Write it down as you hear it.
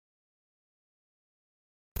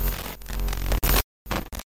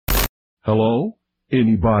Hello?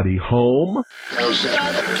 Anybody home?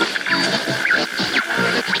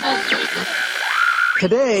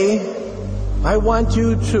 Today, I want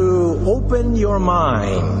you to open your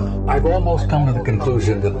mind. I've almost come to the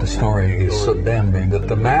conclusion that the story is so damning that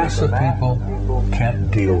the mass of people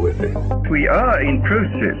can't deal with it. We are in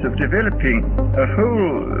process of developing a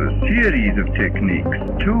whole series of techniques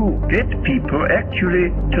to get people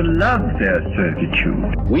actually to love their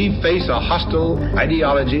servitude. We face a hostile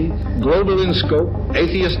ideology, global in scope,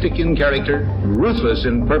 atheistic in character, ruthless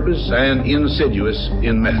in purpose, and insidious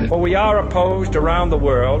in method. For we are opposed around the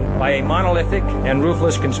world by a monolithic and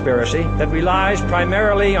ruthless conspiracy that relies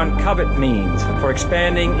primarily on covert means for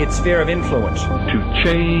expanding its sphere of influence. To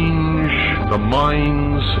change the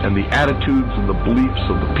minds and the attitudes and the beliefs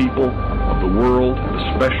of the people of the world,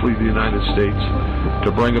 especially the United States,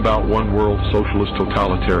 to bring about one world socialist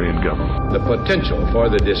totalitarian government. The potential for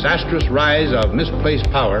the disastrous rise of misplaced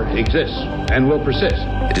power exists and will persist.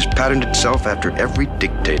 It has patterned itself after every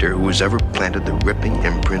dictator who has ever planted the ripping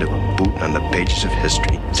imprint of a boot on the pages of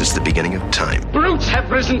history since the beginning of time. Brutes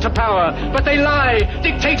have risen to power, but they lie.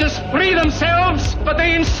 Dictators free themselves, but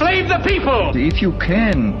they enslave the people. If you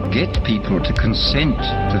can get people to consent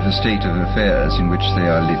to the state of affairs in which they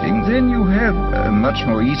are living, then you have a much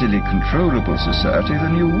more easily controllable society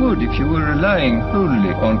than you would if you were relying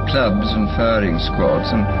wholly on clubs and firing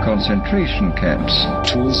squads and concentration camps.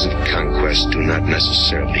 Tools of conquest do not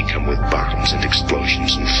necessarily come with bombs and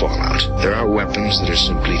explosions and fallout. There are weapons that are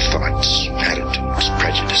simply thoughts, attitudes,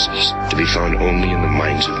 prejudices, to be found only in the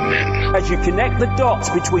minds of men. As you connect the dots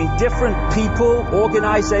between different people,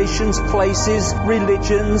 organizations, places,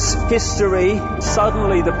 religions, history,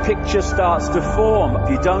 suddenly the picture starts to form. If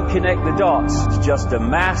you don't connect the dots, it's just a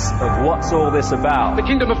mass of what's all this about. The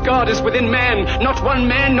kingdom of God is within man, not one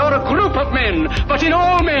man nor a group of men, but in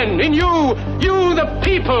all men, in you. You, the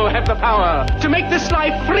people, have the power to make this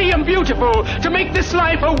life free and beautiful, to make this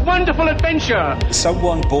life a wonderful adventure.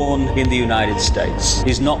 Someone born in the United States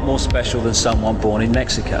is not more special than someone born in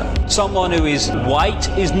Mexico. Someone who is white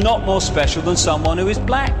is not more special than someone who is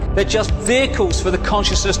black. They're just vehicles for the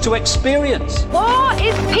consciousness to experience. War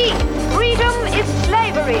is peace. Freedom is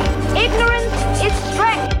slavery. Ignorance is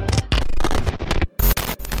strength.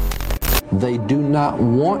 They do not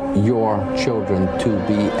want your children to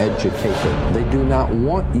be educated. They do not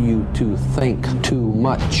want you to think too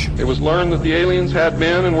much. It was learned that the aliens had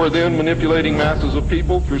been and were then manipulating masses of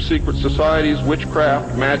people through secret societies,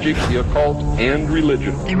 witchcraft, magic, the occult, and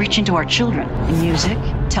religion. They reach into our children in music,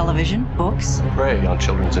 television, books. Prey on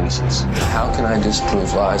children's innocence. How can I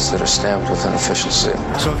disprove lies that are stamped with an official seal?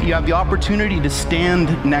 So if you have the opportunity to stand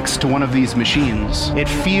next to one of these machines, it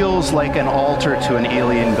feels like an altar to an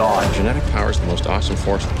alien god. Genetic power is the most awesome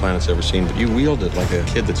force the planet's ever seen, but you wield it like a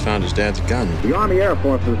kid that's found his dad's gun. The Army Air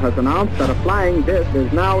Forces has announced that a flying disc is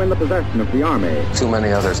now in the possession of the Army. Too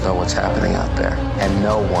many others know what's happening out there, and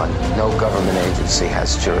no government agency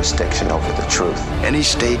has jurisdiction over the truth. Any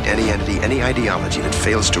state, any entity, any ideology that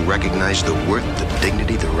fails to recognize the worth, the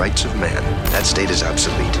dignity, the rights of man, that state is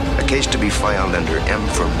obsolete. A case to be filed under M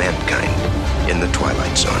for Mankind in the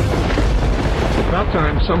Twilight Zone. It's about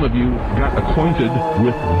time some of you got acquainted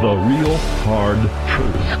with the real hard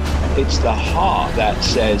truth. It's the heart that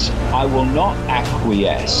says, I will not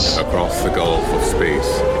acquiesce. Across the gulf of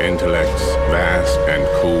space, intellects, vast and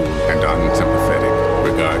cool and unsympathetic,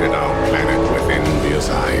 regarded our planet with envious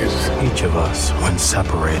eyes. Each of us, when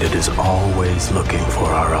separated, is always looking for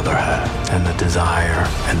our other half. And the desire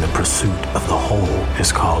and the pursuit of the whole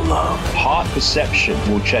is called love. Heart perception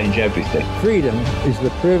will change everything. Freedom is the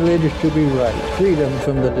privilege to be right. Freedom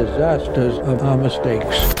from the disasters of our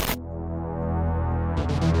mistakes.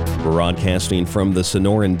 Broadcasting from the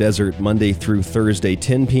Sonoran Desert Monday through Thursday,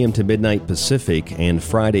 10 p.m. to midnight Pacific, and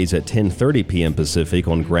Fridays at 10:30 p.m. Pacific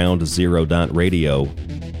on Ground Zero Radio.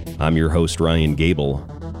 I'm your host, Ryan Gable,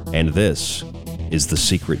 and this is The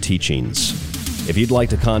Secret Teachings. If you'd like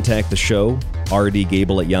to contact the show,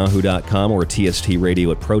 rdgable@yahoo.com or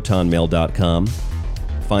tstradio@protonmail.com.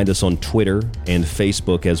 Find us on Twitter and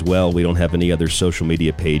Facebook as well. We don't have any other social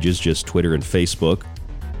media pages, just Twitter and Facebook.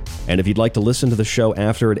 And if you'd like to listen to the show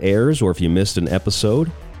after it airs, or if you missed an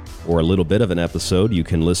episode or a little bit of an episode, you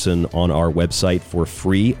can listen on our website for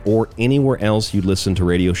free or anywhere else you listen to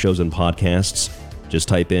radio shows and podcasts. Just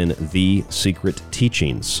type in The Secret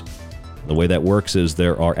Teachings. The way that works is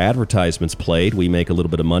there are advertisements played. We make a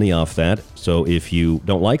little bit of money off that. So if you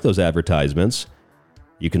don't like those advertisements,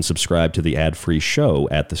 you can subscribe to the ad-free show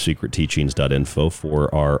at thesecretteachings.info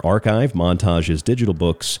for our archive, montages, digital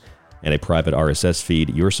books, and a private RSS feed.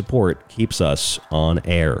 Your support keeps us on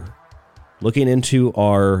air. Looking into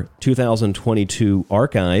our 2022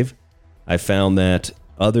 archive, I found that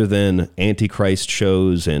other than Antichrist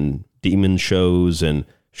shows and demon shows and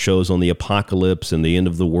shows on the apocalypse and the end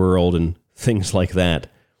of the world and things like that,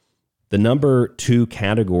 the number 2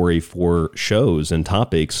 category for shows and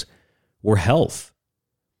topics were health.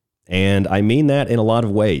 And I mean that in a lot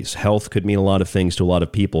of ways. Health could mean a lot of things to a lot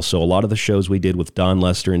of people. So a lot of the shows we did with Don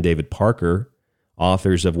Lester and David Parker,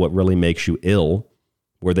 authors of What Really Makes You Ill,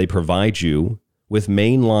 where they provide you with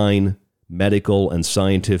mainline medical and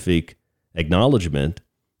scientific acknowledgement,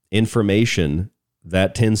 information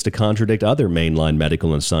that tends to contradict other mainline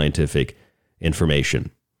medical and scientific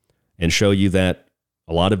information, and show you that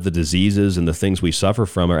a lot of the diseases and the things we suffer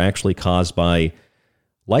from are actually caused by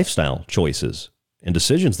lifestyle choices and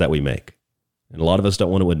decisions that we make. And a lot of us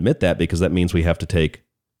don't want to admit that because that means we have to take,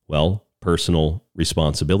 well, personal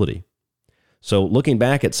responsibility. So looking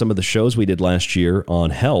back at some of the shows we did last year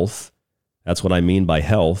on health, that's what I mean by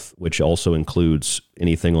health, which also includes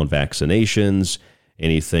anything on vaccinations,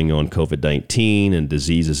 anything on COVID-19 and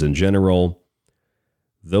diseases in general.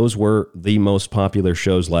 Those were the most popular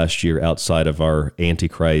shows last year outside of our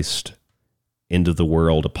Antichrist, end of the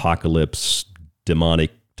world, apocalypse,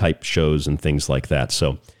 demonic type shows and things like that.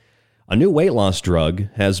 So a new weight loss drug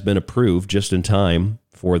has been approved just in time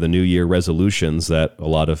for the New Year resolutions that a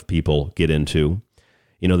lot of people get into.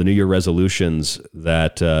 You know, the New Year resolutions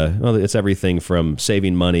that, well, it's everything from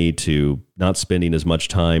saving money to not spending as much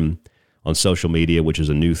time on social media, which is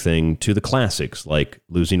a new thing, to the classics like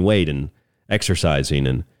losing weight and exercising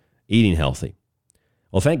and eating healthy.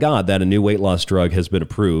 Well, thank God that a new weight loss drug has been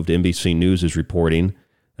approved. NBC News is reporting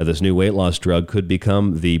that this new weight loss drug could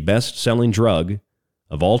become the best-selling drug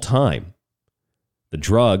of all time. The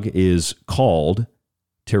drug is called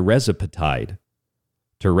tirzepatide.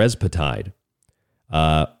 Tirzepatide.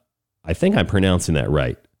 I think I'm pronouncing that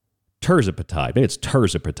right. Tirzepatide. Maybe it's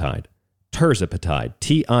tirzepatide. Tirzepatide.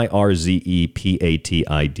 Tirzepatide.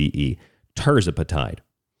 Tirzepatide.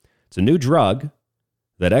 It's a new drug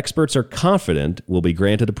that experts are confident will be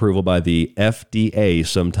granted approval by the FDA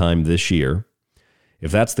sometime this year.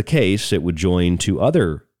 If that's the case, it would join 2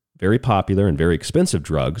 other very popular and very expensive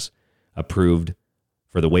drugs approved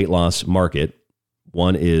for the weight loss market.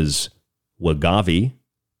 One is Wegovy,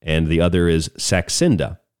 and the other is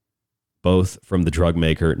Saxenda, both from the drug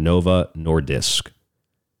maker Novo Nordisk.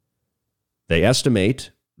 They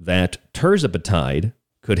estimate that tirzepatide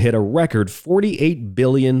could hit a record $48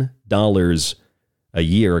 billion a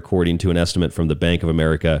year, according to an estimate from the Bank of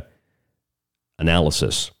America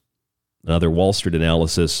analysis. Another Wall Street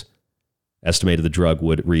analysis estimated the drug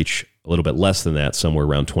would reach a little bit less than that, somewhere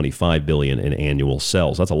around $25 billion in annual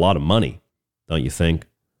sales. That's a lot of money, don't you think?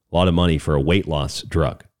 A lot of money for a weight loss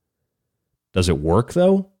drug. Does it work,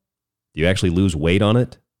 though? Do you actually lose weight on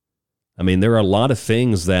it? I mean, there are a lot of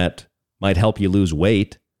things that might help you lose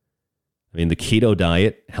weight. I mean, the keto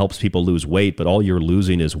diet helps people lose weight, but all you're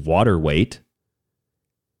losing is water weight.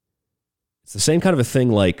 It's the same kind of a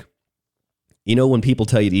thing like, you know, when people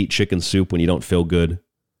tell you to eat chicken soup when you don't feel good,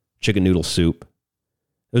 chicken noodle soup,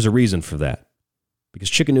 there's a reason for that. Because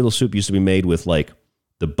chicken noodle soup used to be made with like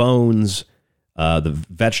the bones, the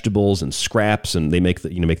vegetables and scraps, and they make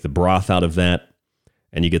the broth out of that.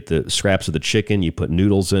 And you get the scraps of the chicken, you put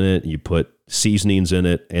noodles in it, you put seasonings in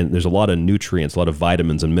it, and there's a lot of nutrients, a lot of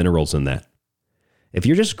vitamins and minerals in that. If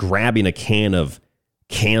you're just grabbing a can of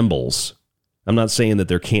Campbell's, I'm not saying that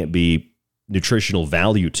there can't be nutritional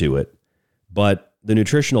value to it, but the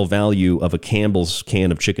nutritional value of a Campbell's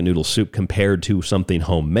can of chicken noodle soup compared to something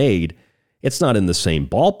homemade, it's not in the same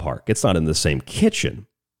ballpark. It's not in the same kitchen,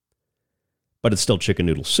 but it's still chicken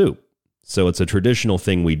noodle soup. So it's a traditional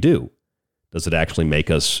thing we do. Does it actually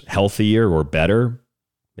make us healthier or better?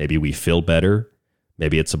 Maybe we feel better.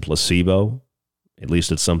 Maybe it's a placebo. At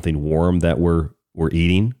least it's something warm that we're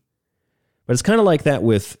eating. But it's kind of like that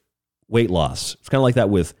with weight loss. It's kind of like that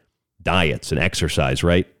with diets and exercise,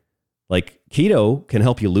 right? Like keto can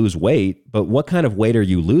help you lose weight, but what kind of weight are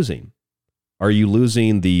you losing? Are you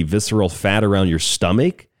losing the visceral fat around your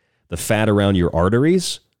stomach, the fat around your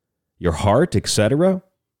arteries, your heart, etc.?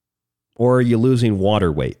 Or are you losing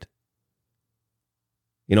water weight?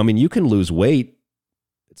 You know, I mean, you can lose weight.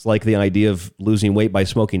 It's like the idea of losing weight by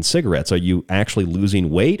smoking cigarettes. Are you actually losing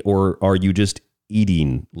weight, or are you just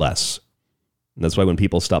eating less? And that's why when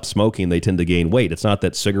people stop smoking, they tend to gain weight. It's not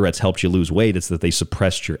that cigarettes helped you lose weight. It's that they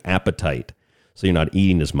suppressed your appetite, so you're not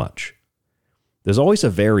eating as much. There's always a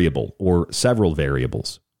variable or several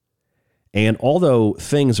variables. And although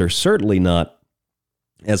things are certainly not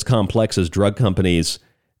as complex as drug companies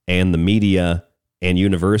and the media and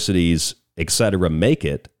universities, etc., make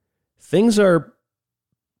it, things are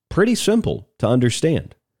pretty simple to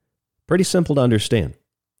understand. Pretty simple to understand.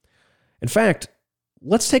 In fact,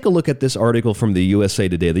 let's take a look at this article from the USA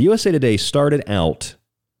Today. The USA Today started out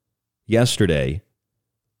yesterday,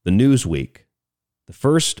 the Newsweek, the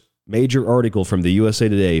first major article from the USA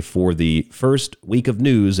Today for the first week of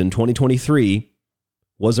news in 2023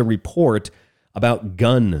 was a report about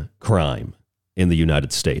gun crime in the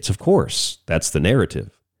United States. Of course, that's the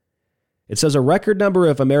narrative. It says a record number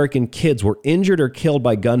of American kids were injured or killed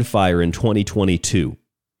by gunfire in 2022.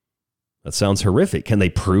 That sounds horrific. Can they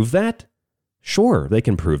prove that? Sure, they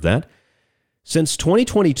can prove that. Since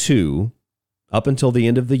 2022, up until the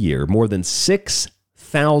end of the year, more than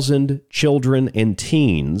 6,000 children and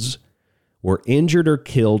teens were injured or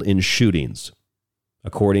killed in shootings,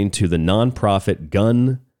 according to the nonprofit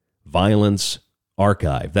Gun Violence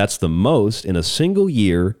Archive. That's the most in a single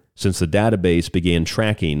year since the database began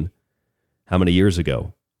tracking how many years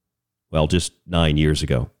ago? Well, just 9 years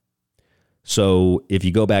ago. So if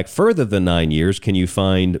you go back further than 9 years, can you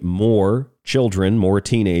find more children, more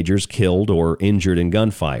teenagers killed or injured in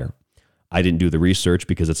gunfire? I didn't do the research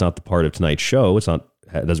because it's not the part of tonight's show. It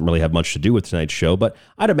doesn't really have much to do with tonight's show, but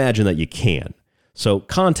I'd imagine that you can. So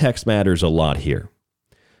context matters a lot here.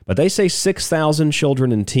 But they say 6,000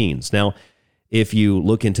 children and teens. Now, if you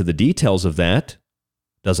look into the details of that,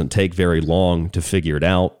 it doesn't take very long to figure it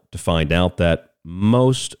out, to find out that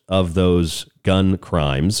most of those gun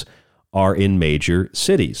crimes are in major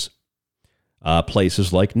cities.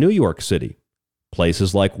 Places like New York City,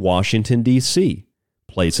 places like Washington, D.C.,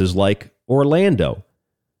 places like Orlando,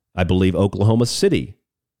 I believe Oklahoma City,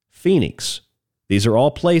 Phoenix. These are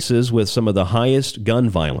all places with some of the highest gun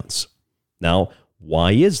violence. Now,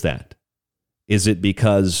 why is that? Is it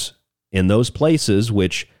because in those places,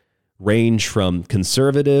 which range from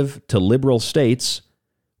conservative to liberal states,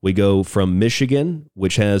 we go from Michigan,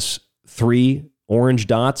 which has 3 orange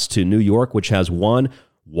dots, to New York, which has 1.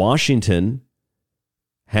 Washington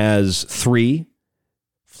has 3.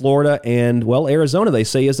 Florida and, well, Arizona, they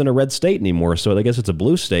say, isn't a red state anymore, so I guess it's a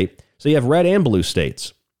blue state. So you have red and blue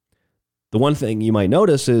states. The one thing you might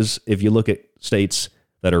notice is if you look at states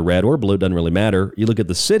that are red or blue, doesn't really matter. You look at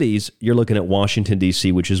the cities, you're looking at Washington,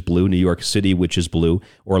 D.C., which is blue, New York City, which is blue,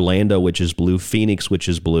 Orlando, which is blue, Phoenix, which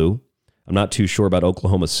is blue. I'm not too sure about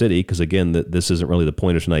Oklahoma City because, again, this isn't really the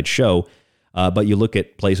point of tonight's show. But you look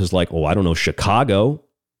at places like, Chicago.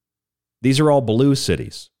 These are all blue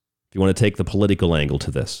cities, if you want to take the political angle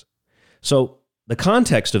to this. So the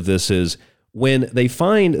context of this is when they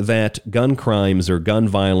find that gun crimes or gun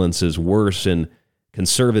violence is worse in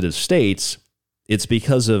conservative states, it's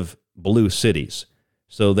because of blue cities.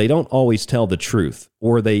 So they don't always tell the truth,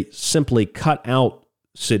 or they simply cut out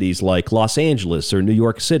cities like Los Angeles or New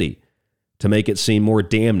York City to make it seem more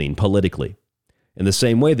damning politically. In the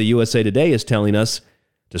same way, the USA Today is telling us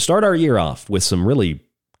to start our year off with some really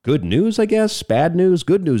good news, I guess. Bad news,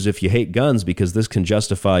 good news if you hate guns, because this can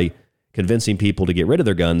justify convincing people to get rid of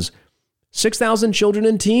their guns. 6,000 children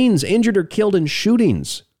and teens injured or killed in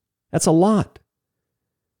shootings. That's a lot.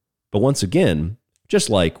 But once again, just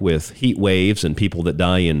like with heat waves and people that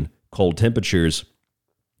die in cold temperatures,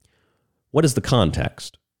 what is the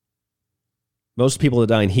context? Most people that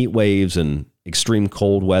die in heat waves and extreme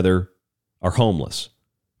cold weather are homeless,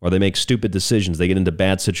 or they make stupid decisions. They get into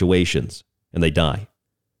bad situations and they die.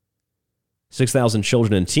 6,000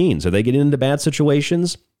 children and teens, are they getting into bad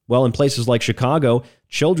situations? Well, in places like Chicago,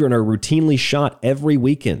 children are routinely shot every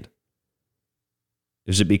weekend.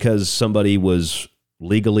 Is it because somebody was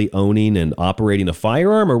legally owning and operating a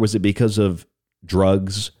firearm, or was it because of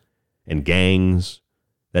drugs and gangs?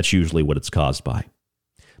 That's usually what it's caused by.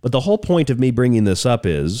 But the whole point of me bringing this up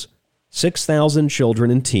is 6,000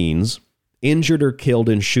 children and teens injured or killed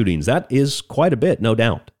in shootings. That is quite a bit, no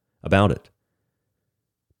doubt about it.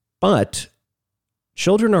 But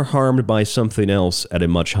children are harmed by something else at a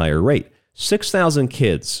much higher rate. 6,000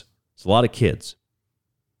 kids. It's a lot of kids.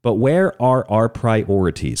 But where are our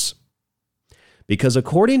priorities? Because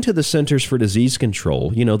according to the Centers for Disease Control,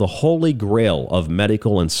 the holy grail of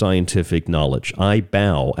medical and scientific knowledge, I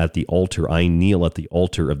bow at the altar, I kneel at the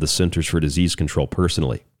altar of the Centers for Disease Control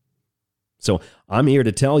personally. So I'm here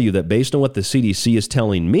to tell you that based on what the CDC is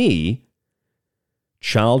telling me,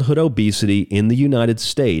 childhood obesity in the United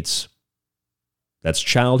States, that's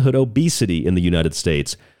childhood obesity in the United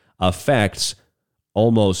States, affects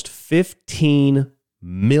almost 15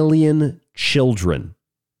 million children.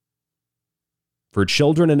 For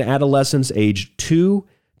children and adolescents aged 2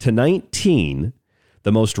 to 19,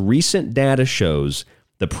 the most recent data shows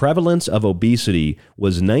the prevalence of obesity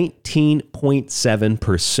was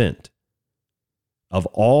 19.7% of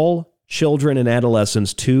all children and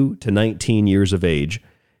adolescents 2 to 19 years of age.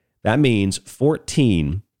 That means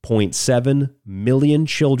 14 12.7 million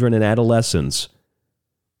children and adolescents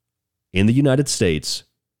in the United States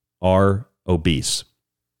are obese.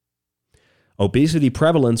 Obesity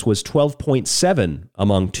prevalence was 12.7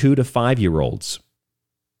 among 2 to 5-year-olds,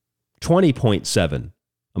 20.7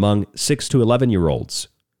 among 6 to 11-year-olds,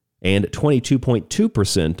 and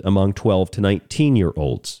 22.2% among 12 to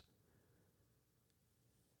 19-year-olds.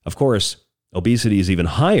 Of course, obesity is even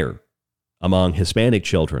higher among Hispanic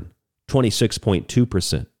children,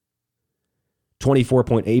 26.2%,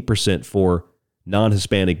 24.8% for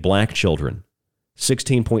non-Hispanic black children,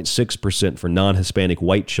 16.6% for non-Hispanic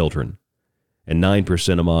white children, and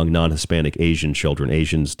 9% among non-Hispanic Asian children.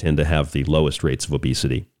 Asians tend to have the lowest rates of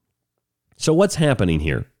obesity. So what's happening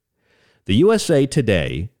here? The USA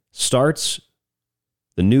Today starts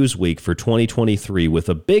the news week for 2023 with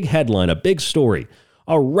a big headline, a big story.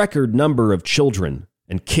 A record number of children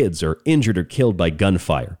and kids are injured or killed by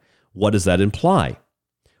gunfire. What does that imply?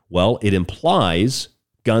 Well, it implies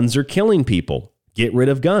guns are killing people. Get rid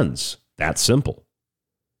of guns. That's simple.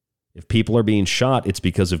 If people are being shot, it's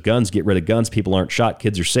because of guns. Get rid of guns. People aren't shot.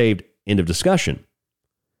 Kids are saved. End of discussion.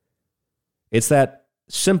 It's that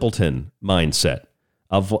simpleton mindset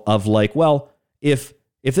of like, well, if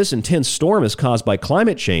this intense storm is caused by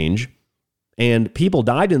climate change and people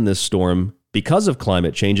died in this storm because of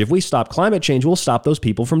climate change, if we stop climate change, we'll stop those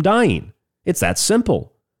people from dying. It's that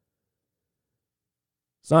simple.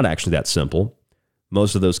 It's not actually that simple.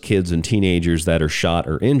 Most of those kids and teenagers that are shot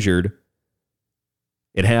or injured,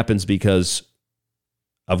 it happens because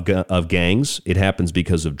of gangs. It happens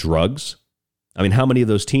because of drugs. I mean, how many of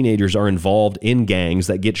those teenagers are involved in gangs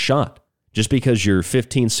that get shot? Just because you're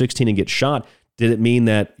 15, 16 and get shot, did it mean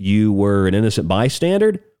that you were an innocent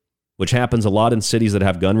bystander? Which happens a lot in cities that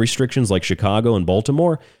have gun restrictions like Chicago and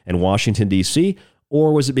Baltimore and Washington, D.C.,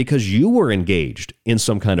 or was it because you were engaged in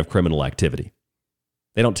some kind of criminal activity?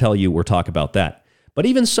 They don't tell you or talk about that. But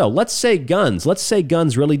even so, let's say guns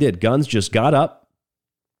really did. Guns just got up,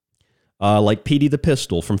 like Petey the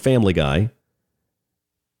Pistol from Family Guy.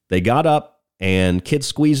 They got up and kids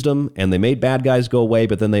squeezed them and they made bad guys go away,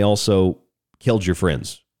 but then they also killed your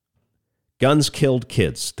friends. Guns killed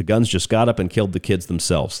kids. The guns just got up and killed the kids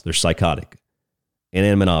themselves. They're psychotic,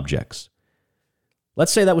 inanimate objects.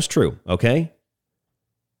 Let's say that was true, okay?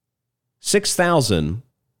 6,000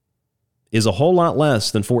 is a whole lot less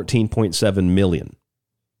than 14.7 million,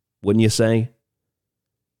 wouldn't you say?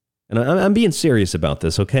 And I'm being serious about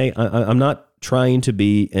this, okay? I'm not trying to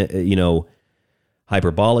be,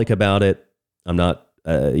 hyperbolic about it. I'm not,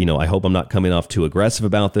 I hope I'm not coming off too aggressive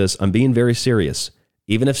about this. I'm being very serious.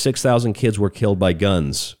 Even if 6,000 kids were killed by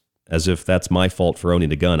guns, as if that's my fault for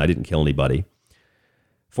owning a gun, I didn't kill anybody.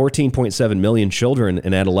 14.7 million children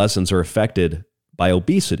and adolescents are affected by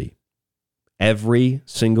obesity. Every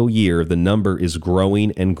single year, the number is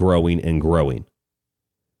growing and growing and growing.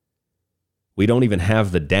 We don't even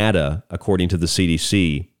have the data, according to the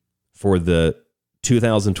CDC, for the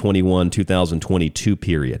 2021-2022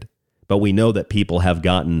 period. But we know that people have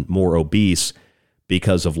gotten more obese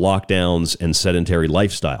because of lockdowns and sedentary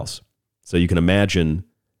lifestyles. So you can imagine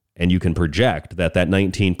and you can project that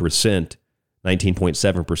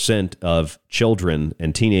 19.7% of children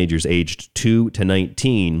and teenagers aged 2 to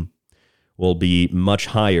 19 will be much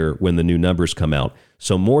higher when the new numbers come out.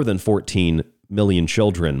 So more than 14 million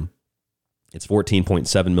children, it's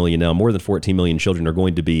 14.7 million now, more than 14 million children are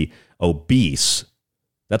going to be obese.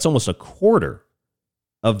 That's almost a quarter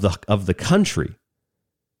of the country.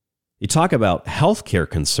 You talk about healthcare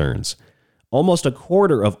concerns. Almost a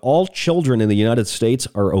quarter of all children in the United States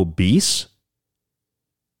are obese.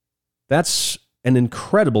 That's an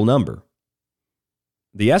incredible number.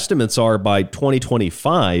 The estimates are by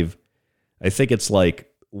 2025, I think it's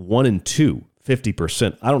like 1 in 2,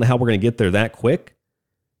 50%. I don't know how we're going to get there that quick.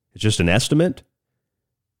 It's just an estimate.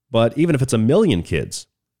 But even if it's 1 million kids,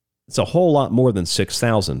 it's a whole lot more than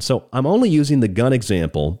 6,000. So I'm only using the gun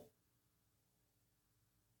example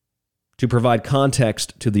to provide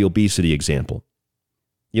context to the obesity example.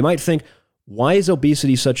 You might think, why is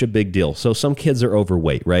obesity such a big deal? So some kids are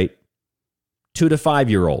overweight, right? 2 to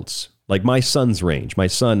 5-year-olds, like my son's range. My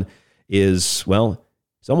son is, well,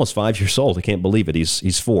 he's almost 5 years old. I can't believe it.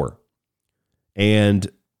 He's 4. And,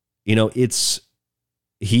 he's,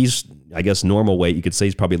 I guess, normal weight. You could say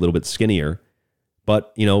he's probably a little bit skinnier.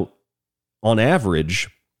 But, on average,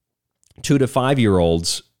 2 to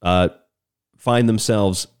 5-year-olds find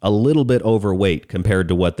themselves a little bit overweight compared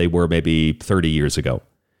to what they were maybe 30 years ago.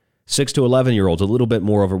 6 to 11-year-olds, a little bit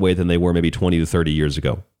more overweight than they were maybe 20 to 30 years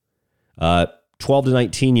ago. 12 to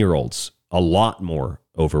 19-year-olds, a lot more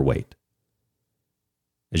overweight.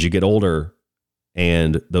 As you get older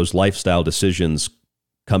and those lifestyle decisions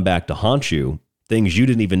come back to haunt you, things you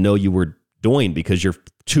didn't even know you were doing because you're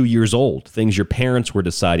 2 years old, things your parents were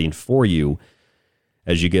deciding for you.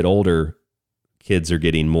 As you get older, kids are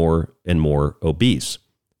getting more and more obese.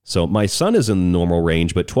 So my son is in the normal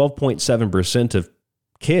range, but 12.7% of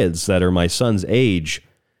kids that are my son's age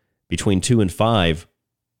between 2 and 5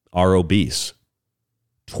 are obese.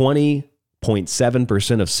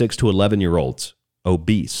 20.7% of 6 to 11-year-olds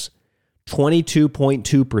obese.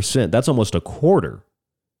 22.2%. That's almost a quarter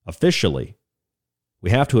officially. We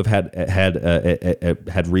have to have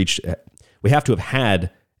we have to have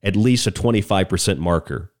had at least a 25%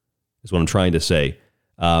 marker, is what I'm trying to say,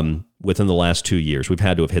 within the last 2 years. We've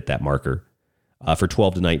had to have hit that marker for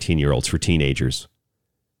 12 to 19-year-olds, for teenagers.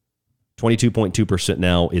 22.2%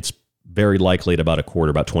 now. It's very likely at about a quarter,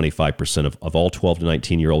 about 25% of all 12 to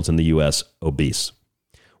 19-year-olds in the U.S. obese.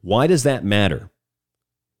 Why does that matter?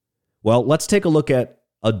 Well, let's take a look at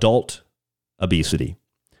adult obesity.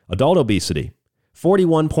 Adult obesity,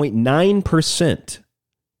 41.9%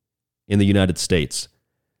 in the United States.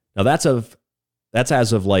 Now that's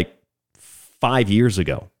as of like 5 years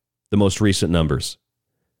ago, the most recent numbers.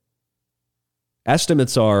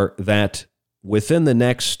 Estimates are that within the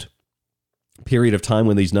next period of time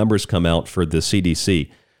when these numbers come out for the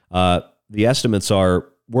CDC, the estimates are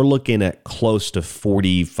we're looking at close to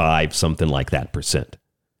 45, something like that percent.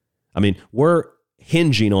 I mean, we're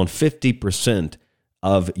hinging on 50%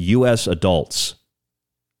 of U.S. adults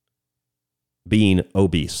being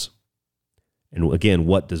obese. And again,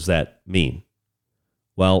 what does that mean?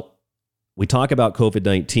 Well, we talk about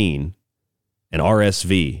COVID-19 and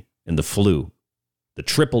RSV and the flu, the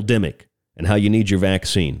triple-demic, and how you need your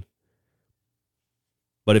vaccine.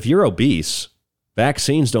 But if you're obese,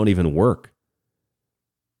 vaccines don't even work.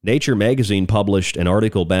 Nature magazine published an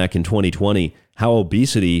article back in 2020 how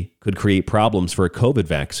obesity could create problems for a COVID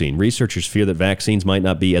vaccine. Researchers fear that vaccines might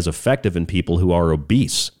not be as effective in people who are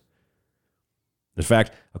obese. In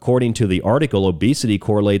fact, according to the article, obesity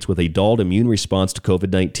correlates with a dulled immune response to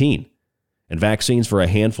COVID-19. And vaccines for a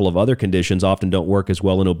handful of other conditions often don't work as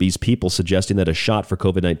well in obese people, suggesting that a shot for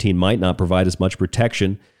COVID-19 might not provide as much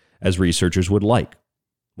protection as researchers would like.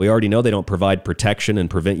 We already know they don't provide protection and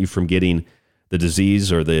prevent you from getting the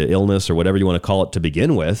disease or the illness or whatever you want to call it to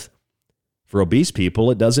begin with. For obese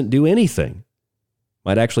people, it doesn't do anything.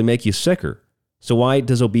 Might actually make you sicker. So why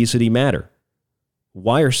does obesity matter?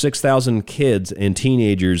 Why are 6,000 kids and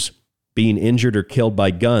teenagers being injured or killed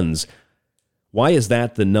by guns? Why is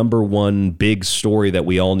that the number one big story that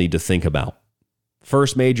we all need to think about?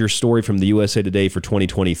 First major story from the USA Today for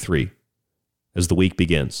 2023 as the week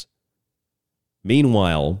begins.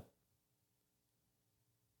 Meanwhile,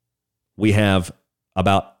 we have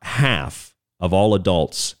about half of all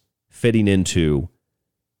adults fitting into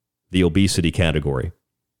the obesity category.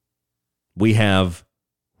 We have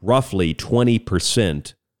roughly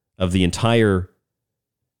 20% of the entire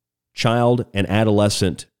child and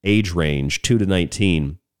adolescent age range, 2 to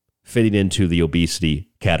 19, fitting into the obesity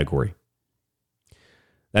category.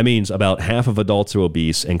 That means about half of adults are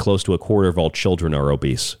obese and close to a quarter of all children are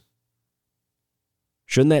obese.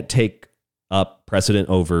 Shouldn't that take up precedent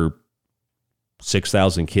over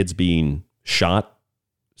 6,000 kids being shot?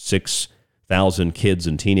 6,000 kids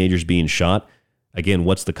and teenagers being shot? Again,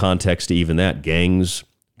 what's the context to even that? Gangs,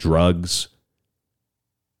 drugs,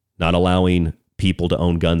 not allowing people to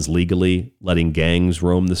own guns legally, letting gangs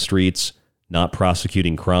roam the streets, not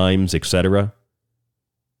prosecuting crimes, etc.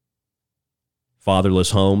 Fatherless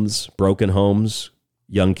homes, broken homes,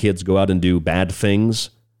 young kids go out and do bad things.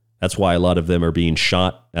 That's why a lot of them are being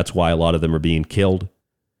shot. That's why a lot of them are being killed.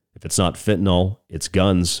 If it's not fentanyl, it's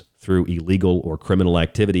guns through illegal or criminal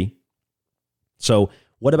activity. So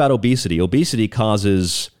what about obesity? Obesity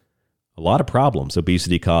causes a lot of problems.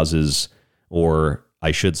 Obesity causes, or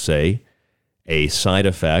I should say, a side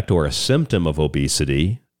effect or a symptom of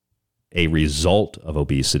obesity, a result of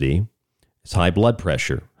obesity, is high blood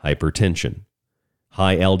pressure, hypertension,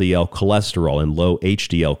 high LDL cholesterol and low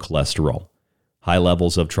HDL cholesterol, high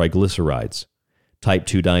levels of triglycerides, type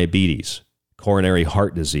 2 diabetes, coronary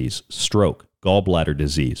heart disease, stroke, gallbladder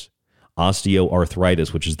disease,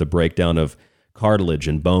 osteoarthritis, which is the breakdown of cartilage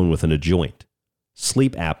and bone within a joint,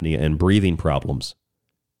 sleep apnea and breathing problems,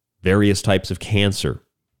 various types of cancer,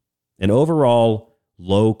 and overall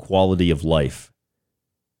low quality of life,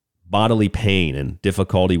 bodily pain and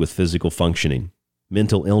difficulty with physical functioning,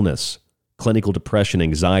 mental illness, clinical depression,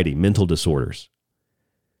 anxiety, mental disorders.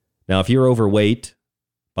 Now, if you're overweight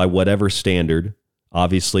by whatever standard,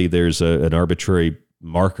 obviously there's an arbitrary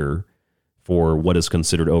marker for what is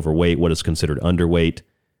considered overweight, what is considered underweight.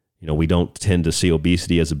 You know, we don't tend to see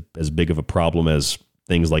obesity as big of a problem as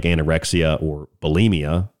things like anorexia or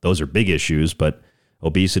bulimia. Those are big issues, but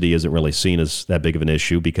obesity isn't really seen as that big of an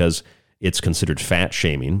issue because it's considered fat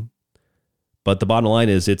shaming. But the bottom line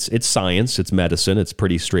is it's science, it's medicine, it's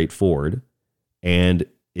pretty straightforward. And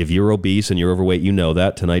if you're obese and you're overweight, you know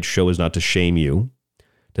that. Tonight's show is not to shame you.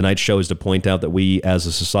 Tonight's show is to point out that we as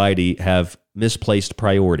a society have misplaced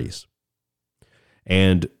priorities.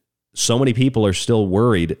 And so many people are still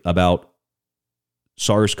worried about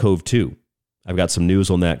SARS-CoV-2. I've got some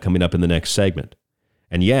news on that coming up in the next segment.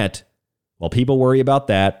 And yet, while people worry about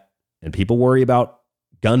that and people worry about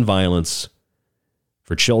gun violence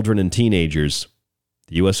for children and teenagers,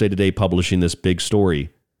 the USA Today publishing this big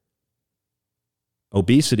story.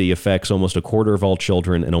 Obesity affects almost a quarter of all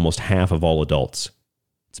children and almost half of all adults.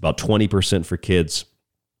 It's about 20% for kids,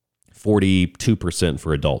 42%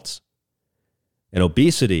 for adults. And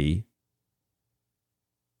obesity,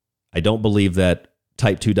 I don't believe that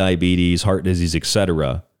type 2 diabetes, heart disease,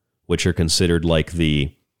 etc., which are considered like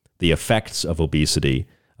the effects of obesity,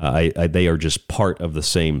 they are just part of the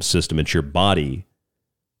same system. It's your body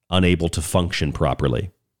unable to function properly.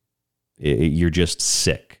 You're just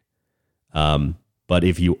sick. But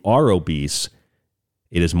if you are obese,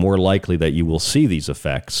 it is more likely that you will see these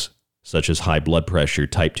effects, such as high blood pressure,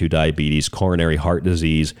 type 2 diabetes, coronary heart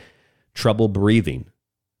disease, trouble breathing.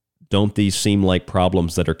 Don't these seem like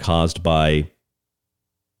problems that are caused by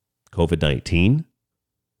COVID-19?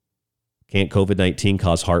 Can't COVID-19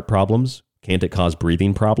 cause heart problems? Can't it cause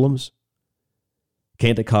breathing problems?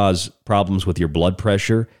 Can't it cause problems with your blood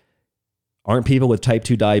pressure? Aren't people with type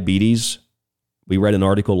 2 diabetes? We read an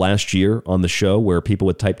article last year on the show where people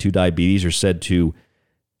with type 2 diabetes are said to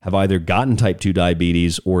have either gotten type 2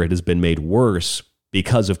 diabetes or it has been made worse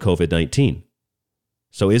because of COVID-19.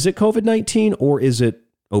 So is it COVID-19 or is it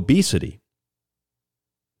obesity?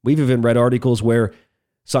 We've even read articles where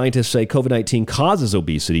scientists say COVID-19 causes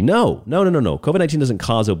obesity. No. COVID-19 doesn't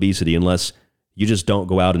cause obesity unless you just don't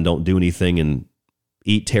go out and don't do anything and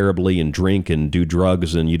eat terribly and drink and do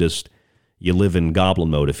drugs and you live in goblin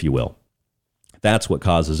mode, if you will. That's what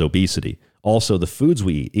causes obesity. Also, the foods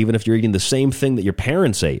we eat, even if you're eating the same thing that your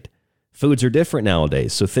parents ate, foods are different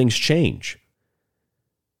nowadays, so things change.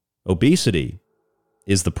 Obesity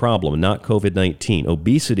is the problem, not COVID-19.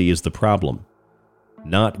 Obesity is the problem,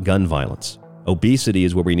 not gun violence. Obesity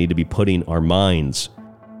is where we need to be putting our minds.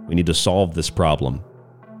 We need to solve this problem.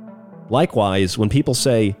 Likewise, when people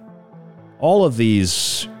say, all of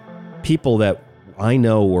these people that I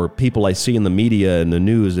know or people I see in the media and the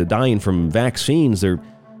news are dying from vaccines, they're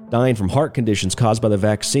dying from heart conditions caused by the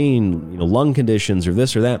vaccine, lung conditions or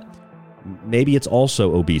this or that. Maybe it's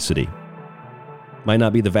also obesity. Might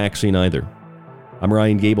not be the vaccine either. I'm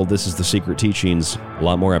Ryan Gable. This is The Secret Teachings. A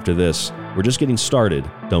lot more after this. We're just getting started.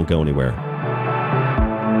 Don't go anywhere.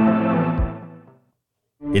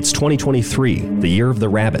 It's 2023, the year of the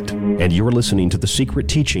rabbit, and you're listening to The Secret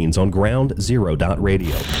Teachings on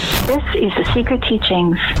groundzero.radio. This is The Secret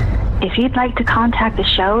Teachings. If you'd like to contact the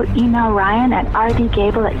show, email Ryan at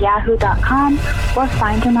rdgable@yahoo.com or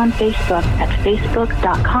find him on Facebook at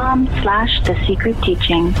facebook.com/The Secret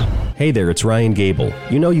Teachings. Hey there, it's Ryan Gable.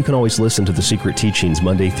 You know you can always listen to The Secret Teachings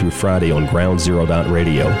Monday through Friday on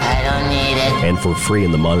groundzero.radio. I don't need it. And for free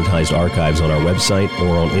in the monetized archives on our website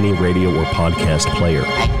or on any radio or podcast player.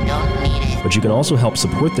 I don't need it. But you can also help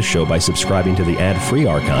support the show by subscribing to the ad-free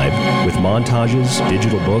archive with montages,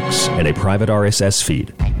 digital books, and a private RSS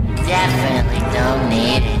feed. I definitely don't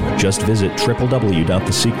need it. Just visit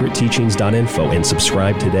www.thesecretteachings.info and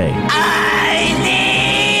subscribe today. I need it!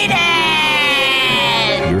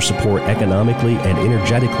 Your support economically and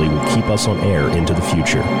energetically will keep us on air into the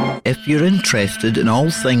future. If you're interested in all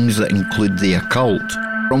things that include the occult,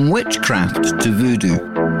 from witchcraft to voodoo,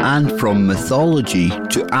 and from mythology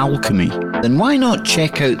to alchemy, then why not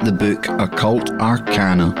check out the book Occult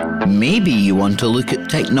Arcana? Maybe you want to look at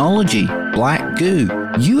technology, black goo,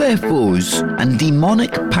 UFOs, and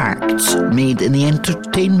demonic pacts made in the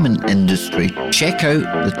entertainment industry. Check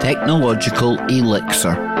out The Technological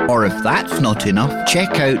Elixir. Or if that's not enough,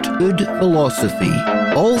 check out Good Philosophy.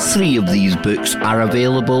 All three of these books are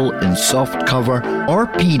available in softcover or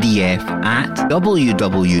PDF at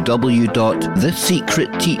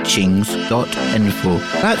www.thesecretteachings.info.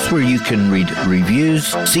 That's where you can read reviews,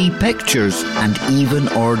 see pictures, and even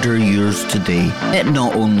order yours today. It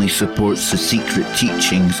not only supports The Secret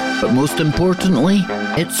Teachings, but most importantly,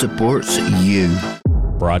 it supports you.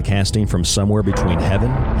 Broadcasting from somewhere between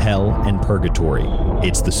heaven, hell, and purgatory,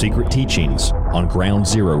 it's The Secret Teachings on Ground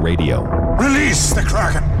Zero Radio. Release the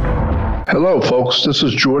Kraken! Hello, folks. This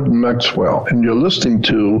is Jordan Maxwell, and you're listening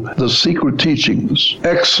to The Secret Teachings.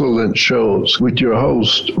 Excellent shows with your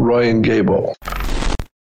host, Ryan Gable.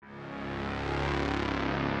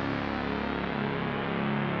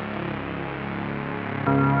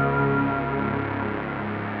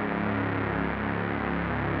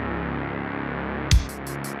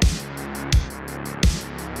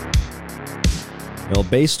 Well,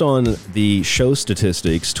 based on the show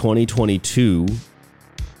statistics, 2022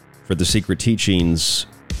 for The Secret Teachings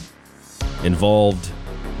involved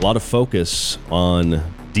a lot of focus on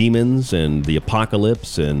demons and the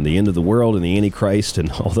apocalypse and the end of the world and the Antichrist and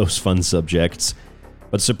all those fun subjects.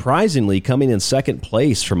 But surprisingly, coming in second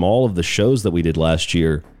place from all of the shows that we did last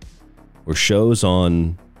year were shows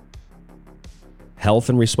on health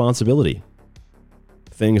and responsibility.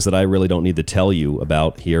 Things that I really don't need to tell you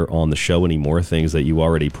about here on the show anymore, things that you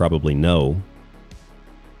already probably know.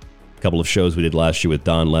 A couple of shows we did last year with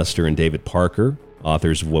Don Lester and David Parker,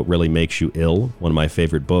 authors of What Really Makes You Ill, one of my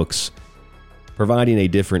favorite books, providing a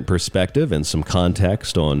different perspective and some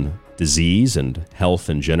context on disease and health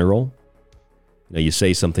in general. Now, you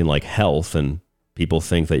say something like health, and people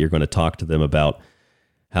think that you're going to talk to them about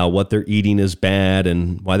how what they're eating is bad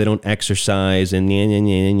and why they don't exercise and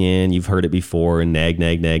you've heard it before and nag.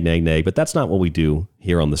 But that's not what we do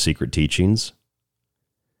here on The Secret Teachings.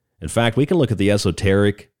 In fact, we can look at the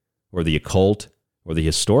esoteric or the occult or the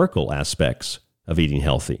historical aspects of eating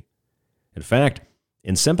healthy. In fact,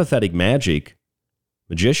 in sympathetic magic,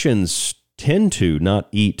 magicians tend to not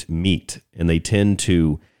eat meat, and they tend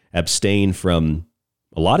to abstain from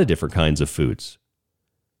a lot of different kinds of foods.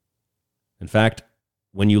 In fact,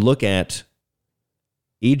 when you look at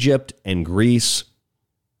Egypt and Greece,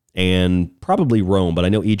 and probably Rome, but I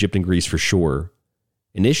know Egypt and Greece for sure,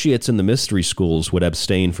 initiates in the mystery schools would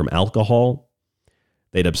abstain from alcohol,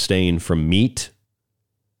 they'd abstain from meat,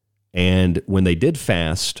 and when they did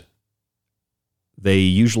fast, they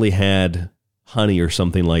usually had honey or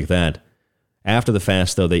something like that. After the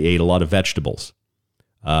fast, though, they ate a lot of vegetables,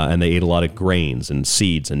 and they ate a lot of grains and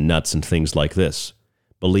seeds and nuts and things like this,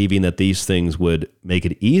 believing that these things would make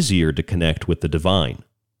it easier to connect with the divine.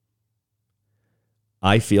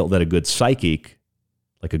 I feel that a good psychic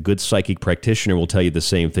practitioner will tell you the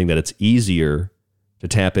same thing, that it's easier to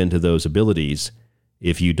tap into those abilities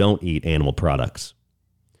if you don't eat animal products.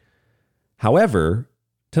 However,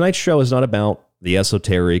 tonight's show is not about the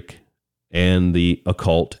esoteric and the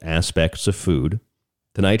occult aspects of food.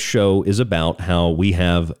 Tonight's show is about how we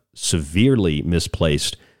have severely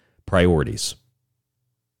misplaced priorities.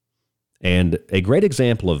 And a great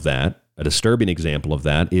example of that, a disturbing example of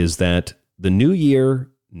that, is that the new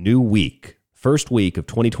year, new week, first week of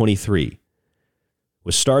 2023,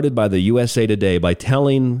 was started by the USA Today by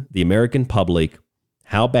telling the American public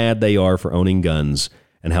how bad they are for owning guns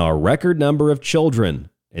and how a record number of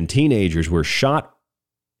children and teenagers were shot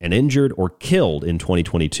and injured or killed in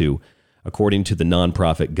 2022, according to the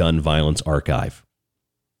nonprofit Gun Violence Archive.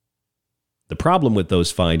 The problem with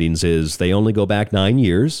those findings is they only go back 9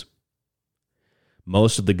 years.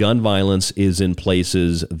 Most of the gun violence is in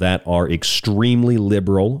places that are extremely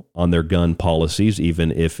liberal on their gun policies,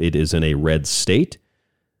 even if it is in a red state.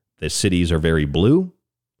 The cities are very blue.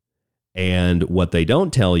 And what they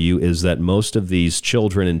don't tell you is that most of these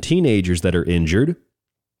children and teenagers that are injured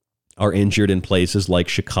in places like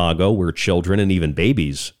Chicago, where children and even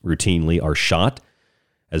babies routinely are shot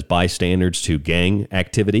as bystanders to gang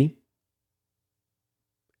activity.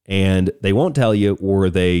 And they won't tell you,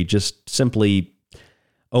 or they just simply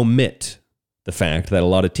omit the fact that a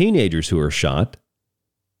lot of teenagers who are shot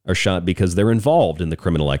because they're involved in the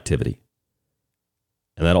criminal activity.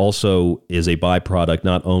 And that also is a byproduct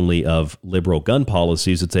not only of liberal gun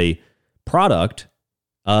policies, it's a product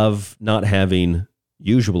of not having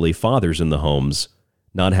usually fathers in the homes,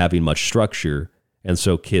 not having much structure, and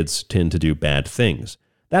so kids tend to do bad things.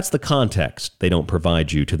 That's the context they don't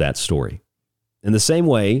provide you to that story. In the same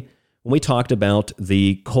way, when we talked about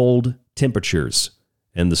the cold temperatures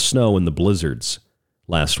and the snow and the blizzards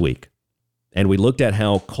last week, and we looked at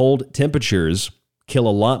how cold temperatures kill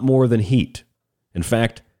a lot more than heat. In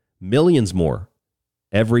fact, millions more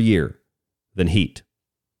every year than heat.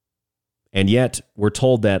 And yet, we're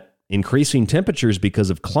told that increasing temperatures because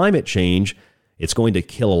of climate change, it's going to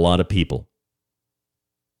kill a lot of people.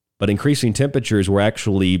 But increasing temperatures were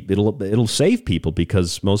actually, it'll save people,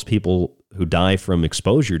 because most people who die from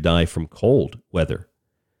exposure die from cold weather.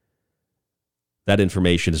 That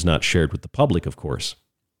information is not shared with the public, of course.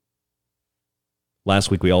 Last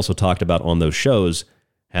week, we also talked about on those shows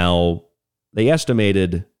how they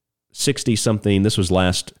estimated 60-something, this was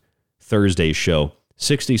last Thursday's show,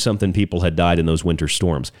 60-something people had died in those winter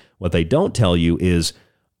storms. What they don't tell you is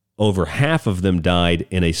over half of them died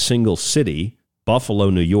in a single city, Buffalo,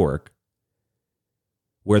 New York,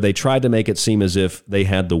 where they tried to make it seem as if they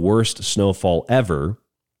had the worst snowfall ever.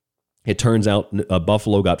 It turns out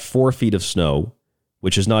Buffalo got 4 feet of snow,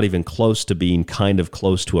 which is not even close to being kind of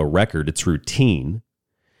close to a record. It's routine.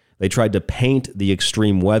 They tried to paint the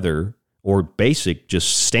extreme weather or basic,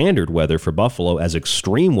 just standard weather for Buffalo as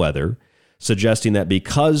extreme weather, suggesting that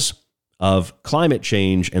because of climate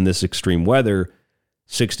change and this extreme weather,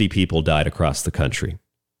 60 people died across the country.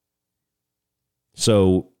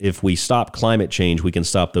 So if we stop climate change, we can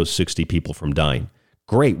stop those 60 people from dying.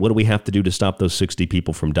 Great. What do we have to do to stop those 60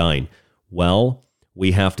 people from dying? Well,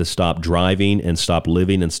 we have to stop driving and stop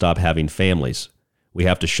living and stop having families. We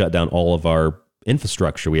have to shut down all of our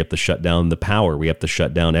infrastructure. We have to shut down the power. We have to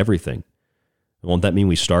shut down everything. Won't that mean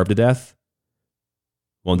we starve to death?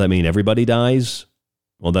 Won't that mean everybody dies?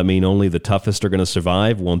 Won't that mean only the toughest are going to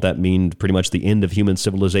survive? Won't that mean pretty much the end of human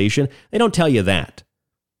civilization? They don't tell you that.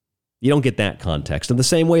 You don't get that context. In the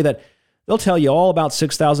same way that they'll tell you all about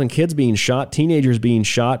 6,000 kids being shot, teenagers being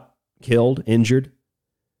shot, killed, injured.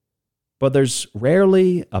 But there's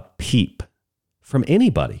rarely a peep from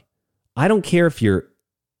anybody. I don't care if you're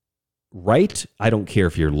right. I don't care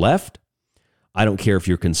if you're left. I don't care if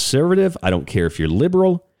you're conservative. I don't care if you're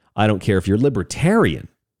liberal. I don't care if you're libertarian,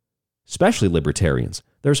 especially libertarians.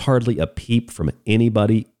 There's hardly a peep from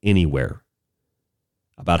anybody anywhere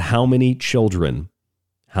about how many children,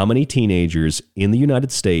 how many teenagers in the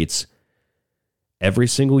United States every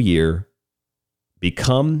single year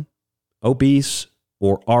become obese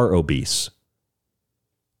or are obese.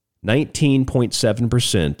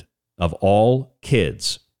 19.7% of all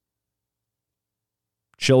kids,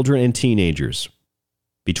 children and teenagers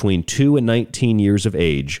between 2 and 19 years of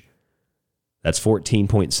age, that's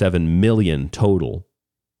 14.7 million total,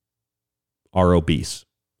 are obese.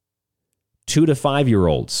 2 to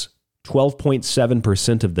 5-year-olds,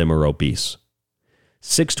 12.7% of them are obese.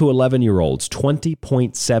 6 to 11-year-olds,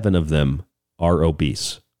 20.7% of them are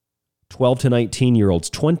obese. 12 to 19-year-olds,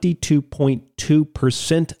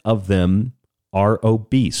 22.2% of them are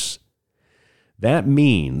obese. That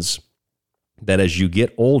means that as you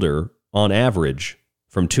get older, on average,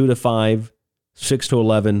 from 2 to 5, 6 to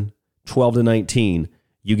 11, 12 to 19,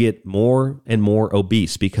 you get more and more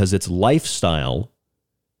obese because it's lifestyle.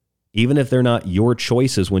 Even if they're not your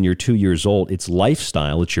choices when you're 2 years old, it's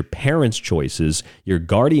lifestyle. It's your parents' choices, your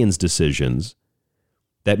guardians' decisions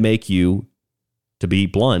that make you, to be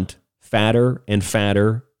blunt, fatter and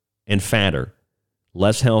fatter and fatter.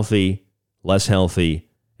 Less healthy,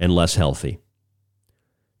 and less healthy.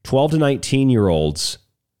 12 to 19-year-olds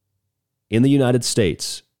in the United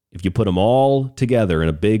States, if you put them all together in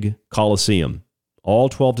a big coliseum, all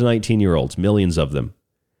 12 to 19-year-olds, millions of them,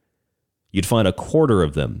 you'd find a quarter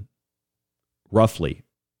of them, roughly,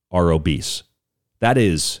 are obese. That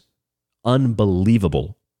is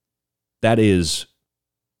unbelievable. That is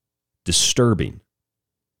disturbing.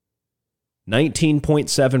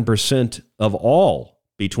 19.7% of all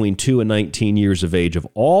between 2 and 19 years of age of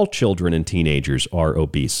all children and teenagers are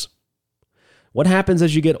obese. What happens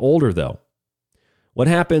as you get older, though? What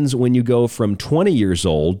happens when you go from 20 years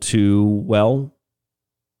old to, well,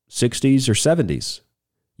 60s or 70s?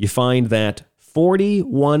 You find that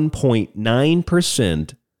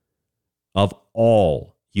 41.9% of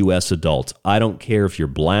all U.S. adults, I don't care if you're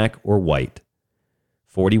black or white,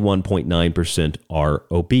 41.9% are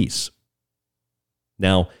obese.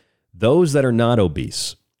 Now, those that are not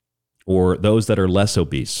obese or those that are less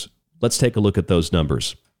obese, let's take a look at those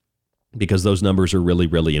numbers because those numbers are really,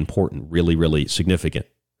 really important, really, really significant.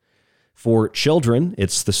 For children,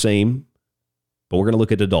 it's the same, but we're going to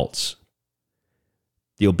look at adults.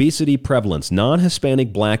 The obesity prevalence,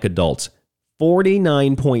 non-Hispanic black adults,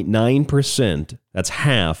 49.9%, that's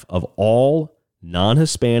half of all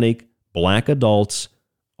non-Hispanic black adults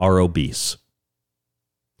are obese.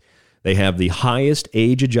 They have the highest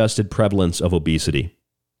age-adjusted prevalence of obesity.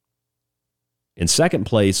 In second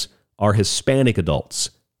place are Hispanic adults,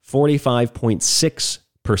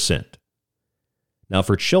 45.6%. Now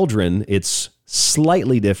for children, it's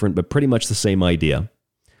slightly different, but pretty much the same idea.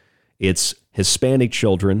 It's Hispanic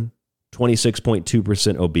children,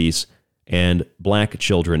 26.2% obese, and black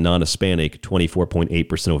children, non-Hispanic,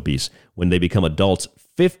 24.8% obese. When they become adults,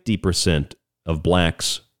 50% of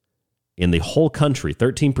blacks in the whole country,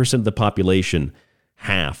 13% of the population,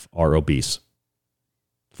 half are obese.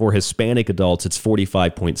 For Hispanic adults, it's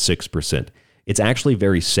 45.6%. It's actually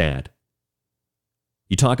very sad.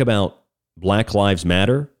 You talk about Black Lives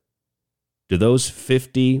Matter. Do those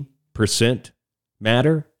 50%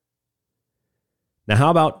 matter? Now,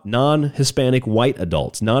 how about non-Hispanic white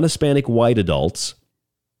adults? Non-Hispanic white adults,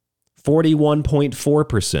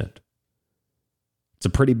 41.4%. It's a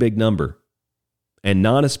pretty big number. And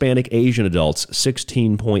non-Hispanic Asian adults,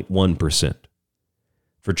 16.1%.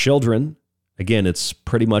 For children, again, it's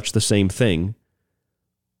pretty much the same thing.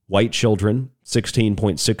 White children,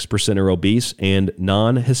 16.6% are obese, and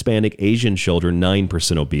non-Hispanic Asian children,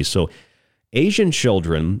 9% obese. So Asian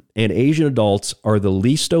children and Asian adults are the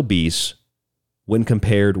least obese when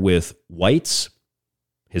compared with whites,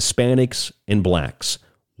 Hispanics, and blacks.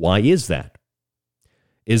 Why is that?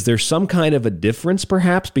 Is there some kind of a difference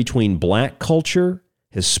perhaps between black culture,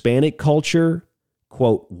 Hispanic culture,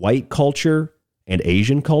 quote, white culture, and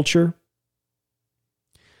Asian culture?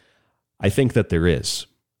 I think that there is.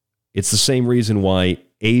 It's the same reason why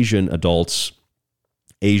Asian adults,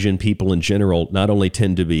 Asian people in general, not only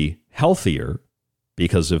tend to be healthier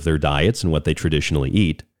because of their diets and what they traditionally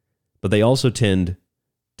eat, but they also tend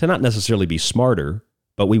to not necessarily be smarter,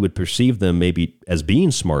 but we would perceive them maybe as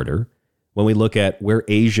being smarter when we look at where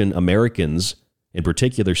Asian Americans in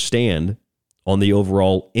particular stand on the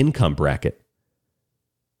overall income bracket.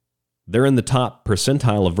 They're in the top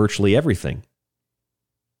percentile of virtually everything.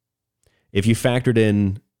 If you factored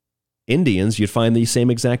in Indians, you'd find the same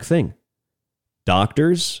exact thing.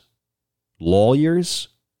 Doctors, lawyers,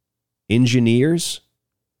 engineers,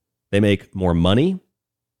 they make more money,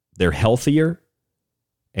 they're healthier,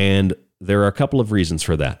 and there are a couple of reasons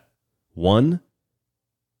for that. One,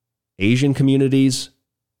 Asian communities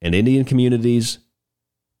and Indian communities,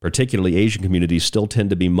 particularly Asian communities, still tend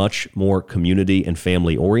to be much more community and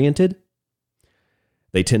family oriented.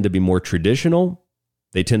 They tend to be more traditional.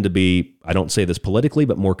 They tend to be, I don't say this politically,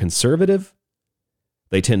 but more conservative.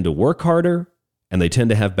 They tend to work harder, and they tend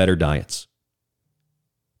to have better diets.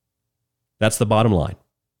 That's the bottom line.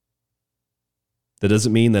 That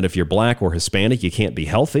doesn't mean that if you're black or Hispanic, you can't be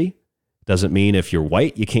healthy. Doesn't mean if you're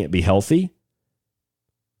white, you can't be healthy.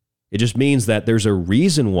 It just means that there's a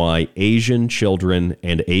reason why Asian children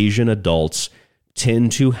and Asian adults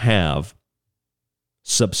tend to have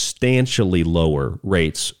substantially lower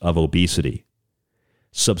rates of obesity,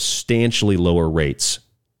 substantially lower rates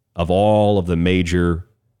of all of the major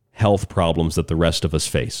health problems that the rest of us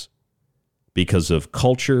face because of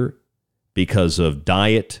culture, because of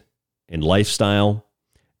diet and lifestyle.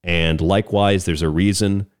 And likewise, there's a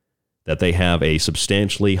reason that they have a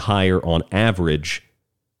substantially higher on average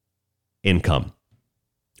income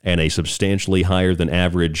and a substantially higher than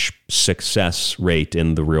average success rate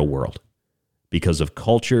in the real world because of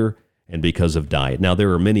culture and because of diet. Now,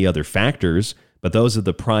 there are many other factors, but those are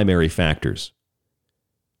the primary factors.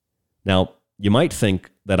 Now, you might think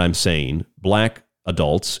that I'm saying black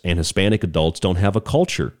adults and Hispanic adults don't have a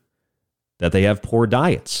culture, that they have poor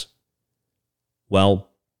diets. Well,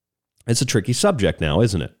 it's a tricky subject now,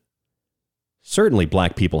 isn't it? Certainly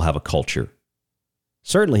black people have a culture.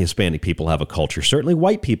 Certainly Hispanic people have a culture. Certainly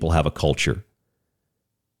white people have a culture.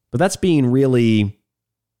 But that's being really,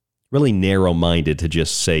 really narrow-minded to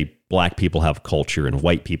just say black people have culture and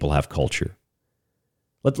white people have culture.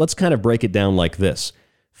 Let's kind of break it down like this.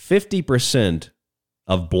 50%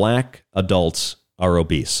 of black adults are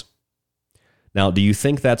obese. Now, do you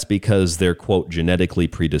think that's because they're, quote, genetically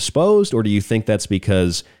predisposed, or do you think that's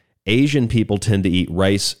because Asian people tend to eat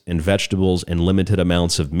rice and vegetables and limited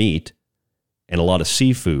amounts of meat and a lot of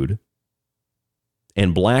seafood,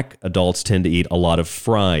 and black adults tend to eat a lot of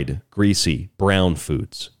fried, greasy, brown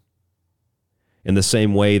foods? In the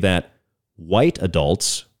same way that white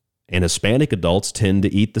adults and Hispanic adults tend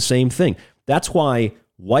to eat the same thing. That's why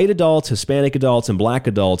white adults, Hispanic adults, and black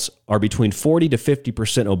adults are between 40 to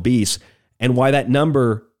 50% obese, and why that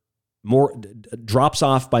number drops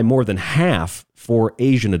off by more than half for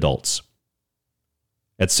Asian adults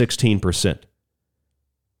at 16%.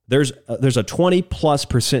 There's a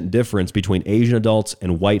 20+% difference between Asian adults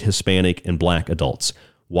and white, Hispanic, and black adults.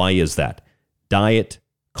 Why is that? Diet,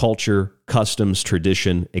 culture, customs,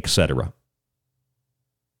 tradition, etc.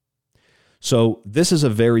 So this is a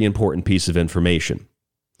very important piece of information.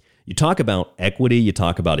 You talk about equity, you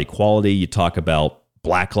talk about equality, you talk about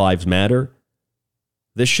Black Lives Matter.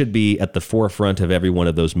 This should be at the forefront of every one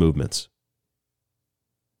of those movements.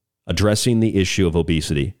 Addressing the issue of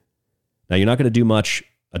obesity. Now, you're not going to do much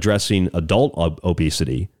addressing adult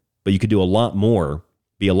obesity, but you could do a lot more,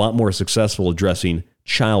 be a lot more successful addressing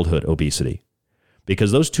childhood obesity.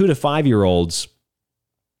 Because those 2 to 5-year-olds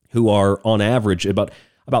who are on average about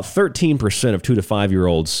 13% of 2 to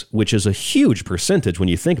 5-year-olds, which is a huge percentage when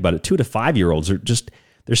you think about it. 2 to 5-year-olds are just,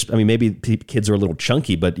 maybe kids are a little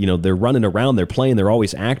chunky, but they're running around, they're playing, they're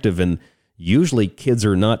always active, and usually kids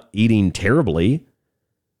are not eating terribly.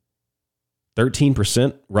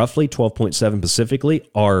 13%, roughly 12.7 specifically,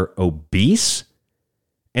 are obese.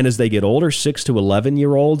 And as they get older, 6 to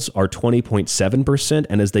 11-year-olds are 20.7%.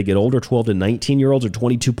 And as they get older, 12 to 19-year-olds are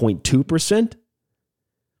 22.2%.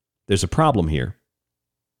 There's a problem here.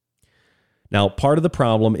 Now, part of the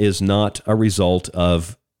problem is not a result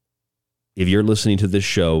of, if you're listening to this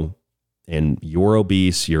show, and you're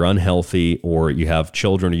obese, you're unhealthy, or you have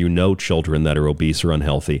children or you know children that are obese or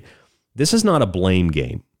unhealthy, this is not a blame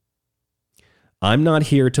game. I'm not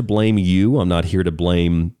here to blame you. I'm not here to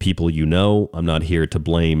blame people you know. I'm not here to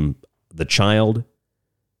blame the child.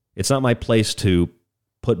 It's not my place to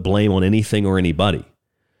put blame on anything or anybody.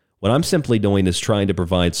 What I'm simply doing is trying to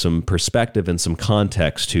provide some perspective and some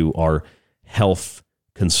context to our health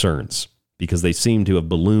concerns, because they seem to have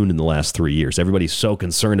ballooned in the last 3 years. Everybody's so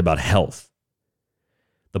concerned about health.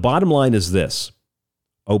 The bottom line is this: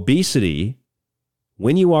 obesity,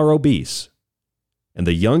 when you are obese, and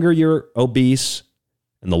the younger you're obese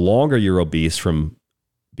and the longer you're obese, from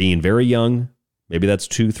being very young, maybe that's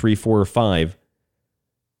 2, 3, 4, or 5,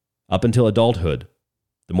 up until adulthood,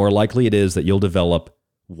 the more likely it is that you'll develop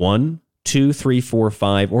 1, 2, 3, 4,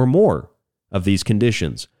 5, or more of these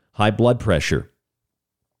conditions: high blood pressure,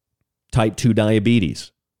 type 2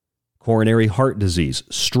 diabetes, coronary heart disease,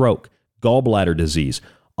 stroke, gallbladder disease,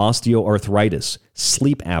 osteoarthritis,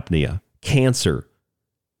 sleep apnea, cancer,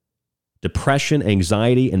 depression,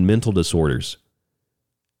 anxiety, and mental disorders,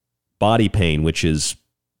 body pain, which is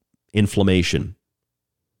inflammation,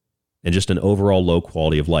 and just an overall low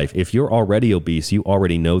quality of life. If you're already obese, you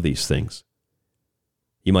already know these things.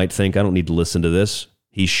 You might think, I don't need to listen to this.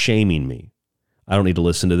 He's shaming me. I don't need to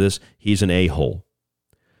listen to this. He's an a-hole.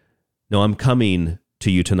 No, I'm coming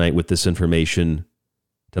to you tonight with this information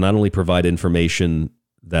to not only provide information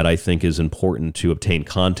that I think is important to obtain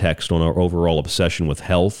context on our overall obsession with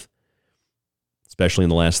health, especially in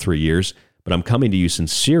the last 3 years, but I'm coming to you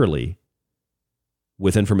sincerely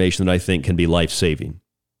with information that I think can be life-saving.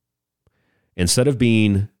 Instead of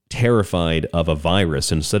being terrified of a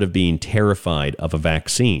virus, instead of being terrified of a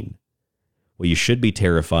vaccine, what you should be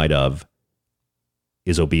terrified of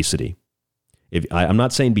is obesity. I'm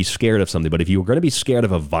not saying be scared of something, but if you were going to be scared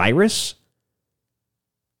of a virus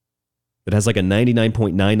that has like a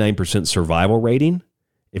 99.99% survival rating,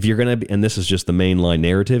 if you're going to be, and this is just the mainline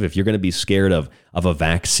narrative, if you're going to be scared of a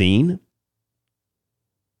vaccine,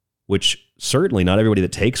 which certainly not everybody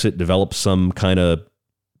that takes it develops some kind of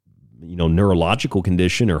neurological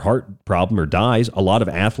condition or heart problem or dies. A lot of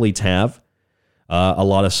athletes have, a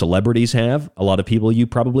lot of celebrities have, a lot of people you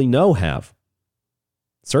probably know have.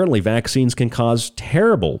 Certainly vaccines can cause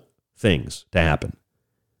terrible things to happen.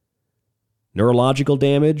 Neurological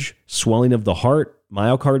damage, swelling of the heart,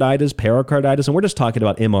 myocarditis, pericarditis, and we're just talking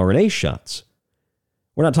about mRNA shots.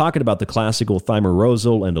 We're not talking about the classical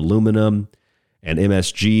thimerosal and aluminum and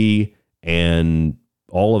MSG and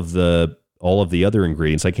all of the other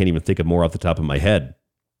ingredients. I can't even think of more off the top of my head.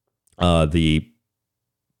 The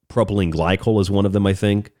propylene glycol is one of them, I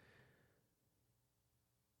think.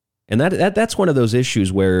 And that's one of those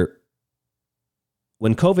issues where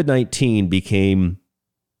when COVID-19 became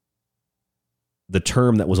the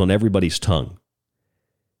term that was on everybody's tongue,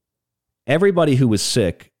 everybody who was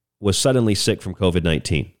sick was suddenly sick from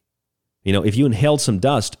COVID-19. If you inhaled some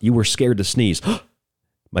dust, you were scared to sneeze.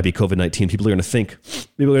 Might be COVID-19. People are going to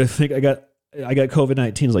think I got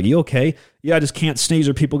COVID-19. It's like, you okay? Yeah, I just can't sneeze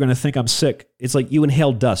or people are going to think I'm sick. It's like you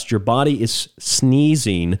inhaled dust. Your body is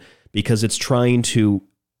sneezing because it's trying to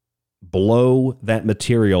blow that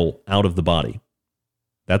material out of the body.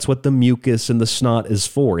 That's what the mucus and the snot is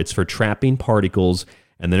for. It's for trapping particles,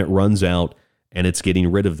 and then it runs out, and it's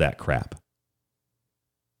getting rid of that crap.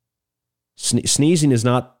 Sneezing is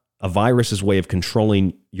not a virus's way of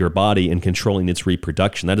controlling your body and controlling its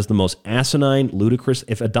reproduction. That is the most asinine, ludicrous.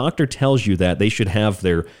 If a doctor tells you that, they should have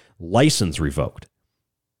their license revoked.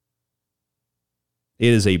 It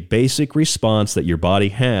is a basic response that your body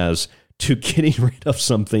has to getting rid of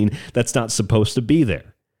something that's not supposed to be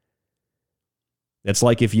there. It's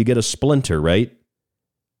like if you get a splinter, right?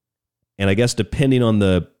 And I guess depending on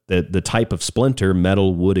the type of splinter,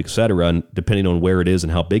 metal, wood, etc., and depending on where it is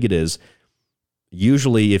and how big it is,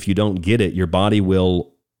 usually if you don't get it, your body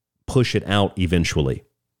will push it out eventually.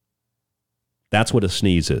 That's what a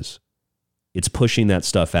sneeze is. It's pushing that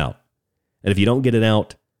stuff out. And if you don't get it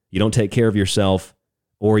out, you don't take care of yourself,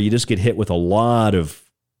 or you just get hit with a lot of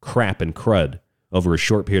crap and crud over a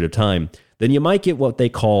short period of time, then you might get what they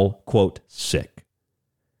call, quote, sick.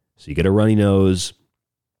 So you get a runny nose,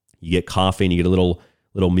 you get coughing, you get a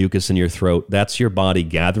little mucus in your throat. That's your body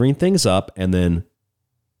gathering things up and then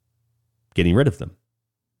getting rid of them.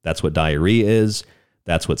 That's what diarrhea is.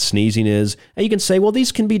 That's what sneezing is. And you can say, well,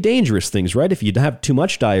 these can be dangerous things, right? If you have too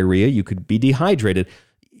much diarrhea, you could be dehydrated.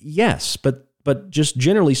 Yes, but just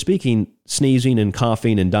generally speaking, sneezing and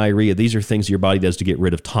coughing and diarrhea, these are things your body does to get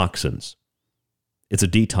rid of toxins. It's a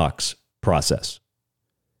detox process.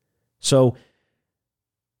 So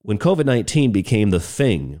when COVID-19 became the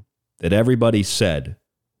thing that everybody said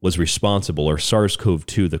was responsible, or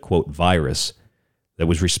SARS-CoV-2, the quote virus, that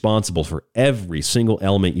was responsible for every single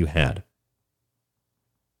element you had.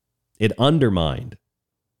 It undermined,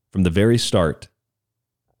 from the very start,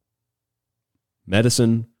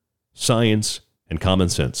 medicine, science, and common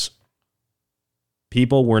sense.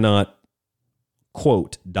 People were not,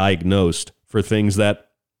 quote, diagnosed for things that,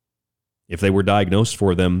 if they were diagnosed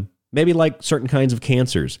for them, maybe like certain kinds of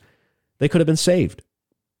cancers, they could have been saved.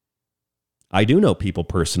 I do know people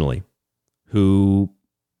personally who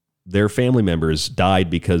their family members died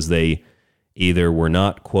because they either were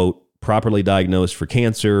not, quote, properly diagnosed for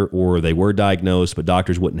cancer, or they were diagnosed, but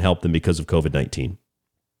doctors wouldn't help them because of COVID-19.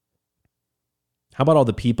 How about all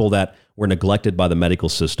the people that were neglected by the medical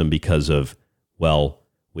system because of, well,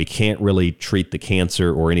 we can't really treat the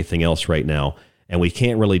cancer or anything else right now, and we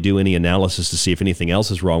can't really do any analysis to see if anything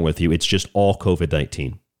else is wrong with you. It's just all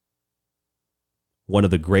COVID-19. One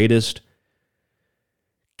of the greatest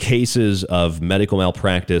cases of medical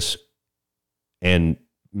malpractice, and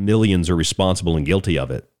millions are responsible and guilty of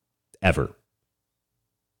it, ever.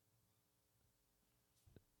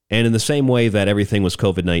 And in the same way that everything was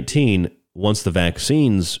COVID-19, once the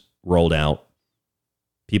vaccines rolled out,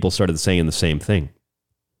 people started saying the same thing.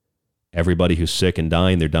 Everybody who's sick and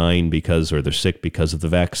dying, they're dying because, or they're sick because of the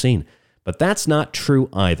vaccine. But that's not true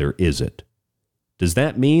either, is it? Does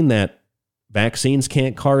that mean that vaccines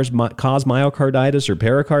can't cause myocarditis or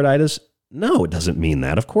pericarditis? No, it doesn't mean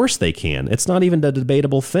that. Of course they can. It's not even a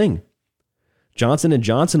debatable thing. Johnson &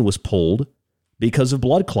 Johnson was pulled because of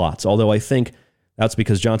blood clots, although I think that's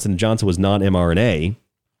because Johnson & Johnson was non-mRNA,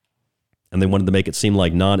 and they wanted to make it seem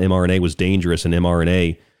like non-mRNA was dangerous and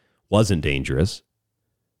mRNA wasn't dangerous.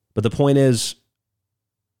 But the point is,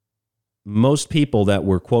 most people that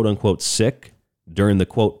were quote-unquote sick during the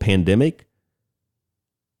quote pandemic,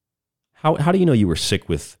 how do you know you were sick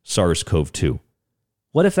with SARS-CoV-2?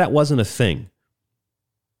 What if that wasn't a thing?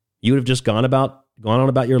 You would have just gone on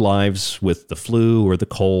about your lives with the flu or the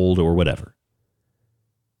cold or whatever.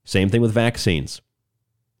 Same thing with vaccines.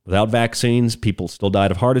 Without vaccines, people still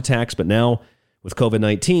died of heart attacks, but now with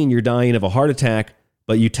COVID-19, you're dying of a heart attack,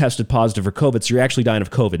 but you tested positive for COVID, so you're actually dying of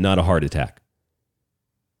COVID, not a heart attack.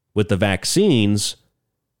 With the vaccines,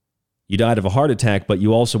 you died of a heart attack, but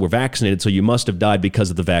you also were vaccinated, so you must have died because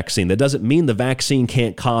of the vaccine. That doesn't mean the vaccine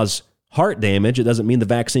can't cause heart damage. It doesn't mean the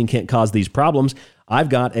vaccine can't cause these problems. I've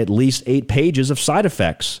got at least 8 pages of side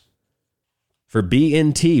effects for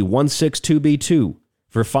BNT 162B2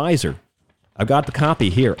 for Pfizer. I've got the copy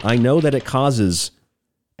here. I know that it causes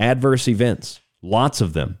adverse events, lots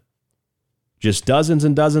of them. Just dozens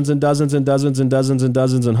and dozens and dozens and dozens and dozens and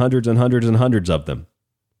dozens and hundreds and hundreds and hundreds of them.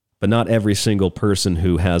 But not every single person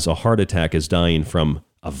who has a heart attack is dying from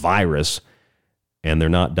a virus, and they're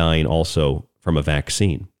not dying also from a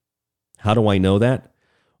vaccine. How do I know that?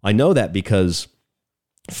 I know that because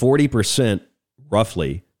 40%,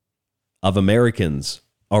 roughly, of Americans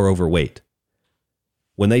are overweight.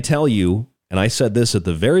 When they tell you, and I said this at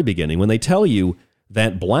the very beginning, when they tell you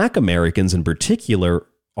that Black Americans in particular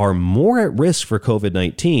are more at risk for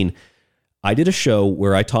COVID-19, I did a show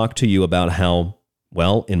where I talked to you about how,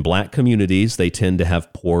 well, in Black communities, they tend to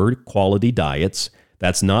have poor quality diets.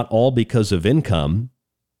 That's not all because of income.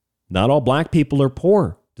 Not all Black people are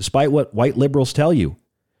poor, despite what white liberals tell you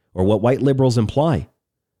or what white liberals imply.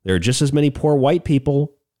 There are just as many poor white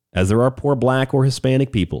people as there are poor Black or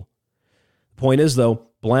Hispanic people. The point is, though,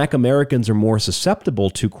 Black Americans are more susceptible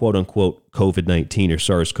to quote-unquote COVID-19 or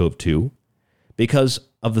SARS-CoV-2 because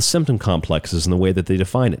of the symptom complexes and the way that they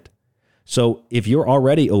define it. So if you're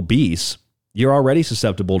already obese, you're already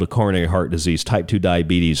susceptible to coronary heart disease, type 2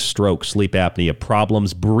 diabetes, stroke, sleep apnea,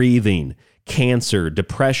 problems breathing, cancer,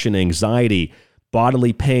 depression, anxiety,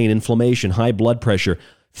 bodily pain, inflammation, high blood pressure,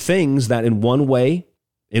 things that in one way,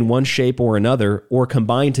 in one shape or another, or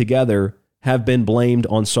combined together, have been blamed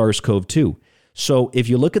on SARS-CoV-2. So if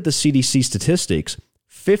you look at the CDC statistics,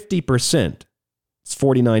 50%, it's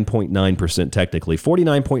 49.9% technically,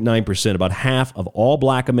 49.9%, about half of all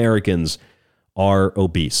Black Americans are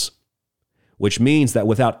obese, which means that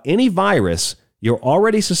without any virus, you're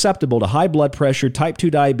already susceptible to high blood pressure, type 2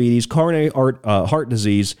 diabetes, coronary heart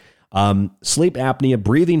disease, sleep apnea,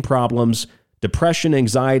 breathing problems, depression,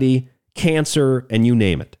 anxiety, cancer, and you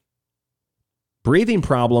name it. Breathing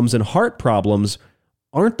problems and heart problems,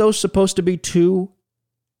 aren't those supposed to be 2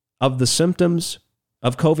 of the symptoms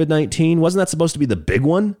of COVID-19? Wasn't that supposed to be the big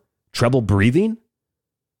one? Trouble breathing?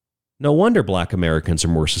 No wonder Black Americans are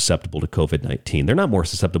more susceptible to COVID-19. They're not more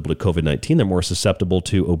susceptible to COVID-19. They're more susceptible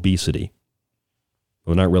to obesity.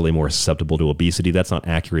 Well, not really more susceptible to obesity. That's not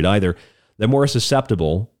accurate either. They're more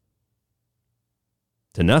susceptible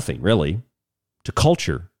to nothing, really, to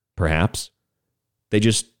culture Perhaps. They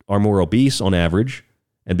just are more obese on average.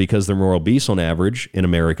 And because they're more obese on average in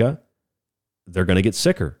America, they're going to get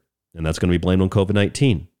sicker. And that's going to be blamed on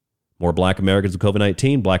COVID-19. More black Americans with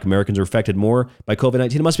COVID-19. Black Americans are affected more by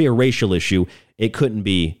COVID-19. It must be a racial issue. It couldn't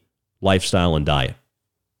be lifestyle and diet.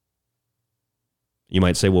 You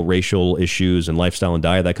might say, well, racial issues and lifestyle and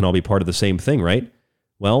diet, that can all be part of the same thing, right?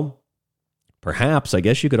 Well, perhaps, I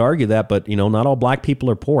guess you could argue that, but, not all black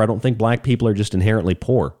people are poor. I don't think black people are just inherently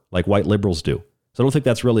poor like white liberals do. So I don't think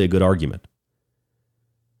that's really a good argument.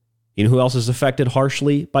 You know who else is affected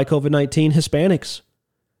harshly by COVID-19? Hispanics.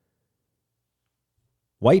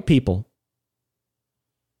 White people.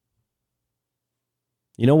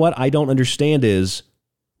 You know what I don't understand is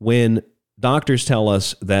when doctors tell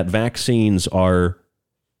us that vaccines are,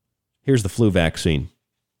 here's the flu vaccine,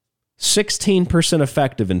 16%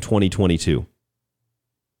 effective in 2022.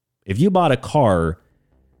 If you bought a car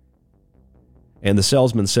and the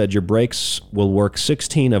salesman said your brakes will work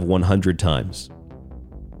 16 of 100 times,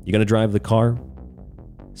 you going to drive the car?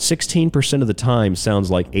 16% of the time sounds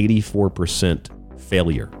like 84%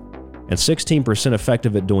 failure. And 16%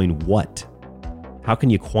 effective at doing what? How can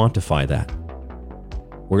you quantify that?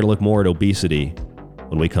 We're going to look more at obesity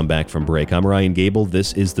when we come back from break. I'm Ryan Gable.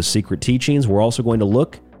 This is The Secret Teachings. We're also going to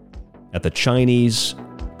look at the Chinese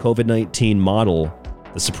COVID-19 model,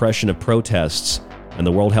 the suppression of protests, and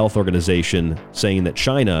the World Health Organization saying that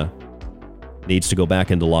China needs to go back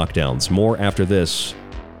into lockdowns. More after this.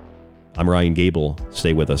 I'm Ryan Gable.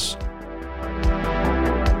 Stay with us.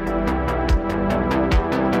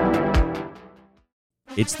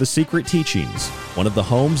 It's The Secret Teachings, one of the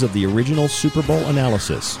homes of the original Super Bowl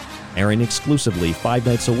analysis, airing exclusively 5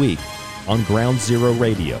 nights a week on Ground Zero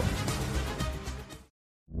Radio.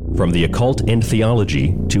 From the occult and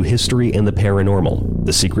theology to history and the paranormal,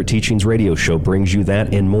 The Secret Teachings radio show brings you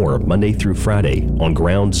that and more Monday through Friday on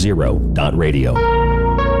groundzero.radio.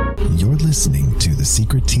 You're listening to The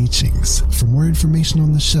Secret Teachings. For more information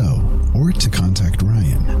on the show or to contact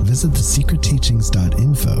Ryan, visit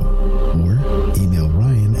thesecretteachings.info or email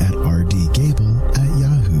Ryan at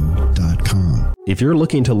rdgable@yahoo.com. If you're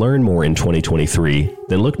looking to learn more in 2023,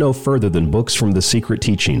 then look no further than books from The Secret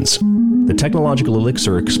Teachings. The Technological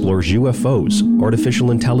Elixir explores UFOs,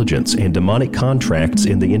 artificial intelligence, and demonic contracts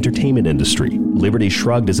in the entertainment industry. Liberty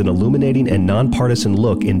Shrugged is an illuminating and nonpartisan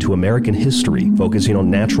look into American history, focusing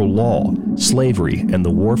on natural law, slavery, and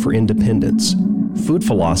the war for independence. Food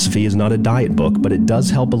Philosophy is not a diet book, but it does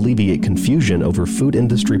help alleviate confusion over food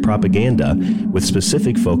industry propaganda with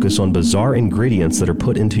specific focus on bizarre ingredients that are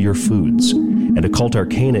put into your foods. And Occult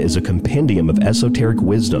Arcana is a compendium of esoteric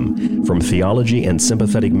wisdom, from theology and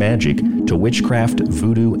sympathetic magic to witchcraft,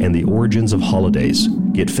 voodoo, and the origins of holidays.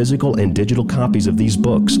 Get physical and digital copies of these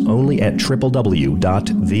books only at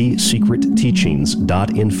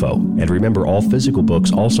www.thesecretteachings.info. And remember, all physical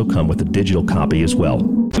books also come with a digital copy as well.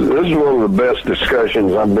 This is one of the best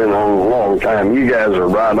discussions I've been on in a long time. You guys are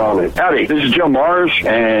right on it. Howdy, this is Joe Mars,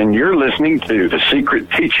 and you're listening to The Secret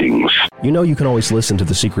Teachings. You know you can always listen to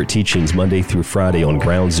The Secret Teachings Monday through Friday on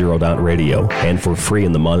groundzero.radio and for free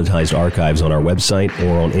in the monetized archives on our website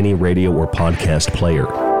or on any radio or podcast player.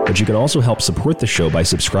 But you can also help support the show by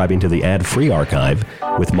subscribing to the ad-free archive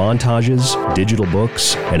with montages, digital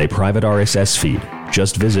books, and a private RSS feed.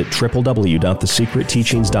 Just visit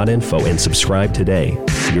www.thesecretteachings.info and subscribe today.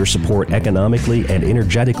 Your support economically and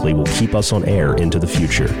energetically will keep us on air into the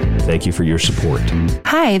future. Thank you for your support.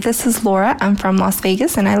 Hi, this is Laura. I'm from Las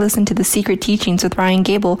Vegas, and I listen to The Secret Teachings with Ryan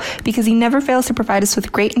Gable because he never fails to provide us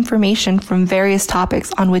with great information from various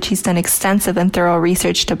topics on which he's done extensive and thorough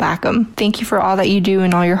research to back them. Thank you for all that you do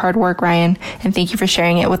and all your hard work, Ryan, and thank you for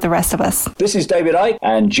sharing it with the rest of us. This is David Icke,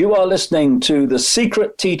 and you are listening to The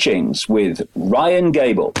Secret Teachings with Ryan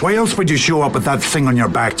Gable. Why else would you show up with that thing on your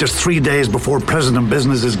back just 3 days before President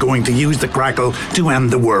Business is going to use the crackle to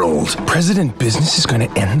end the world? President Business is going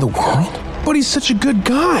to end the world? But he's such a good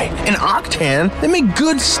guy. And Octan, they make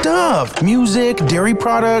good stuff. Music, dairy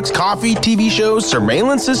products, coffee, TV shows,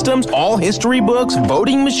 surveillance systems, all history books,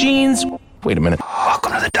 voting machines. Wait a minute.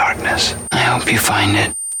 Welcome to the darkness. I hope you find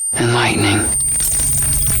it enlightening.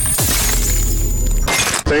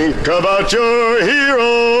 Think about your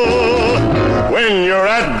hero when you're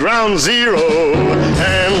at ground zero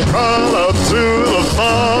and crawl up through the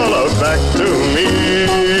fallout back to me.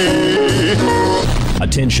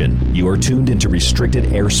 Attention, you are tuned into restricted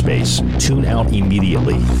airspace. Tune out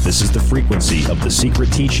immediately. This is the frequency of The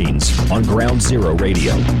Secret Teachings on Ground Zero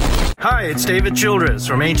Radio. Hi, it's David Childress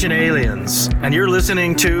from Ancient Aliens, and you're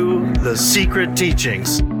listening to The Secret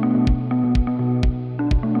Teachings.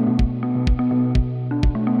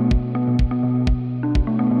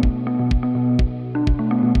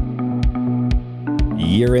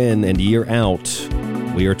 year in and year out,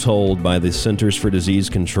 we are told by the Centers for Disease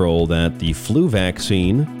Control that the flu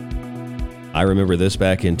vaccine, I remember this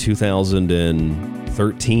back in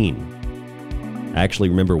 2013. I actually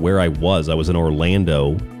remember where I was. I was in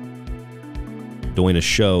Orlando doing a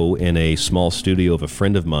show in a small studio of a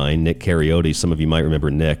friend of mine, Nick Cariotti. Some of you might remember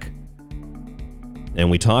Nick. And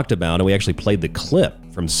we talked about, and we actually played the clip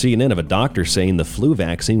from CNN of a doctor saying the flu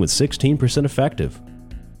vaccine was 16% effective.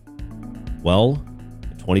 Well,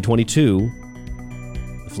 in 2022,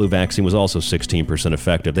 the flu vaccine was also 16%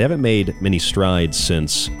 effective. They haven't made many strides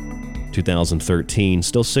since 2013.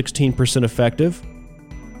 Still 16% effective.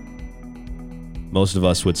 Most of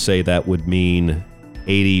us would say that would mean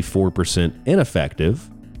 84% ineffective.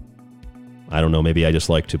 I don't know, maybe I just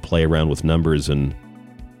like to play around with numbers and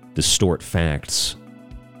distort facts.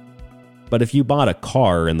 But if you bought a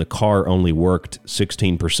car and the car only worked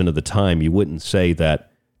 16% of the time, you wouldn't say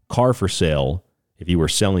that car for sale, if you were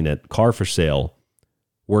selling it, car for sale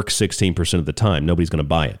works 16% of the time. Nobody's going to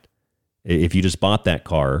buy it. If you just bought that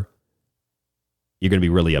car, you're going to be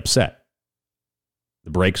really upset.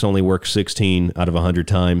 The brakes only work 16 out of 100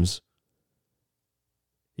 times.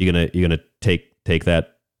 You're gonna take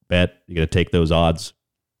that bet. You're gonna take those odds.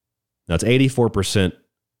 Now it's 84%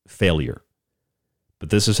 failure, but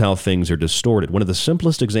this is how things are distorted. One of the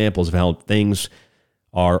simplest examples of how things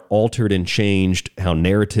are altered and changed, how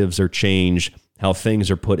narratives are changed, how things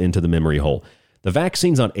are put into the memory hole. The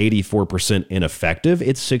vaccine's not 84% ineffective.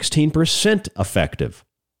 It's 16% effective.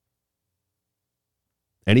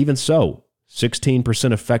 And even so,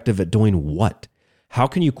 16% effective at doing what? How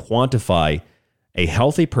can you quantify a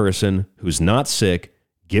healthy person who's not sick,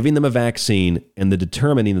 giving them a vaccine, and the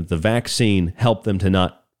determining that the vaccine helped them to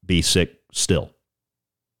not be sick still?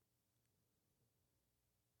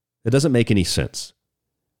 It doesn't make any sense.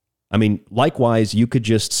 I mean, likewise, you could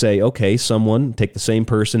just say, okay, take the same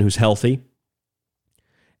person who's healthy,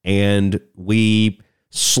 and we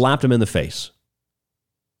slapped him in the face.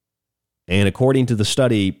 And according to the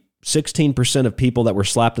study, 16% of people that were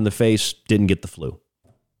slapped in the face didn't get the flu.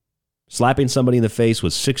 Slapping somebody in the face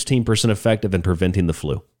was 16% effective in preventing the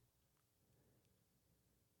flu.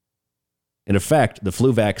 In effect, the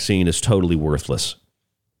flu vaccine is totally worthless,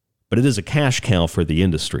 but it is a cash cow for the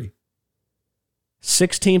industry.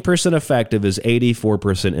 16% effective is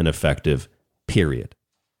 84% ineffective, period.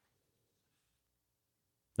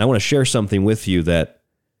 I want to share something with you that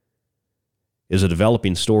is a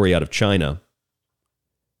developing story out of China.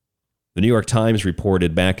 The New York Times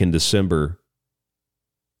reported back in December,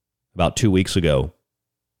 about 2 weeks ago,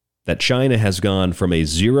 that China has gone from a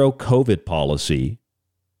zero COVID policy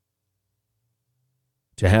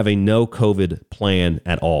to having no COVID plan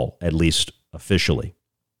at all, at least officially.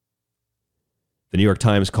 The New York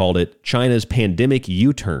Times called it China's pandemic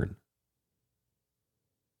U-turn.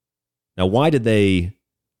 Now, why did they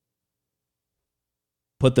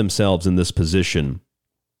put themselves in this position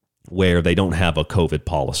where they don't have a COVID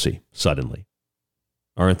policy suddenly?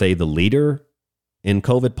 Aren't they the leader in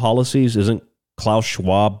COVID policies? Isn't Klaus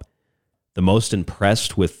Schwab the most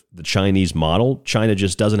impressed with the Chinese model? China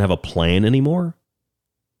just doesn't have a plan anymore?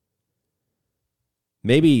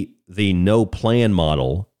 Maybe the no plan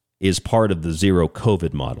model is part of the zero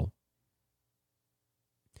COVID model.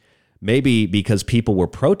 Maybe because people were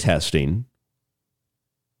protesting,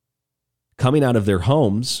 coming out of their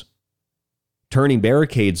homes, turning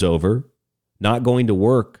barricades over, not going to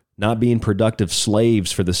work, not being productive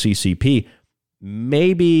slaves for the CCP.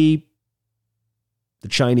 Maybe the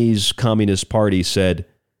Chinese Communist Party said,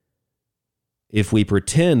 if we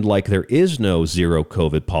pretend like there is no zero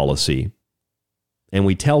COVID policy, and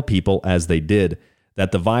we tell people, as they did,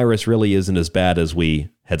 that the virus really isn't as bad as we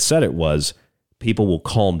had said it was, people will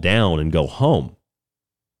calm down and go home.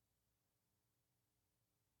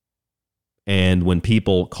 And when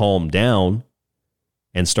people calmed down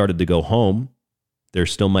and started to go home, there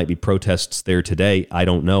still might be protests there today. I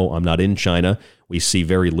don't know. I'm not in China. We see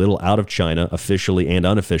very little out of China, officially and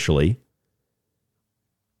unofficially.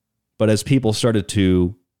 But as people started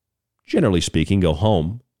to, generally speaking, go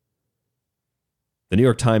home, the New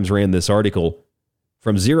York Times ran this article,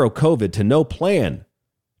 from zero COVID to no plan.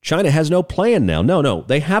 China has no plan now. No,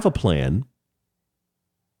 they have a plan.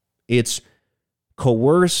 It's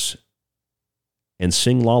coerce and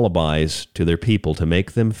sing lullabies to their people to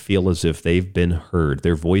make them feel as if they've been heard.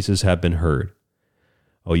 Their voices have been heard.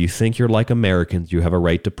 Oh, you think you're like Americans, you have a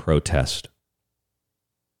right to protest.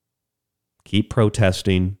 Keep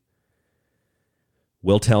protesting.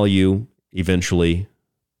 We'll tell you eventually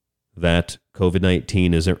that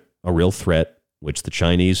COVID-19 isn't a real threat, which the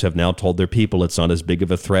Chinese have now told their people it's not as big of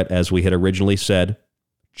a threat as we had originally said,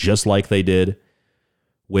 just like they did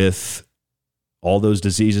with all those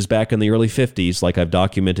diseases back in the early 50s, like I've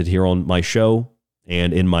documented here on my show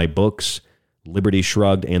and in my books, Liberty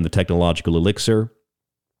Shrugged and The Technological Elixir.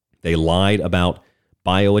 They lied about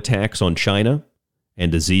bioattacks on China and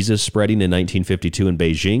diseases spreading in 1952 in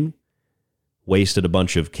Beijing, wasted a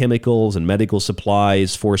bunch of chemicals and medical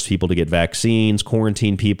supplies, forced people to get vaccines,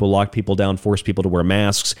 quarantined people, locked people down, forced people to wear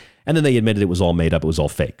masks, and then they admitted it was all made up, it was all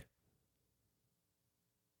fake.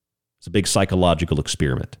 It's a big psychological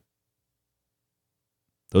experiment.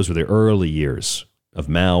 Those were the early years of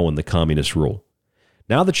Mao and the communist rule.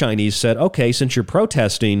 Now the Chinese said, okay, since you're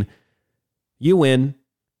protesting, you win.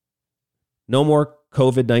 No more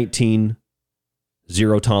COVID-19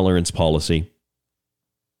 zero tolerance policy.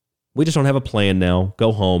 We just don't have a plan now.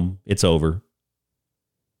 Go home. It's over.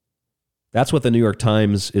 That's what the New York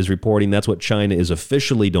Times is reporting. That's what China is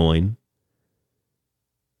officially doing.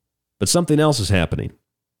 But something else is happening.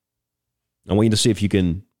 I want you to see if you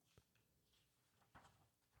can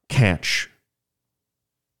catch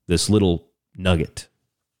this little nugget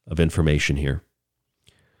of information here.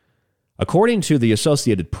 According to the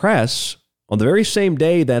Associated Press, on the very same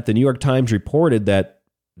day that the New York Times reported that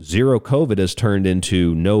zero COVID has turned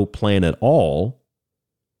into no plan at all,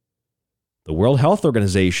 the World Health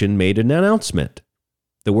Organization made an announcement.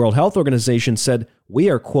 The World Health Organization said, we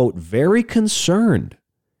are, quote, very concerned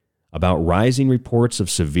about rising reports of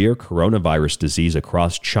severe coronavirus disease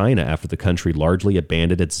across China after the country largely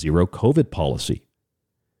abandoned its zero COVID policy.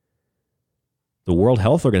 The World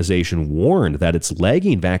Health Organization warned that its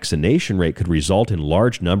lagging vaccination rate could result in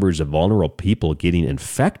large numbers of vulnerable people getting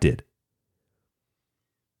infected.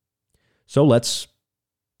 So let's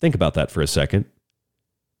think about that for a second.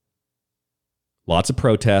 Lots of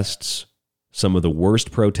protests, some of the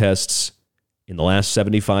worst protests in the last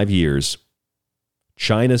 75 years.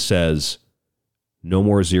 China says, no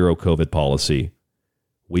more zero COVID policy.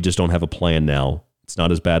 We just don't have a plan now. It's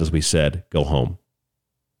not as bad as we said. Go home.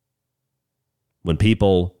 When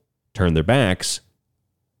people turned their backs,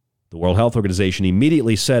 the World Health Organization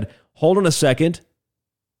immediately said, hold on a second.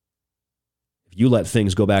 If you let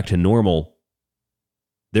things go back to normal,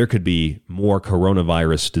 there could be more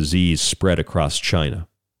coronavirus disease spread across China.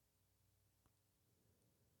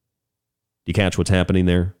 Do you catch what's happening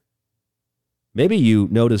there? Maybe you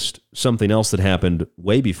noticed something else that happened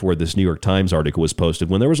way before this New York Times article was posted.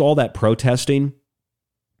 When there was all that protesting,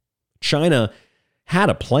 China had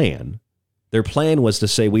a plan. Their plan was to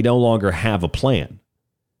say, we no longer have a plan.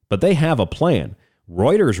 But they have a plan.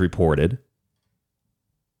 Reuters reported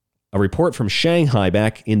a report from Shanghai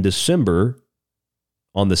back in December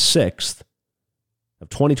on the 6th of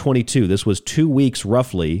 2022. This was 2 weeks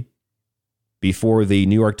roughly before the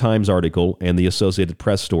New York Times article and the Associated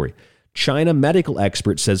Press story. China medical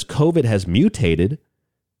expert says COVID has mutated,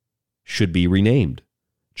 should be renamed.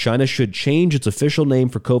 China should change its official name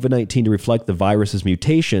for COVID-19 to reflect the virus's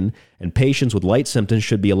mutation, and patients with light symptoms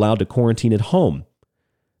should be allowed to quarantine at home.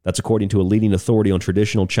 That's according to a leading authority on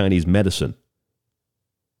traditional Chinese medicine.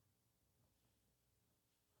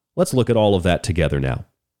 Let's look at all of that together now.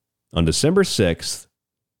 On December 6th,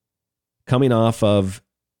 coming off of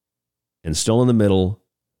and still in the middle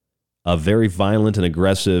of very violent and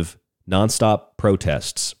aggressive nonstop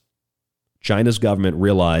protests, China's government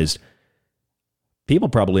realized people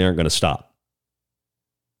probably aren't going to stop.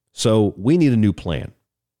 So we need a new plan.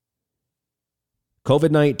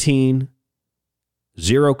 COVID-19,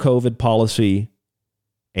 zero COVID policy,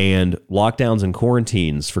 and lockdowns and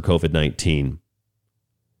quarantines for COVID-19.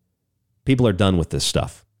 People are done with this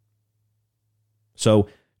stuff. So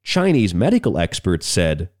Chinese medical experts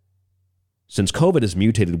said, since COVID has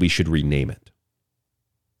mutated, we should rename it.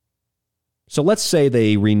 So let's say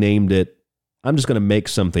they renamed it. I'm just going to make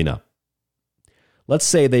something up. Let's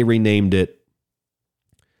say they renamed it.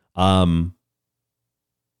 I'm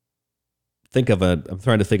trying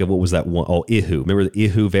to think of what was that one? Oh, Ihu. Remember the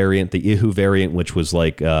Ihu variant? The Ihu variant, which was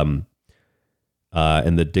like, in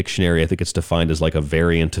the dictionary, I think it's defined as like a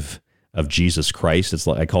variant of Jesus Christ. It's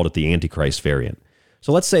like, I called it the Antichrist variant.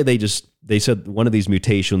 So let's say they said one of these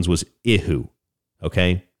mutations was Ihu.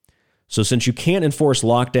 Okay. So since you can't enforce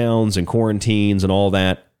lockdowns and quarantines and all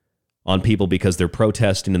that on people because they're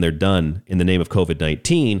protesting and they're done in the name of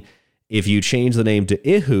COVID-19, if you change the name to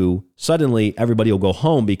Ihu, suddenly everybody will go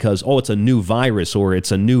home because, it's a new virus or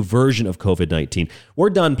it's a new version of COVID-19. We're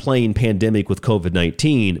done playing pandemic with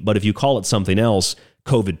COVID-19, but if you call it something else,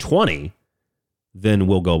 COVID-20, then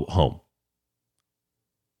we'll go home.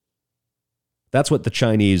 That's what the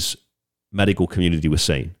Chinese medical community was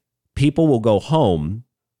saying. People will go home.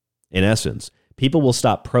 In essence, people will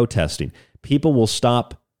stop protesting. People will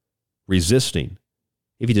stop resisting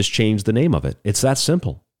if you just change the name of it. It's that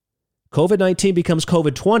simple. COVID-19 becomes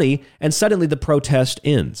COVID-20, and suddenly the protest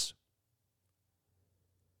ends.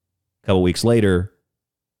 A couple weeks later,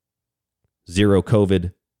 zero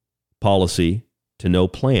COVID policy to no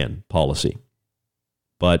plan policy.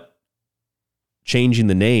 But changing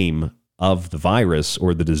the name of the virus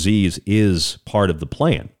or the disease is part of the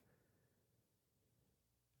plan.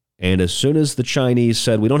 And as soon as the Chinese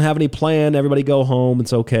said, we don't have any plan, everybody go home,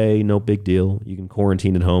 it's okay, no big deal. You can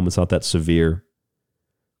quarantine at home, it's not that severe.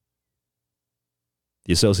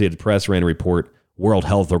 The Associated Press ran a report, World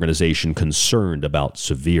Health Organization concerned about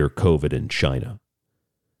severe COVID in China.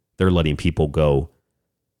 They're letting people go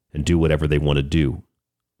and do whatever they want to do.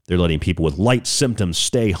 They're letting people with light symptoms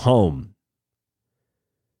stay home.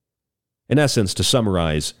 In essence, to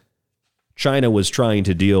summarize, China was trying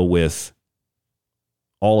to deal with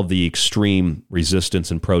all of the extreme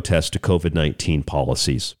resistance and protest to COVID-19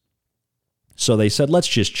 policies. So they said, let's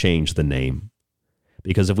just change the name.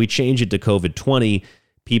 Because if we change it to COVID-20,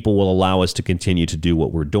 people will allow us to continue to do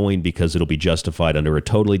what we're doing because it'll be justified under a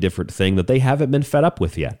totally different thing that they haven't been fed up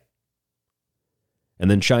with yet. And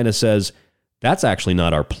then China says, that's actually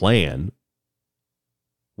not our plan.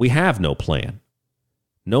 We have no plan.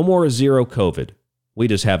 No more zero COVID. We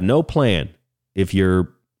just have no plan. If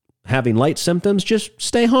you're having light symptoms, just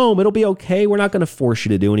stay home. It'll be okay. We're not going to force you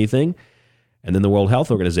to do anything. And then the World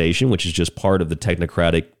Health Organization, which is just part of the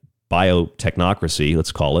technocratic biotechnocracy,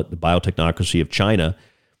 let's call it, the biotechnocracy of China,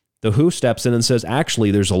 the WHO steps in and says,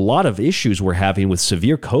 actually, there's a lot of issues we're having with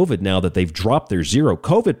severe COVID now that they've dropped their zero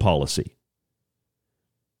COVID policy.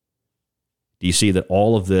 Do you see that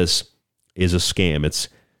all of this is a scam? It's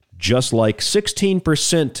just like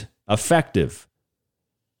 16% effective.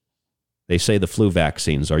 They say the flu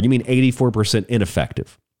vaccines are. You mean 84%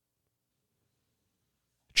 ineffective?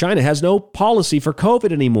 China has no policy for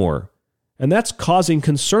COVID anymore. And that's causing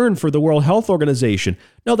concern for the World Health Organization.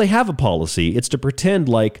 No, they have a policy. It's to pretend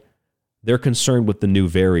like they're concerned with the new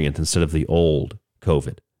variant instead of the old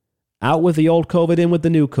COVID. Out with the old COVID, in with the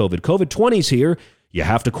new COVID. COVID-20's here. You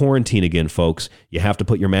have to quarantine again, folks. You have to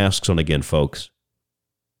put your masks on again, folks.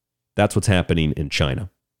 That's what's happening in China.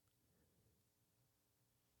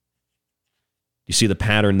 You see the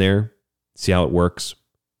pattern there? See how it works?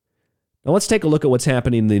 Now let's take a look at what's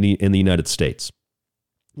happening in the United States.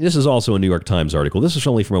 This is also a New York Times article. This is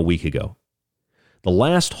only from a week ago. The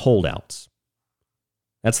Last Holdouts.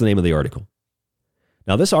 That's the name of the article.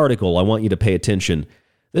 Now, this article, I want you to pay attention.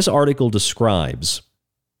 This article describes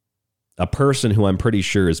a person who I'm pretty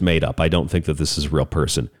sure is made up. I don't think that this is a real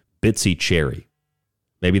person. Bitsy Cherry.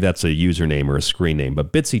 Maybe that's a username or a screen name,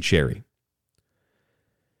 but Bitsy Cherry.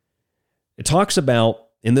 It talks about,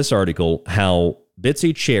 in this article, how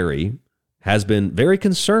Bitsy Cherry has been very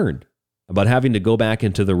concerned about having to go back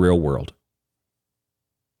into the real world.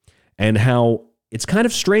 And how it's kind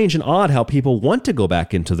of strange and odd how people want to go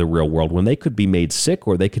back into the real world when they could be made sick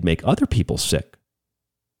or they could make other people sick.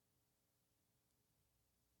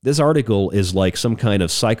 This article is like some kind of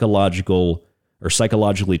psychological or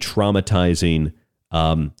psychologically traumatizing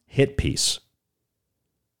hit piece.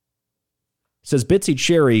 It says Bitsy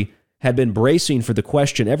Cherry had been bracing for the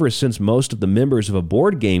question ever since most of the members of a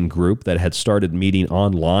board game group that had started meeting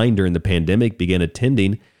online during the pandemic began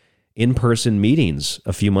attending in-person meetings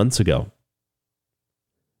a few months ago.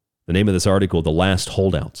 The name of this article, The Last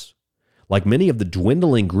Holdouts. Like many of the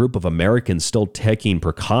dwindling group of Americans still taking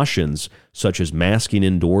precautions, such as masking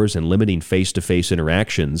indoors and limiting face-to-face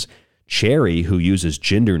interactions, Cherry, who uses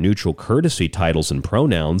gender-neutral courtesy titles and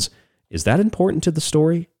pronouns, is that important to the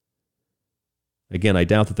story? Again, I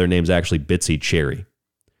doubt that their name's actually Bitsy Cherry.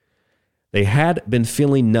 They had been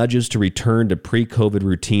feeling nudges to return to pre-COVID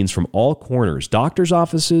routines from all corners. Doctors'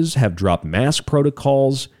 offices have dropped mask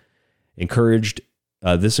protocols,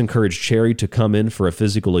 This encouraged Cherry to come in for a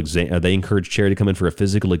physical exam. They encouraged Cherry to come in for a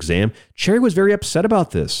physical exam. Cherry was very upset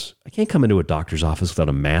about this. I can't come into a doctor's office without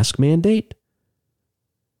a mask mandate.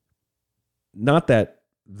 Not that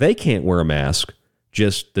they can't wear a mask,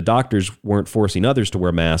 just the doctors weren't forcing others to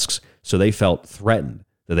wear masks, so they felt threatened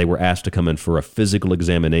that they were asked to come in for a physical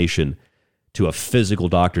examination to a physical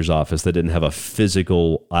doctor's office that didn't have a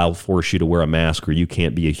physical, I'll force you to wear a mask or you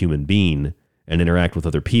can't be a human being and interact with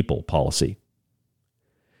other people policy.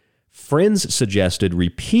 Friends suggested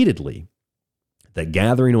repeatedly that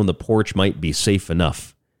gathering on the porch might be safe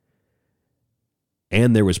enough.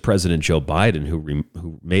 And there was President Joe Biden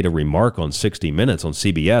who made a remark on 60 Minutes on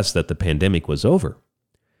CBS that the pandemic was over.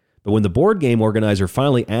 But when the board game organizer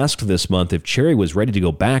finally asked this month if Cherry was ready to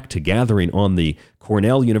go back to gathering on the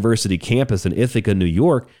Cornell University campus in Ithaca, New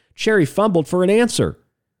York, Cherry fumbled for an answer.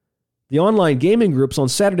 The online gaming groups on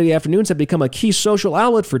Saturday afternoons had become a key social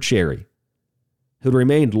outlet for Cherry. who'd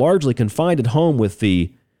remained largely confined at home with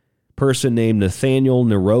the person named Nathaniel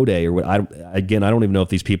Nerode, or I don't even know if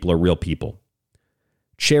these people are real people.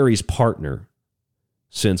 Cherry's partner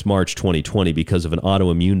since March 2020 because of an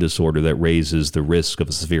autoimmune disorder that raises the risk of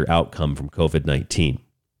a severe outcome from COVID-19.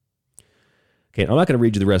 Okay, I'm not going to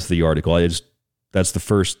read you the rest of the article. That's the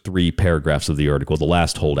first 3 paragraphs of the article, the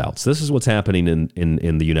last holdouts. This is what's happening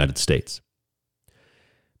in the United States.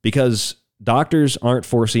 Because doctors aren't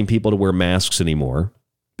forcing people to wear masks anymore,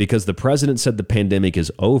 because the president said the pandemic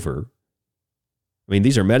is over. I mean,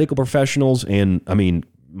 these are medical professionals, and I mean,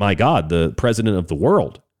 my God, the president of the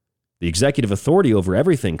world, the executive authority over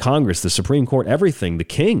everything, Congress, the Supreme Court, everything, the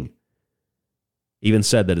king, even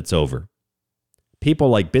said that it's over. People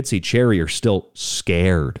like Bitsy Cherry are still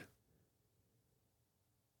scared.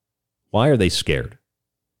 Why are they scared?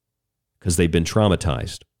 Because they've been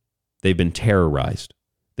traumatized. They've been terrorized.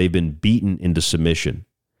 They've been beaten into submission.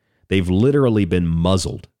 They've literally been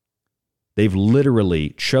muzzled. They've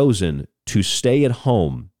literally chosen to stay at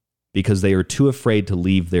home because they are too afraid to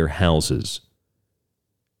leave their houses.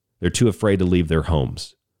 They're too afraid to leave their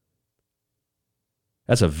homes.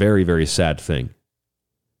 That's a very, very sad thing.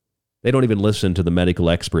 They don't even listen to the medical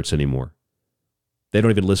experts anymore. They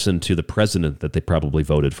don't even listen to the president that they probably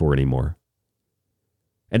voted for anymore.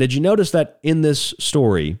 And did you notice that in this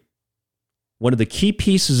story, one of the key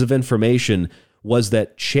pieces of information was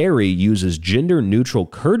that Cherry uses gender-neutral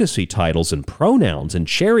courtesy titles and pronouns, and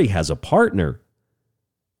Cherry has a partner.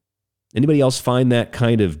 Anybody else find that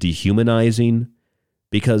kind of dehumanizing?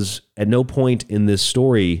 Because at no point in this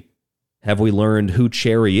story have we learned who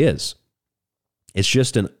Cherry is. It's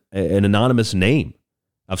just an anonymous name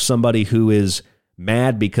of somebody who is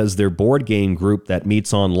mad because their board game group that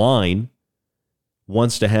meets online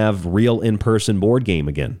wants to have real in-person board gaming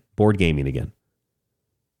again.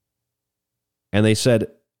 And they said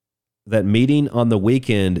that meeting on the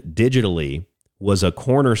weekend digitally was a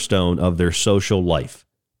cornerstone of their social life,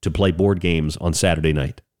 to play board games on Saturday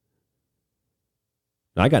night.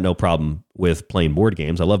 Now, I got no problem with playing board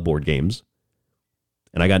games. I love board games.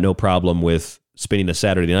 And I got no problem with spending a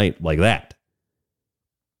Saturday night like that.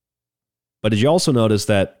 But did you also notice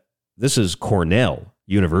that this is Cornell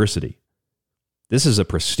University? This is a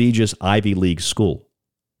prestigious Ivy League school.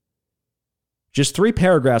 Just 3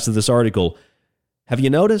 paragraphs of this article. Have you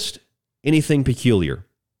noticed anything peculiar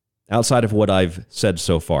outside of what I've said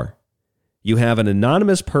so far? You have an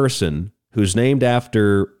anonymous person who's named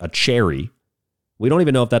after a cherry. We don't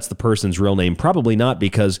even know if that's the person's real name. Probably not,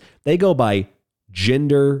 because they go by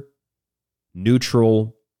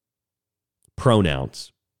gender-neutral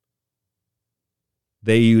pronouns.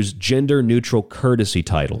 They use gender-neutral courtesy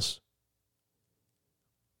titles.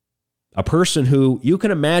 A person who you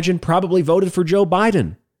can imagine probably voted for Joe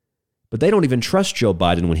Biden, but they don't even trust Joe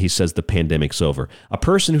Biden when he says the pandemic's over. A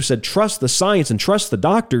person who said trust the science and trust the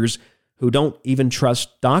doctors, who don't even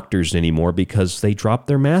trust doctors anymore because they dropped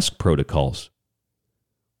their mask protocols.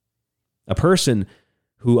 A person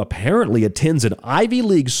who apparently attends an Ivy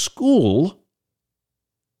League school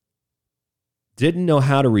didn't know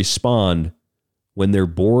how to respond when their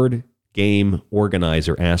board game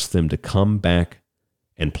organizer asked them to come back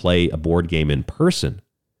and play a board game in person.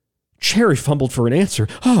 Cherry fumbled for an answer.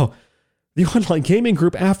 Oh, the online gaming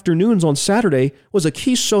group afternoons on Saturday was a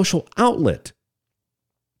key social outlet.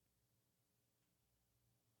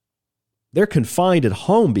 They're confined at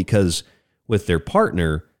home because with their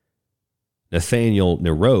partner, Nathaniel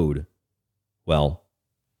Nerode, well,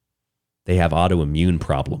 they have autoimmune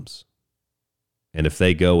problems. And if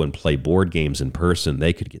they go and play board games in person,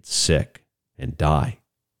 they could get sick and die.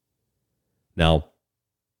 Now,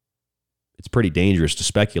 it's pretty dangerous to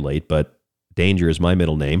speculate, but danger is my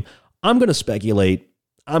middle name. I'm going to speculate.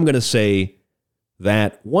 I'm going to say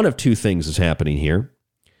that one of 2 things is happening here.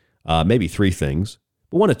 Maybe 3 things,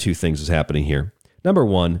 but one of 2 things is happening here. Number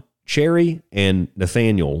 1, Cherry and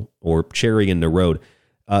Nathaniel, or Cherry and Nerode,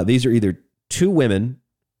 these are either 2 women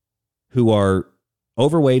who are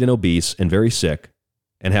overweight and obese and very sick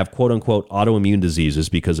and have quote-unquote autoimmune diseases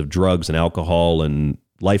because of drugs and alcohol and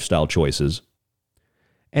lifestyle choices.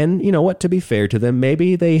 And you know what? To be fair to them,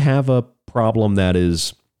 maybe they have a problem that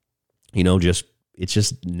is, it's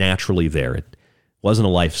just naturally there. It wasn't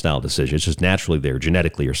a lifestyle decision. It's just naturally there,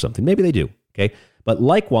 genetically or something. Maybe they do, okay? But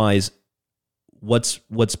likewise, what's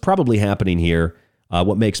probably happening here,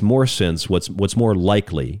 what makes more sense, what's more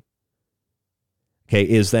likely, okay,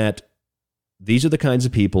 is that these are the kinds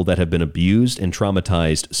of people that have been abused and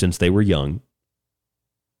traumatized since they were young.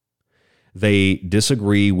 They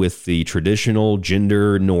disagree with the traditional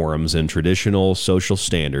gender norms and traditional social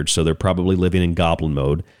standards, so they're probably living in goblin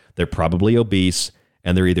mode. They're probably obese,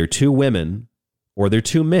 and they're either 2 women or they're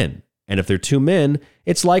two men. And if they're two men,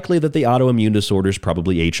 it's likely that the autoimmune disorder is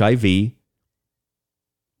probably HIV,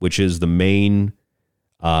 which is the main,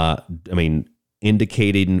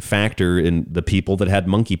 indicating factor in the people that had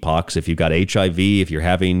monkeypox. If you've got HIV, if you're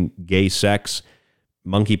having gay sex,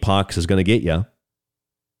 monkeypox is going to get you.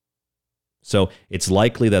 So it's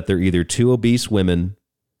likely that they're either two obese women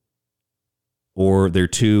or they're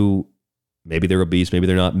two, maybe they're obese, maybe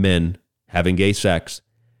they're not, men having gay sex.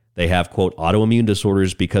 They have, quote, autoimmune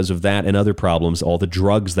disorders because of that and other problems, all the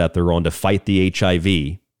drugs that they're on to fight the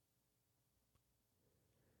HIV.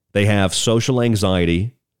 They have social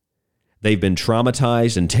anxiety. They've been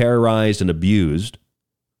traumatized and terrorized and abused.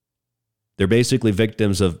 They're basically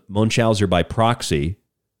victims of Munchausen by proxy.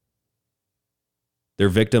 They're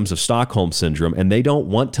victims of Stockholm syndrome, and they don't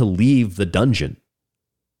want to leave the dungeon.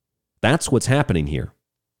 That's what's happening here.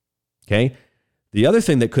 Okay? The other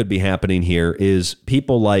thing that could be happening here is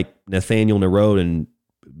people like Nathaniel Narode and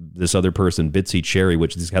this other person, Bitsy Cherry,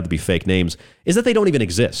 which these have to be fake names, is that they don't even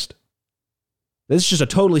exist. This is just a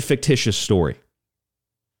totally fictitious story.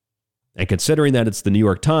 And considering that it's the New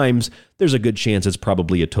York Times, there's a good chance it's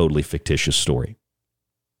probably a totally fictitious story.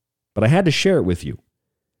 But I had to share it with you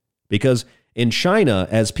because in China,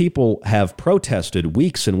 as people have protested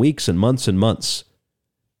weeks and weeks and months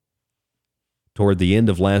toward the end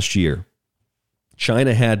of last year,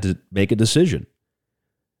 China had to make a decision.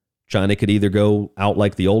 China could either go out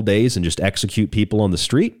like the old days and just execute people on the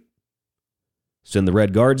street, send the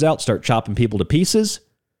Red Guards out, start chopping people to pieces.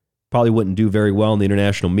 Probably wouldn't do very well in the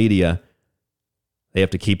international media. They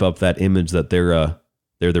have to keep up that image that they're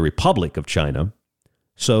the Republic of China.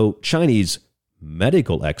 So Chinese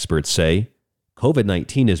medical experts say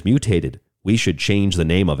COVID-19 is mutated. We should change the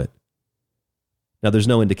name of it. Now, there's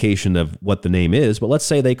no indication of what the name is, but let's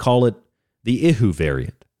say they call it the Ihu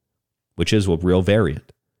variant, which is a real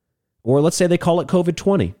variant. Or let's say they call it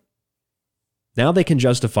COVID-20. Now they can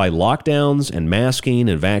justify lockdowns and masking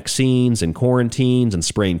and vaccines and quarantines and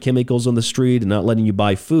spraying chemicals on the street and not letting you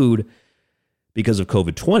buy food because of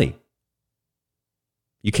COVID-20.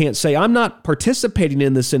 You can't say, I'm not participating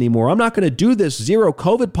in this anymore. I'm not going to do this zero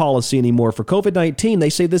COVID policy anymore for COVID-19. They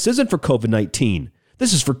say this isn't for COVID-19.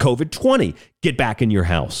 This is for COVID-20. Get back in your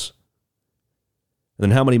house. And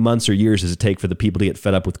then how many months or years does it take for the people to get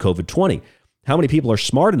fed up with COVID-20? How many people are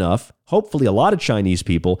smart enough, hopefully a lot of Chinese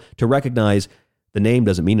people, to recognize the name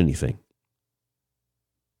doesn't mean anything?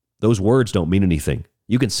 Those words don't mean anything.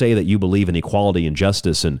 You can say that you believe in equality and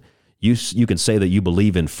justice, and you can say that you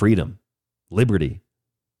believe in freedom, liberty.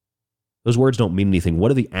 Those words don't mean anything.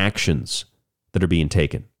 What are the actions that are being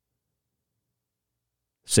taken?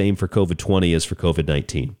 Same for COVID-20 as for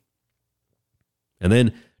COVID-19. And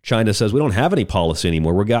then China says we don't have any policy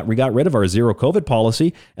anymore. We got rid of our zero COVID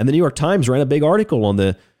policy. And the New York Times ran a big article on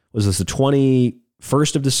the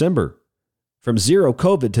 21st of December, from zero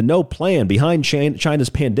COVID to no plan behind China's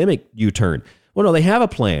pandemic U-turn. Well, no, they have a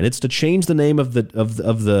plan. It's to change the name of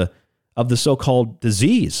the so-called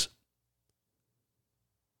disease.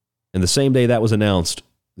 And the same day that was announced,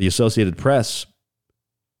 the Associated Press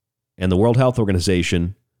and the World Health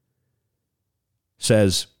Organization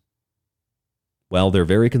says, well, they're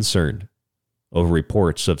very concerned over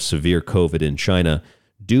reports of severe COVID in China.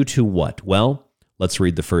 Due to what? Well, let's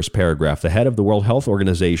read the first paragraph. The head of the World Health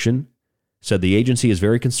Organization said the agency is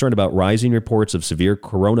very concerned about rising reports of severe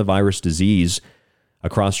coronavirus disease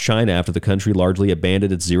across China after the country largely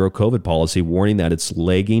abandoned its zero COVID policy, warning that its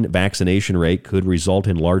lagging vaccination rate could result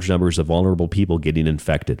in large numbers of vulnerable people getting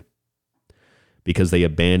infected. Because they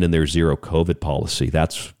abandoned their zero COVID policy.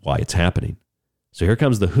 That's why it's happening. So here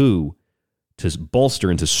comes the WHO to bolster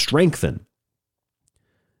and to strengthen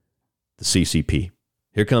the CCP.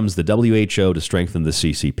 Here comes the WHO to strengthen the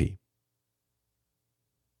CCP.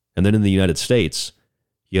 And then in the United States,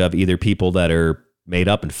 you have either people that are made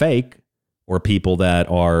up and fake, or people that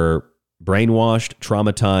are brainwashed,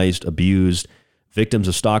 traumatized, abused, victims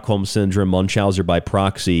of Stockholm syndrome, Munchausen by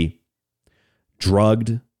proxy,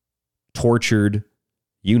 drugged, tortured,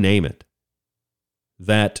 you name it,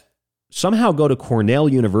 that somehow go to Cornell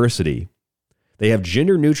University. They have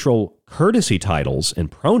gender-neutral courtesy titles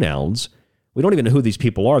and pronouns. We don't even know who these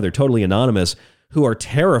people are. They're totally anonymous, who are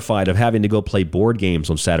terrified of having to go play board games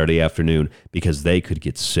on Saturday afternoon because they could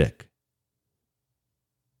get sick.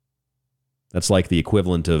 That's like the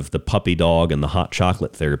equivalent of the puppy dog and the hot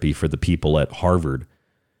chocolate therapy for the people at Harvard.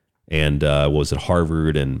 And was it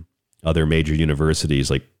Harvard and other major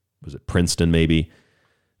universities, like, was it Princeton maybe?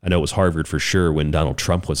 I know it was Harvard for sure when Donald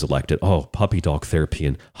Trump was elected. Oh, puppy dog therapy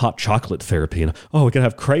and hot chocolate therapy. And oh, we can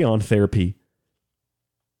have crayon therapy.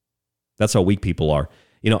 That's how weak people are.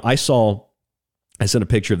 You know, I saw I sent a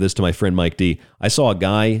picture of this to my friend Mike D. I saw a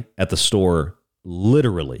guy at the store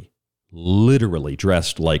literally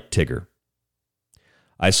dressed like Tigger.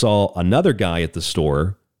 I saw another guy at the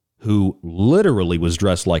store who literally was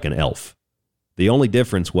dressed like an elf. The only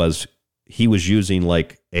difference was he was using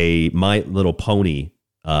like a My Little Pony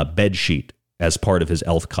bed sheet as part of his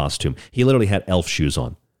elf costume. He literally had elf shoes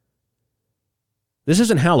on. This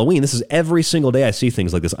isn't Halloween. This is every single day I see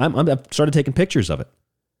things like this. I've started taking pictures of it.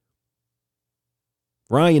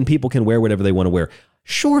 Ryan, people can wear whatever they want to wear.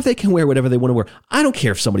 Sure, they can wear whatever they want to wear. I don't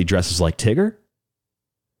care if somebody dresses like Tigger.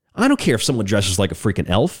 I don't care if someone dresses like a freaking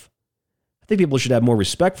elf. I think people should have more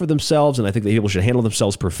respect for themselves, and I think that people should handle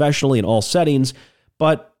themselves professionally in all settings.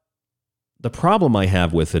 But the problem I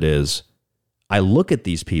have with it is I look at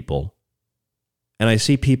these people, and I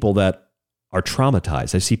see people that are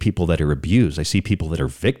traumatized. I see people that are abused. I see people that are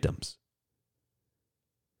victims.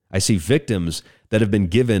 I see victims that have been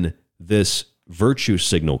given this virtue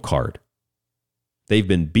signal card. They've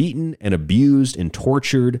been beaten and abused and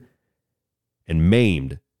tortured and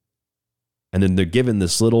maimed. And then they're given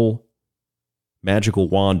this little magical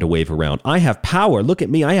wand to wave around. I have power. Look at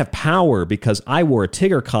me. I have power because I wore a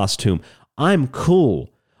Tigger costume. I'm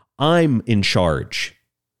cool. I'm in charge.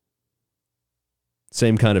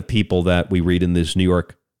 Same kind of people that we read in this New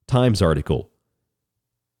York Times article.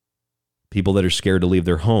 People that are scared to leave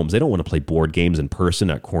their homes. They don't want to play board games in person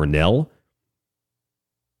at Cornell.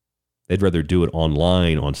 They'd rather do it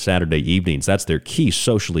online on Saturday evenings. That's their key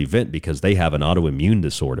social event because they have an autoimmune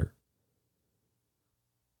disorder.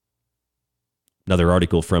 Another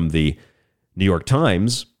article from the New York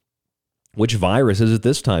Times. Which virus is it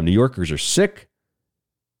this time? New Yorkers are sick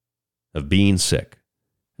of being sick.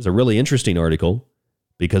 It's a really interesting article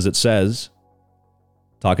because it says,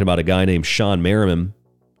 talking about a guy named Sean Merriam,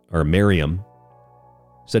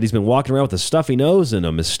 said he's been walking around with a stuffy nose and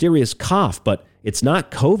a mysterious cough, but it's not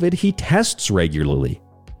COVID. He tests regularly.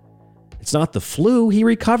 It's not the flu. He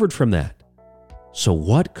recovered from that. So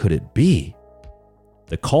what could it be?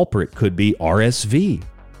 The culprit could be RSV.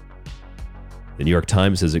 The New York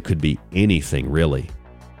Times says it could be anything, really.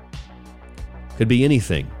 Could be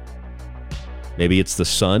anything. Maybe it's the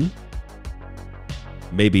sun.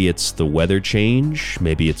 Maybe it's the weather change.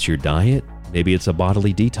 Maybe it's your diet. Maybe it's a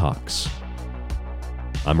bodily detox.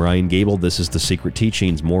 I'm Ryan Gable. This is The Secret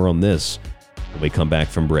Teachings. More on this when we come back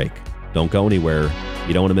from break. Don't go anywhere.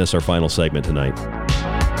 You don't want to miss our final segment tonight.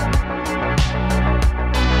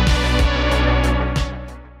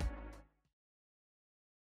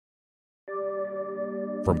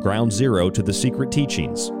 From Ground Zero to The Secret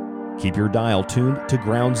Teachings, keep your dial tuned to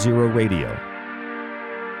Ground Zero Radio.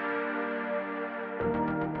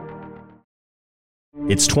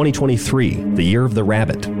 It's 2023, the year of the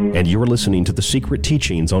rabbit, and you're listening to The Secret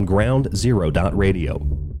Teachings on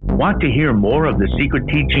groundzero.radio. Want to hear more of the Secret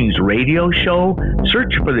Teachings radio show?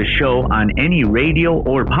 Search for the show on any radio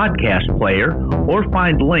or podcast player, or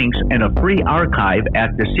find links and a free archive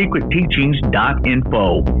at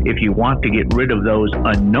thesecretteachings.info. If you want to get rid of those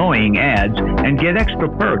annoying ads and get extra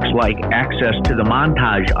perks like access to the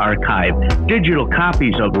montage archive, digital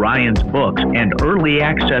copies of Ryan's books, and early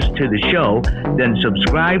access to the show, then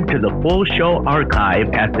subscribe to the full show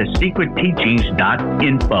archive at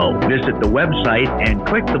thesecretteachings.info. Visit the website and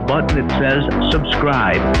click the button that says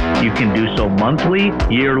subscribe. You can do so monthly,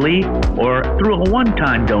 yearly, or through a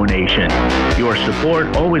one-time donation. Your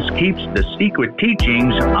support always keeps the Secret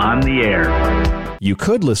Teachings on the air. You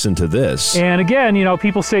could listen to this. And again,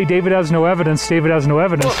 people say David has no evidence. David has no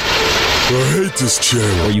evidence. I hate this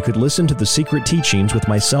channel. Or you could listen to The Secret Teachings with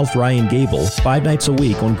myself, Ryan Gable, 5 nights a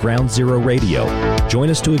week on Ground Zero Radio. Join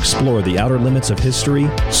us to explore the outer limits of history,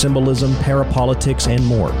 symbolism, parapolitics, and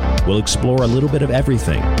more. We'll explore a little bit of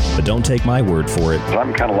everything, but don't take my word for it.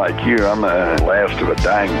 I'm kind of like you. I'm a last of a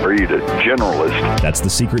dying breed, a generalist. That's The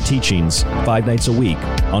Secret Teachings, 5 nights a week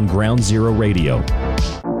on Ground Zero Radio.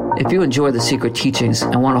 If you enjoy The Secret Teachings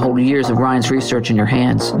and want to hold years of Ryan's research in your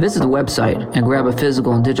hands, visit the website and grab a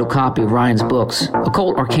physical and digital copy of Ryan's books.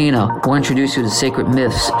 Occult Arcana will introduce you to sacred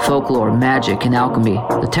myths, folklore, magic, and alchemy.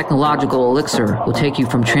 The Technological Elixir will take you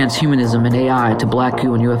from transhumanism and AI to black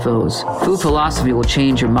goo and UFOs. Food Philosophy will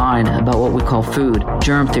change your mind about what we call food,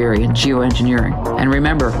 germ theory, and geoengineering. And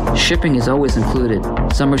remember, shipping is always included.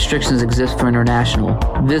 Some restrictions exist for international.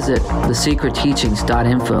 Visit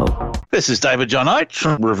thesecretteachings.info. This is David John Oates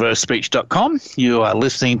from ReverseSpeech.com. You are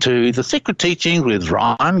listening to The Secret Teachings with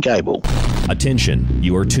Ryan Gable. Attention,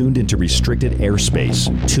 you are tuned into restricted airspace.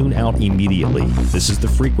 Tune out immediately. This is the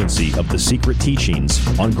frequency of The Secret Teachings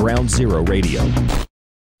on Ground Zero Radio.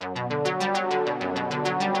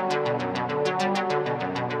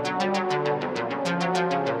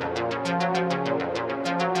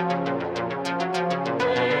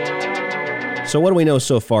 So what do we know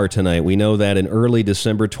so far tonight? We know that in early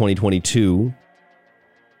December 2022,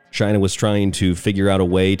 China was trying to figure out a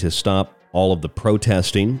way to stop all of the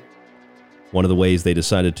protesting. One of the ways they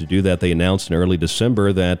decided to do that, they announced in early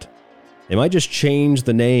December that they might just change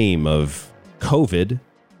the name of COVID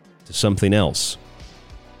to something else.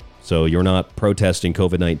 So you're not protesting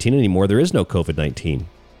COVID-19 anymore. There is no COVID-19.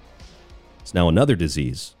 It's now another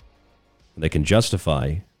disease. And they can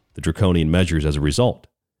justify the draconian measures as a result.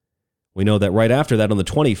 We know that right after that, on the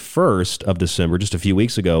 21st of December, just a few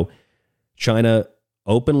weeks ago, China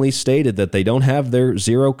openly stated that they don't have their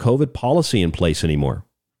zero COVID policy in place anymore.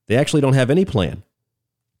 They actually don't have any plan,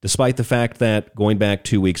 despite the fact that going back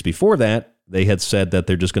 2 weeks before that, they had said that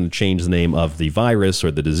they're just going to change the name of the virus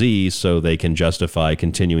or the disease so they can justify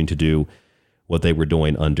continuing to do what they were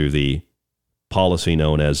doing under the policy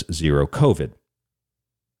known as zero COVID.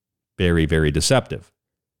 Very, very deceptive.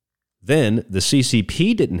 Then the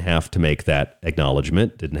CCP didn't have to make that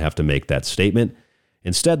acknowledgement, didn't have to make that statement.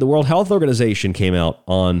 Instead, the World Health Organization came out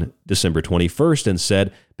on December 21st and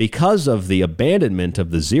said, because of the abandonment of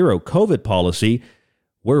the zero COVID policy,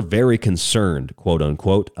 we're very concerned, quote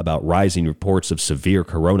unquote, about rising reports of severe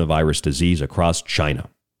coronavirus disease across China.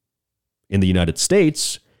 In the United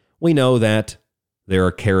States, we know that there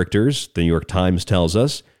are characters, the New York Times tells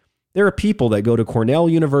us, there are people that go to Cornell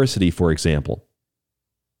University, for example.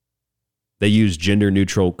 They use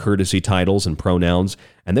gender-neutral courtesy titles and pronouns,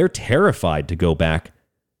 and they're terrified to go back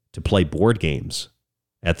to play board games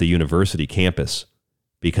at the university campus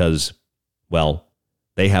because, well,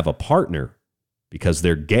 they have a partner, because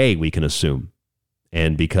they're gay, we can assume,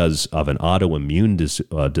 and because of an autoimmune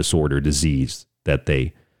disorder disease that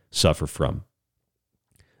they suffer from.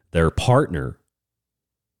 Their partner,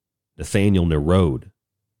 Nathaniel Nerode,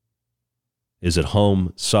 is at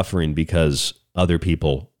home suffering because other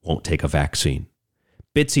people won't take a vaccine.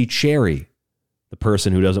 Bitsy Cherry, the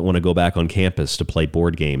person who doesn't want to go back on campus to play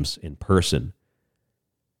board games in person,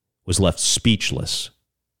 was left speechless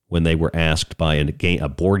when they were asked by a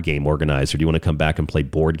board game organizer, do you want to come back and play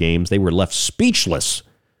board games? They were left speechless.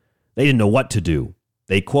 They didn't know what to do.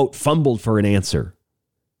 They, quote, fumbled for an answer.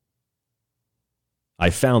 I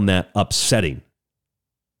found that upsetting.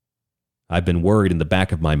 I've been worried in the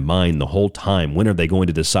back of my mind the whole time. When are they going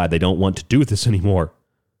to decide they don't want to do this anymore?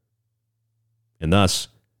 And thus,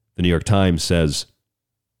 the New York Times says,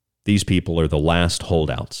 these people are the last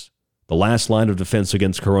holdouts, the last line of defense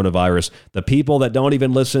against coronavirus, the people that don't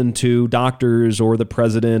even listen to doctors or the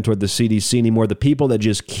president or the CDC anymore, the people that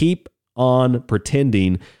just keep on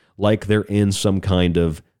pretending like they're in some kind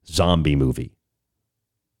of zombie movie.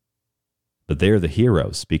 But they're the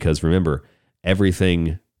heroes because, remember,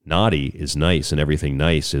 everything naughty is nice and everything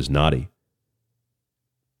nice is naughty.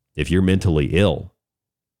 If you're mentally ill,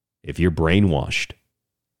 if you're brainwashed,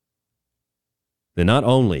 then not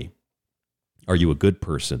only are you a good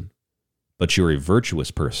person, but you're a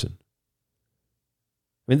virtuous person.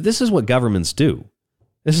 I mean, this is what governments do.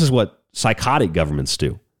 This is what psychotic governments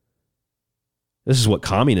do. This is what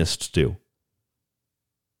communists do.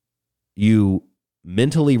 You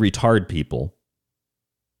mentally retard people,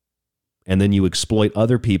 and then you exploit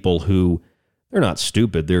other people who, they're not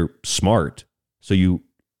stupid, they're smart. So you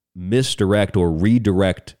misdirect or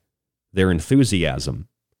redirect their enthusiasm.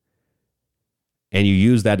 And you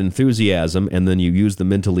use that enthusiasm, and then you use the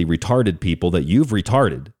mentally retarded people that you've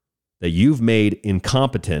retarded, that you've made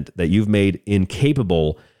incompetent, that you've made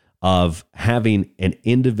incapable of having an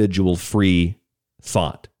individual free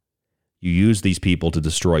thought. You use these people to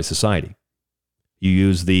destroy society. You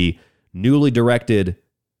use the newly directed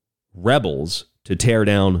rebels to tear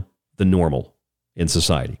down the normal in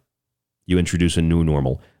society. You introduce a new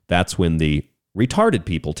normal. That's when the retarded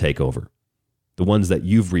people take over. The ones that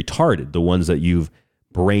you've retarded, the ones that you've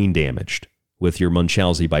brain damaged with your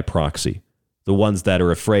Munchausen by proxy, the ones that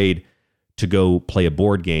are afraid to go play a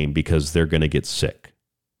board game because they're going to get sick,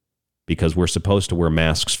 because we're supposed to wear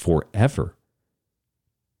masks forever,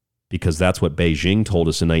 because that's what Beijing told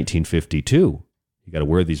us in 1952. You got to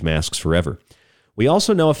wear these masks forever. We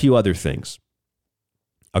also know a few other things.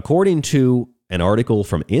 According to an article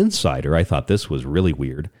from Insider, I thought this was really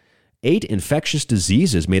weird. 8 infectious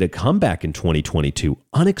diseases made a comeback in 2022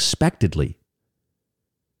 unexpectedly.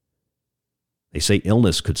 They say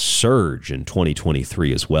illness could surge in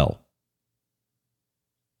 2023 as well.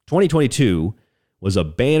 2022 was a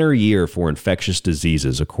banner year for infectious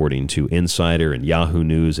diseases, according to Insider and Yahoo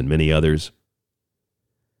News and many others.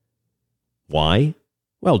 Why?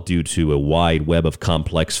 Well, due to a wide web of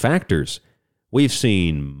complex factors. We've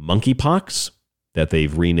seen monkeypox, that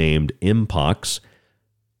they've renamed Mpox.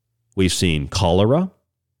 We've seen cholera,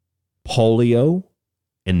 polio,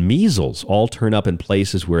 and measles all turn up in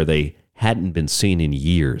places where they hadn't been seen in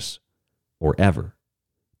years or ever.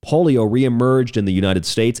 Polio reemerged in the United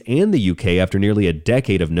States and the UK after nearly a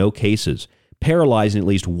decade of no cases, paralyzing at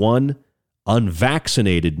least one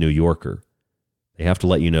unvaccinated New Yorker. They have to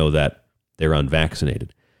let you know that they're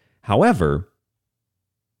unvaccinated. However,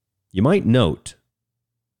 you might note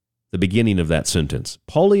the beginning of that sentence.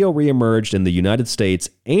 Polio reemerged in the United States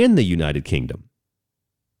and the United Kingdom,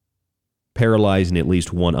 paralyzing at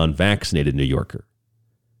least one unvaccinated New Yorker.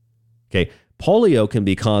 Okay, polio can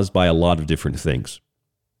be caused by a lot of different things.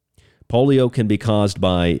 Polio can be caused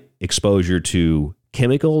by exposure to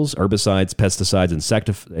chemicals, herbicides, pesticides,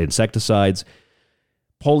 insecticides.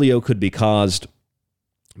 Polio could be caused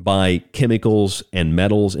by chemicals and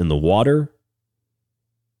metals in the water.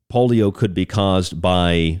 Polio could be caused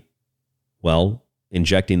by, well,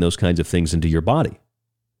 injecting those kinds of things into your body.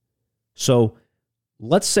 So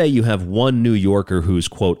let's say you have one New Yorker who's,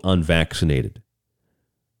 quote, unvaccinated.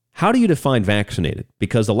 How do you define vaccinated?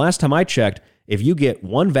 Because the last time I checked, if you get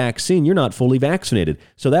one vaccine, you're not fully vaccinated.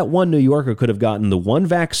 So that one New Yorker could have gotten the one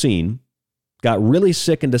vaccine, got really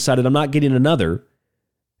sick and decided, I'm not getting another,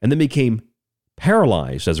 and then became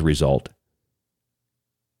paralyzed as a result.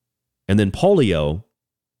 And then polio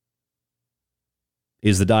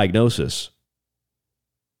is the diagnosis,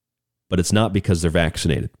 but it's not because they're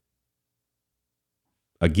vaccinated.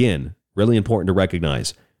 Again, really important to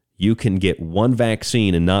recognize, you can get one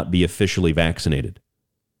vaccine and not be officially vaccinated.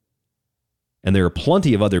 And there are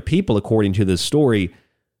plenty of other people, according to this story,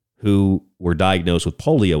 who were diagnosed with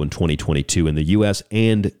polio in 2022 in the US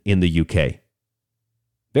and in the UK.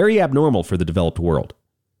 Very abnormal for the developed world.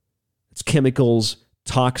 It's chemicals,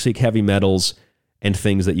 toxic heavy metals, and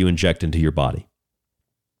things that you inject into your body.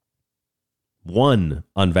 One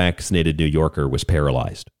unvaccinated New Yorker was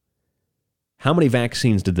paralyzed. How many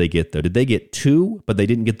vaccines did they get, though? Did they get 2, but they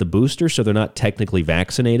didn't get the booster, so they're not technically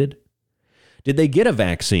vaccinated? Did they get a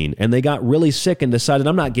vaccine and they got really sick and decided,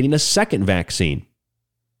 I'm not getting a second vaccine?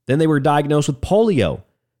 Then they were diagnosed with polio.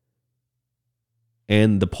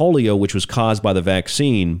 And the polio, which was caused by the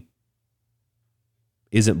vaccine,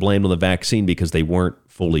 isn't blamed on the vaccine because they weren't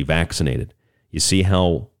fully vaccinated. You see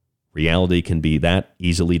how reality can be that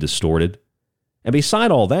easily distorted? And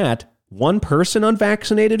beside all that, one person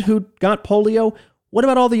unvaccinated who got polio, what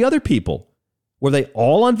about all the other people? Were they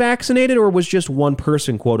all unvaccinated, or was just one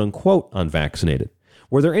person, quote unquote, unvaccinated?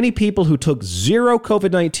 Were there any people who took 0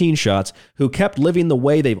 COVID-19 shots, who kept living the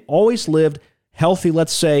way they've always lived, healthy,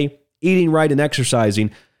 let's say, eating right and exercising,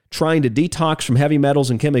 trying to detox from heavy metals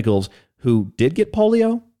and chemicals, who did get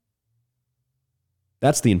polio?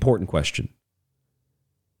 That's the important question.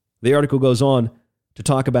 The article goes on to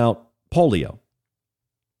talk about polio,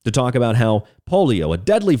 to talk about how polio, a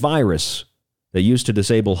deadly virus that used to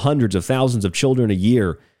disable hundreds of thousands of children a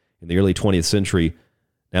year in the early 20th century,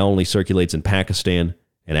 now only circulates in Pakistan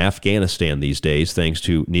and Afghanistan these days, thanks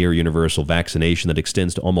to near universal vaccination that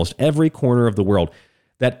extends to almost every corner of the world.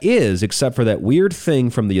 That is, except for that weird thing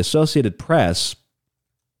from the Associated Press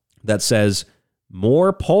that says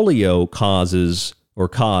more polio cases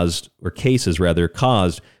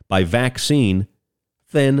caused by vaccine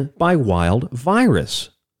than by wild virus.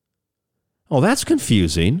 Oh, that's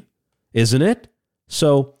confusing, isn't it?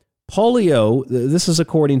 So polio, this is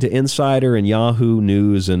according to Insider and Yahoo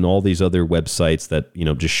News and all these other websites that,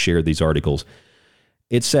 just share these articles.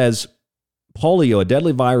 It says polio, a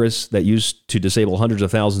deadly virus that used to disable hundreds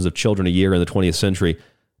of thousands of children a year in the 20th century,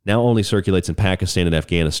 now only circulates in Pakistan and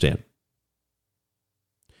Afghanistan.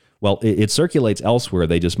 Well, it circulates elsewhere.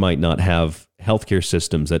 They just might not have healthcare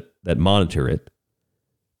systems that monitor it.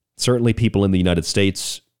 Certainly people in the United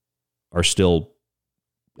States are still,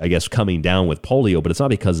 I guess, coming down with polio, but it's not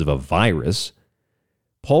because of a virus.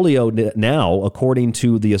 Polio now, according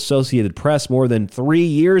to the Associated Press, more than 3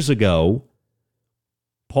 years ago,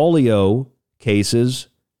 polio cases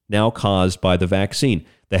now caused by the vaccine.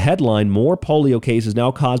 The headline, more polio cases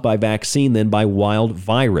now caused by vaccine than by wild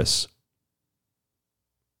virus.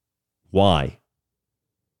 Why?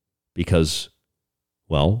 Because,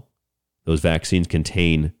 well, those vaccines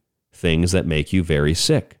contain things that make you very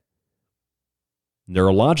sick.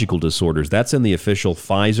 Neurological disorders, that's in the official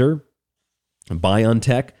Pfizer,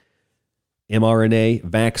 BioNTech, mRNA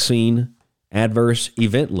vaccine adverse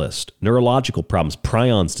event list. Neurological problems,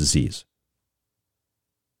 prions disease.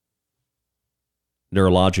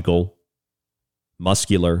 Neurological,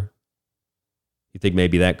 muscular. You think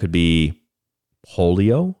maybe that could be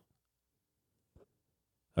polio?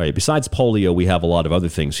 All right, besides polio, we have a lot of other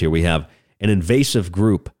things here. We have an invasive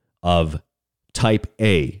group of type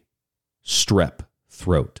A strep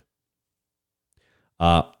throat.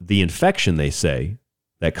 The infection, they say,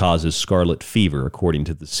 that causes scarlet fever, according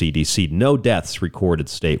to the CDC. No deaths recorded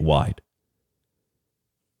statewide.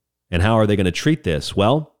 And how are they going to treat this?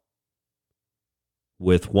 Well,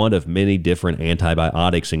 with one of many different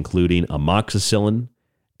antibiotics, including amoxicillin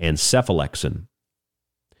and cephalexin,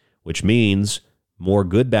 which means more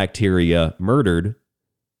good bacteria murdered,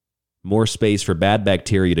 more space for bad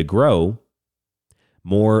bacteria to grow,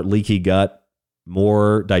 more leaky gut,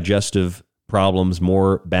 more digestive problems,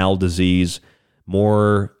 more bowel disease,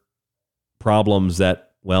 more problems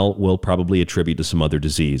that, well, we'll probably attribute to some other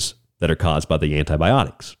disease that are caused by the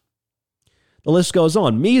antibiotics. The list goes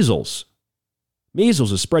on. Measles.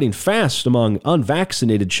 Measles is spreading fast among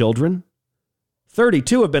unvaccinated children.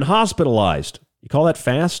 32 have been hospitalized. You call that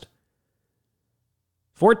fast?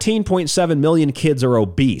 14.7 million kids are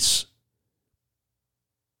obese.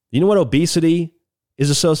 You know what obesity is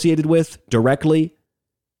associated with directly?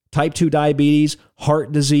 Type 2 diabetes,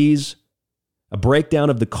 heart disease, a breakdown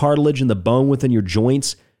of the cartilage and the bone within your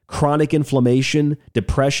joints, chronic inflammation,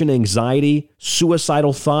 depression, anxiety,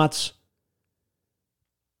 suicidal thoughts,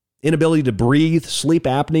 inability to breathe, sleep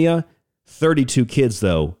apnea. 32 kids,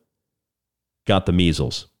 though, got the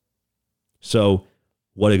measles. So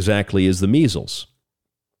what exactly is the measles?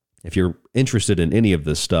 If you're interested in any of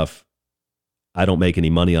this stuff, I don't make any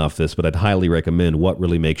money off this, but I'd highly recommend What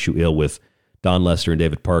Really Makes You Ill with Don Lester and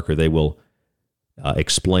David Parker. They will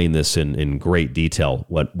explain this in great detail,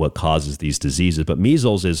 what causes these diseases. But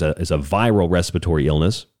measles is a viral respiratory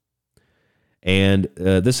illness. And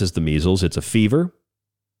this is the measles. It's a fever,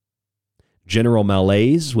 general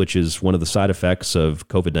malaise, which is one of the side effects of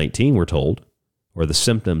COVID-19, we're told, or the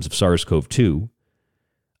symptoms of SARS-CoV-2,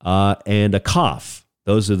 and a cough.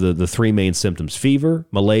 Those are the three main symptoms: fever,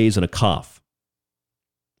 malaise, and a cough.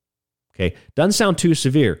 Okay, doesn't sound too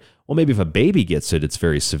severe. Well, maybe if a baby gets it, it's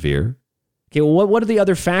very severe. Okay, well, what are the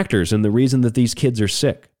other factors and the reason that these kids are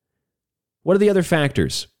sick? What are the other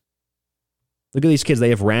factors? Look at these kids. They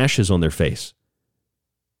have rashes on their face.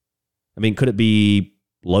 I mean, could it be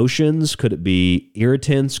lotions? Could it be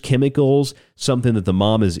irritants, chemicals, something that the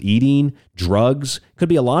mom is eating, drugs? Could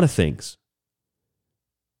be a lot of things.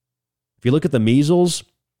 If you look at the measles,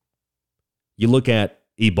 you look at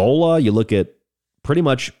Ebola, you look at pretty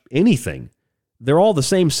much anything, they're all the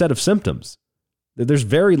same set of symptoms. There's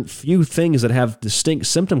very few things that have distinct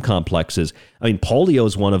symptom complexes. I mean, polio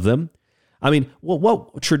is one of them. I mean,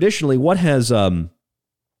 what traditionally, what has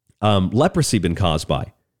leprosy been caused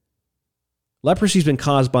by? Leprosy's been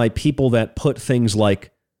caused by people that put things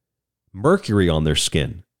like mercury on their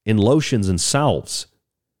skin in lotions and salves.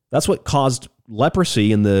 That's what caused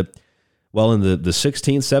leprosy in the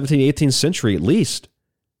 16th, 17th, 18th century at least.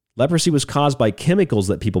 Leprosy was caused by chemicals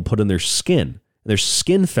that people put in their skin, and their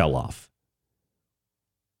skin fell off.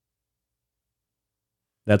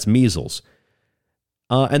 That's measles.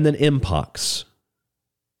 And then mpox.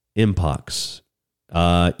 Mpox.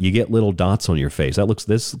 You get little dots on your face.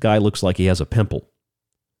 This guy looks like he has a pimple.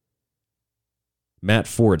 Matt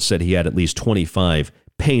Ford said he had at least 25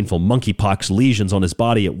 painful monkeypox lesions on his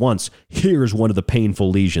body at once. Here's one of the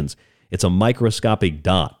painful lesions. It's a microscopic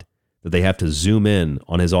dot that they have to zoom in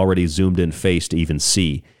on his already zoomed in face to even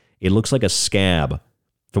see. It looks like a scab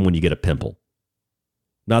from when you get a pimple.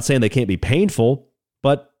 Not saying they can't be painful,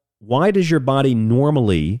 but why does your body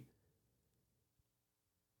normally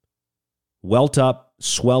welt up,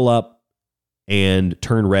 swell up, and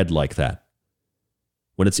turn red like that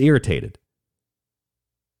when it's irritated?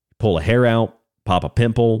 Pull a hair out, pop a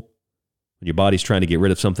pimple, when your body's trying to get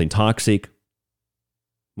rid of something toxic.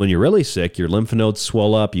 When you're really sick, your lymph nodes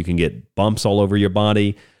swell up. You can get bumps all over your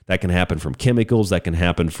body. That can happen from chemicals. That can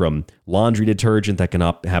happen from laundry detergent. That can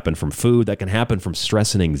happen from food. That can happen from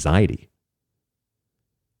stress and anxiety.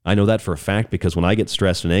 I know that for a fact because when I get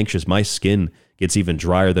stressed and anxious, my skin gets even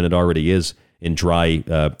drier than it already is in dry,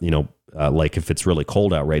 like if it's really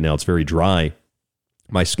cold out right now, it's very dry.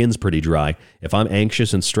 My skin's pretty dry. If I'm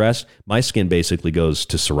anxious and stressed, my skin basically goes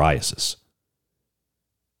to psoriasis.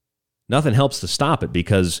 Nothing helps to stop it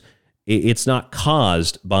because it's not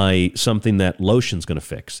caused by something that lotion's going to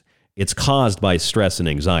fix. It's caused by stress and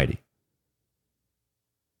anxiety.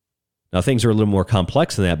 Now, things are a little more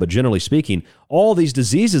complex than that, but generally speaking, all these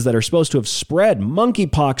diseases that are supposed to have spread,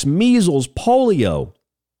 monkeypox, measles, polio,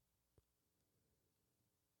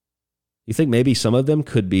 you think maybe some of them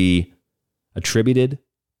could be attributed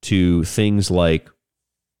to things like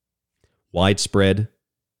widespread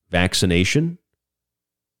vaccination?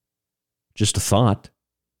 Just a thought.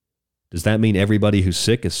 Does that mean everybody who's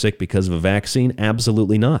sick is sick because of a vaccine?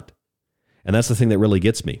 Absolutely not. And that's the thing that really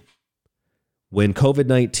gets me. When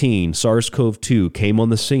COVID-19, SARS-CoV-2 came on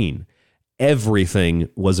the scene, everything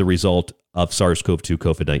was a result of SARS-CoV-2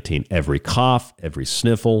 COVID-19. Every cough, every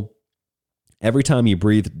sniffle, every time you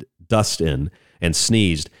breathed dust in and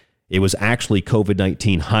sneezed, it was actually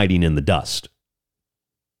COVID-19 hiding in the dust.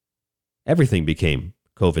 Everything became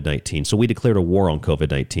COVID-19. So we declared a war on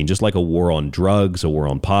COVID-19, just like a war on drugs, a war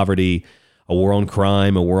on poverty, a war on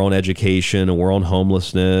crime, a war on education, a war on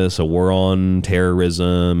homelessness, a war on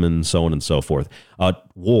terrorism, and so on and so forth. A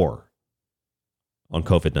war on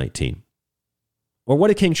COVID-19. Or what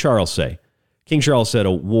did King Charles say? King Charles said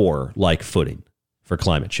a war-like footing for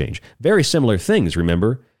climate change. Very similar things,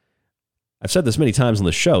 remember? I've said this many times on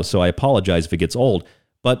the show, so I apologize if it gets old,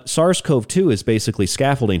 but SARS-CoV-2 is basically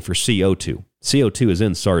scaffolding for CO2. CO2 is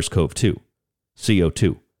in SARS-CoV-2.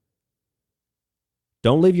 CO2.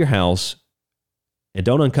 Don't leave your house and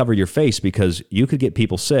don't uncover your face because you could get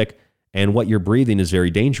people sick, and what you're breathing is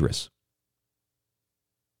very dangerous.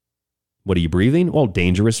 What are you breathing? Well,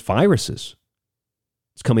 dangerous viruses.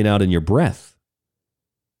 It's coming out in your breath.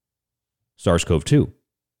 SARS-CoV-2.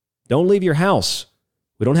 Don't leave your house.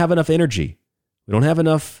 We don't have enough energy. We don't have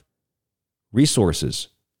enough resources.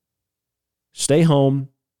 Stay home.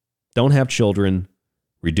 Don't have children.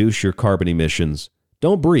 Reduce your carbon emissions.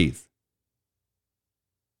 Don't breathe.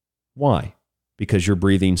 Why? Because you're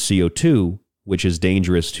breathing CO2, which is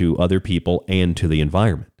dangerous to other people and to the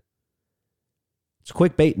environment. It's a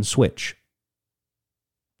quick bait and switch.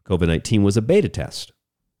 COVID-19 was a beta test.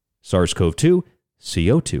 SARS-CoV-2,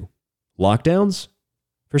 CO2. Lockdowns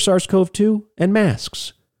for SARS-CoV-2 and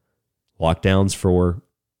masks. Lockdowns for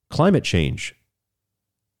climate change.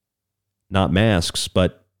 Not masks,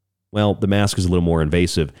 but, well, the mask is a little more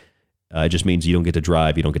invasive. It just means you don't get to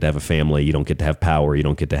drive, you don't get to have a family, you don't get to have power, you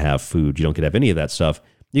don't get to have food, you don't get to have any of that stuff.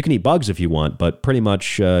 You can eat bugs if you want, but pretty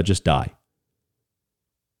much just die.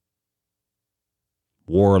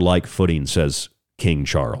 War-like footing, says King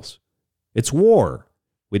Charles. It's war.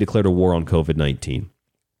 We declared a war on COVID-19.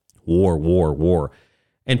 War.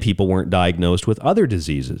 And people weren't diagnosed with other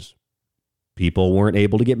diseases. People weren't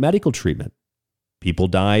able to get medical treatment. People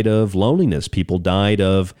died of loneliness. People died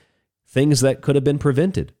of things that could have been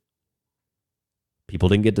prevented. People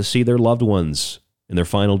didn't get to see their loved ones in their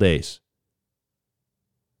final days.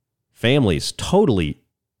 Families totally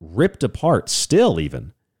ripped apart, still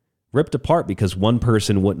even ripped apart because one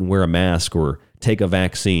person wouldn't wear a mask or take a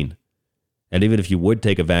vaccine. And even if you would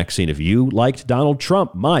take a vaccine, if you liked Donald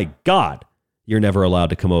Trump, my God, you're never allowed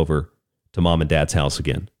to come over to mom and dad's house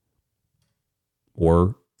again.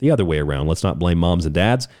 Or the other way around. Let's not blame moms and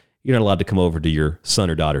dads. You're not allowed to come over to your son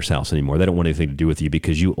or daughter's house anymore. They don't want anything to do with you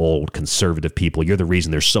because you old conservative people, you're the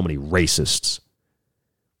reason there's so many racists.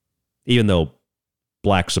 Even though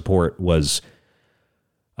black support was,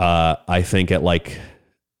 I think, it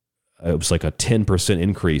was like a 10%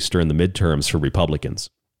 increase during the midterms for Republicans.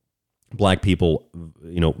 Black people,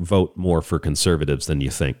 vote more for conservatives than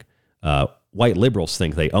you think. White liberals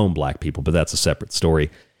think they own black people, but that's a separate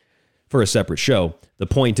story for a separate show. The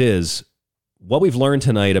point is, what we've learned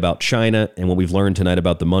tonight about China and what we've learned tonight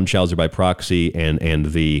about the Munchausen by proxy and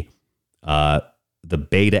the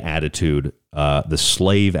beta attitude, the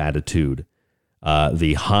slave attitude,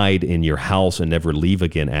 the hide in your house and never leave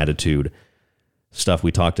again attitude, stuff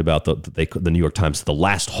we talked about, the New York Times, the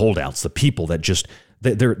last holdouts, the people that just,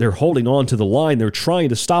 they're holding on to the line. They're trying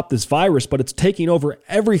to stop this virus, but it's taking over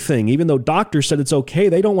everything. Even though doctors said it's okay,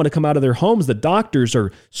 they don't want to come out of their homes. The doctors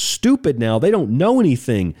are stupid now. They don't know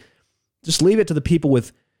anything. Just leave it to the people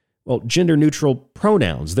with, gender-neutral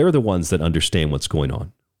pronouns. They're the ones that understand what's going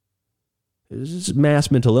on. This is mass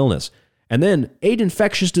mental illness. And then 8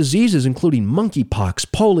 infectious diseases, including monkeypox,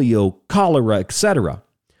 polio, cholera, etc.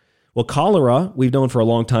 Well, cholera, we've known for a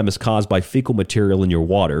long time, is caused by fecal material in your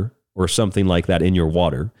water or something like that in your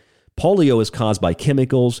water. Polio is caused by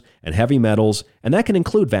chemicals and heavy metals, and that can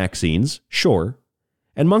include vaccines, sure.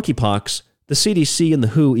 And monkeypox, the CDC and the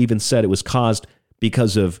WHO even said it was caused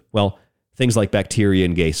because of, things like bacteria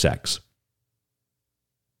and gay sex.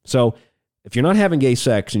 So if you're not having gay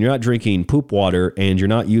sex and you're not drinking poop water and you're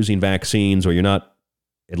not using vaccines or you're not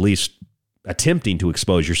at least attempting to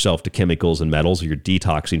expose yourself to chemicals and metals or you're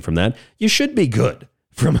detoxing from that, you should be good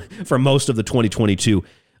from most of the 2022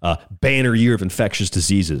 banner year of infectious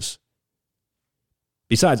diseases.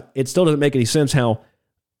 Besides, it still doesn't make any sense how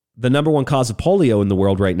the number one cause of polio in the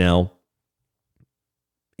world right now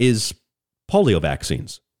is polio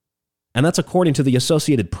vaccines. And that's according to the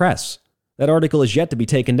Associated Press. That article is yet to be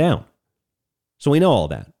taken down. So we know all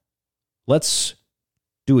that. Let's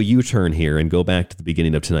do a U-turn here and go back to the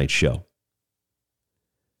beginning of tonight's show.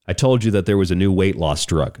 I told you that there was a new weight loss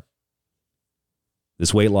drug.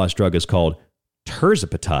 This weight loss drug is called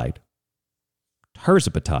tirzepatide.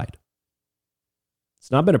 Tirzepatide. It's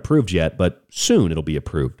not been approved yet, but soon it'll be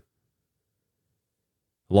approved.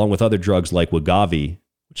 Along with other drugs like Wegovy,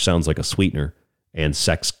 which sounds like a sweetener, and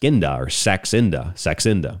Saxenda.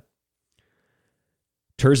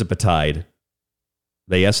 Tirzepatide,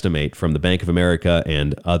 they estimate from the Bank of America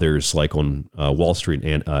and others like on Wall Street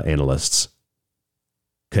analysts.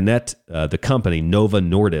 Connect, the company, Novo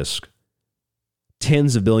Nordisk,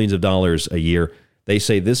 tens of billions of dollars a year. They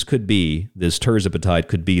say this tirzepatide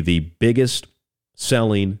could be the biggest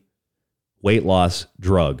selling weight loss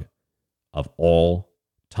drug of all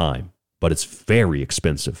time, but it's very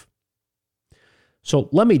expensive. So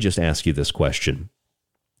let me just ask you this question.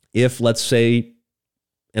 If, let's say,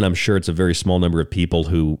 and I'm sure it's a very small number of people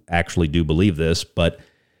who actually do believe this, but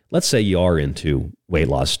let's say you are into weight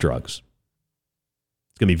loss drugs.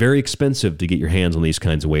 It's going to be very expensive to get your hands on these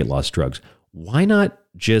kinds of weight loss drugs. Why not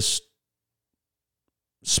just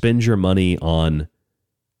spend your money on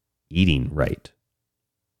eating right?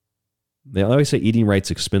 They always say eating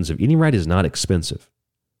right's expensive. Eating right is not expensive.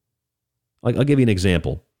 I'll give you an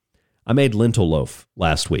example. I made lentil loaf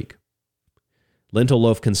last week. Lentil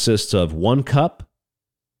loaf consists of 1 cup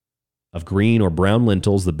of green or brown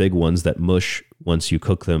lentils, the big ones that mush once you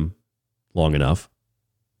cook them long enough.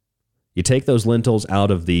 You take those lentils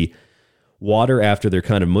out of the water after they're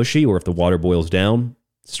kind of mushy, or if the water boils down,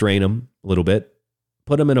 strain them a little bit,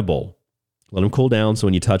 put them in a bowl. Let them cool down so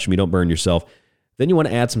when you touch them, you don't burn yourself. Then you want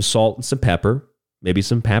to add some salt and some pepper, maybe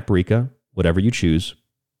some paprika, whatever you choose,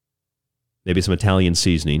 maybe some Italian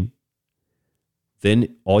seasoning.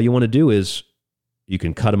 Then all you want to do is you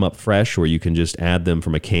can cut them up fresh, or you can just add them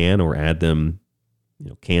from a can, or add them,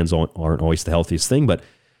 cans aren't always the healthiest thing, but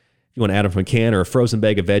if you want to add them from a can, or a frozen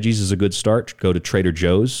bag of veggies is a good start. Go to Trader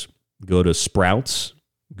Joe's, go to Sprouts,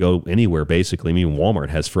 go anywhere basically. I mean, Walmart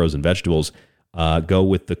has frozen vegetables. Go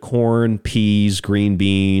with the corn, peas, green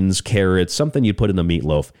beans, carrots, something you'd put in the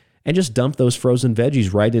meatloaf, and just dump those frozen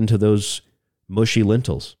veggies right into those mushy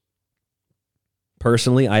lentils.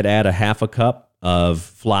 Personally, I'd add a half a cup of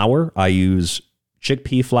flour. I use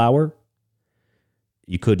chickpea flour.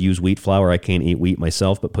 You could use wheat flour. I can't eat wheat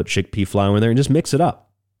myself, but put chickpea flour in there and just mix it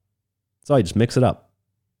up. So I just mix it up.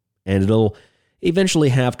 And it'll eventually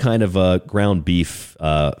have kind of a ground beef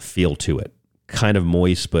feel to it. Kind of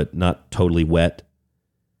moist, but not totally wet.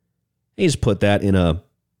 You just put that in a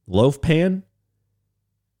loaf pan.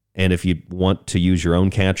 And if you want to use your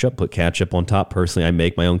own ketchup, put ketchup on top. Personally, I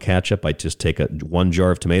make my own ketchup. I just take 1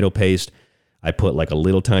 jar of tomato paste. I put like a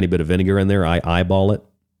little tiny bit of vinegar in there. I eyeball it.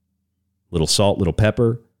 Little salt, little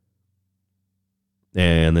pepper.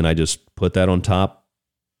 And then I just put that on top.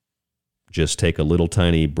 Just take a little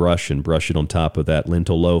tiny brush and brush it on top of that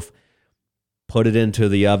lentil loaf. Put it into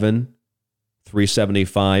the oven,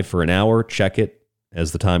 375 for an hour. Check it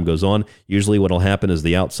as the time goes on. Usually what will happen is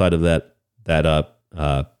the outside of where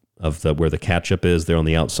the ketchup is there on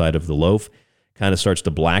the outside of the loaf kind of starts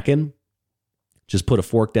to blacken. Just put a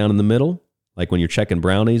fork down in the middle, like when you're checking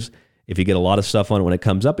brownies. If you get a lot of stuff on it when it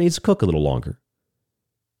comes up, it needs to cook a little longer.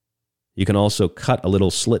 You can also cut a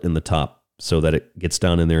little slit in the top so that it gets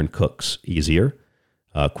down in there and cooks easier,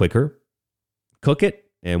 quicker. Cook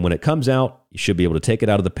it, and when it comes out, you should be able to take it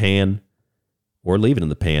out of the pan or leave it in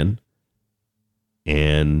the pan,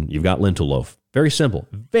 and you've got lentil loaf. Very simple,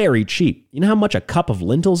 very cheap. You know how much a cup of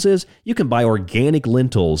lentils is? You can buy organic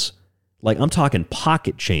lentils, like I'm talking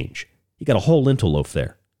pocket change. You got a whole lentil loaf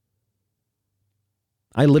there.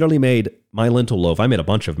 I literally made my lentil loaf. I made a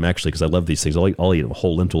bunch of them actually because I love these things. I'll eat a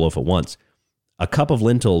whole lentil loaf at once. A cup of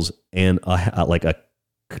lentils and like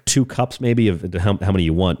 2 cups maybe of how many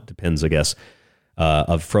you want, depends, I guess,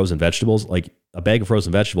 of frozen vegetables. Like a bag of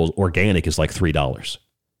frozen vegetables, organic, is like $3.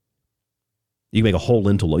 You can make a whole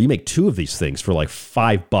lentil loaf. You make 2 of these things for like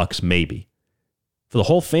 $5 maybe. For the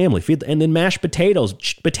whole family. And then mashed potatoes.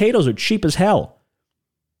 Potatoes are cheap as hell.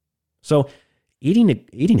 So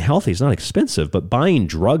eating healthy is not expensive, but buying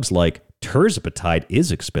drugs like tirzepatide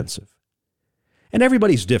is expensive. And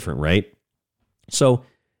everybody's different, right? So,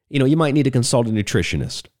 you might need to consult a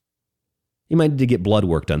nutritionist. You might need to get blood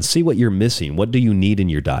work done. See what you're missing. What do you need in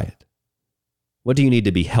your diet? What do you need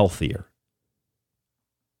to be healthier?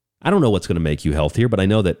 I don't know what's going to make you healthier, but I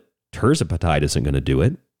know that tirzepatide isn't going to do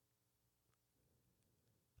it.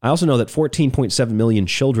 I also know that 14.7 million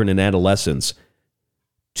children and adolescents,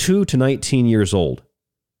 2 to 19 years old,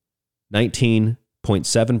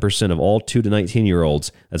 19.7% of all 2 to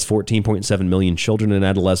 19-year-olds, that's 14.7 million children and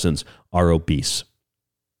adolescents, are obese.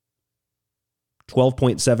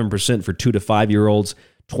 12.7% for 2 to 5-year-olds,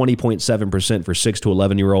 20.7% for 6 to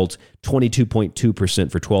 11-year-olds,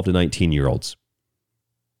 22.2% for 12 to 19-year-olds.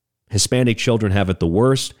 Hispanic children have it the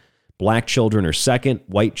worst. Black children are second,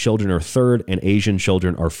 white children are third, and Asian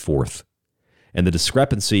children are fourth. And the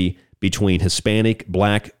discrepancy between Hispanic,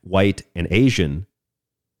 Black, white, and Asian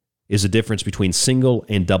is a difference between single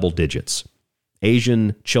and double digits.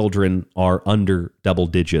 Asian children are under double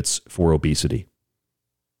digits for obesity.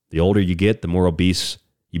 The older you get, the more obese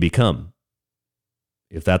you become.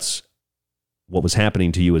 If that's what was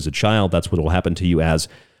happening to you as a child, that's what will happen to you as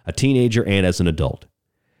a teenager and as an adult.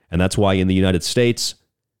 And that's why in the United States,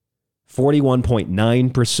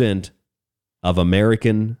 41.9% of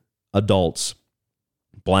American adults,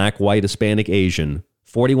 Black, white, Hispanic, Asian,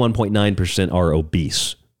 41.9% are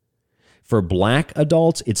obese. For Black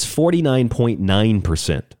adults, it's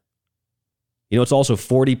 49.9%. You know, it's also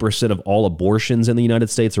 40% of all abortions in the United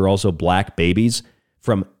States are also Black babies.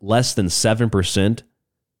 From less than 7%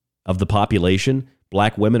 of the population,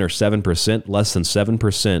 Black women are 7%, less than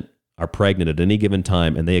 7% are pregnant at any given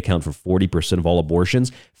time, and they account for 40% of all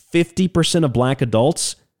abortions. 50% of Black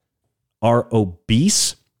adults are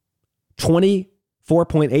obese.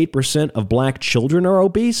 24.8% of Black children are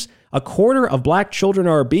obese. A quarter of Black children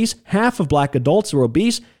are obese. Half of Black adults are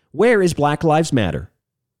obese. Where is Black Lives Matter?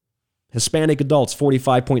 Hispanic adults,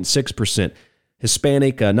 45.6%.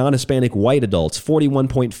 Hispanic, non-Hispanic white adults,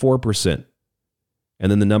 41.4%.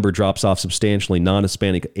 And then the number drops off substantially.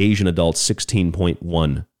 Non-Hispanic Asian adults,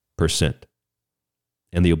 16.1%.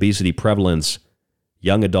 And the obesity prevalence,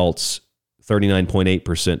 young adults,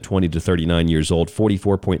 39.8%, 20 to 39 years old,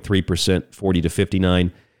 44.3%, 40 to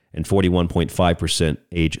 59, and 41.5%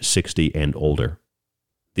 age 60 and older.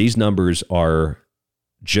 These numbers are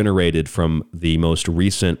generated from the most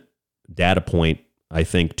recent data point, I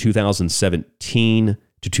think 2017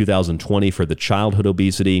 to 2020 for the childhood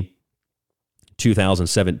obesity,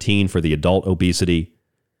 2017 for the adult obesity,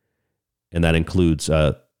 and that includes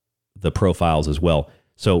the profiles as well.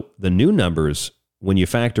 So the new numbers, when you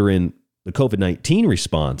factor in the COVID-19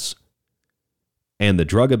 response and the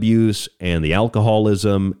drug abuse and the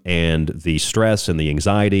alcoholism and the stress and the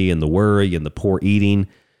anxiety and the worry and the poor eating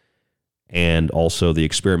and also the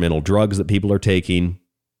experimental drugs that people are taking,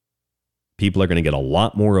 people are going to get a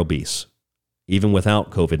lot more obese, even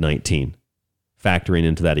without COVID-19 factoring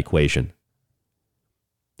into that equation.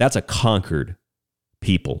 That's a conquered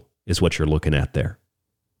people is what you're looking at there.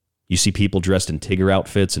 You see people dressed in Tigger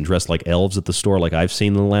outfits and dressed like elves at the store like I've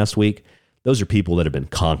seen in the last week. Those are people that have been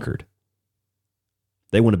conquered.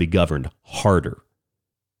 They want to be governed harder.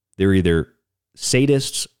 They're either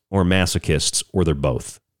sadists or masochists, or they're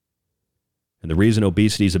both. And the reason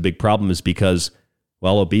obesity is a big problem is because,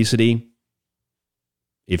 well, obesity,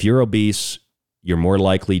 if you're obese, you're more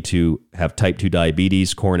likely to have type 2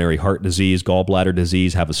 diabetes, coronary heart disease, gallbladder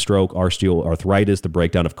disease, have a stroke, osteoarthritis, the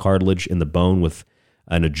breakdown of cartilage in the bone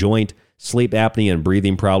and a joint, sleep apnea and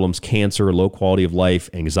breathing problems, cancer, low quality of life,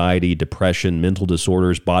 anxiety, depression, mental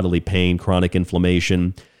disorders, bodily pain, chronic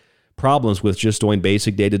inflammation, problems with just doing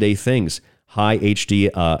basic day-to-day things, high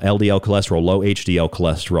LDL cholesterol, low HDL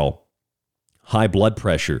cholesterol, high blood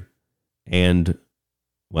pressure, and,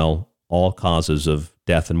 well, all causes of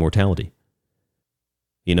death and mortality.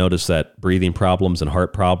 You notice that breathing problems and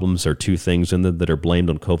heart problems are two things in that are blamed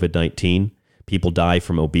on COVID-19. People die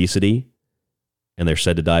from obesity, and they're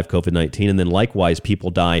said to die of COVID-19. And then likewise,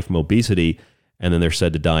 people die from obesity, and then they're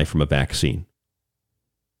said to die from a vaccine.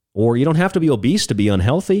 Or you don't have to be obese to be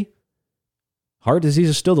unhealthy. Heart disease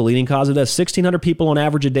is still the leading cause of death. 1,600 people on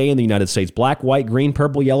average a day in the United States. Black, white, green,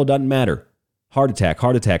 purple, yellow, doesn't matter. Heart attack,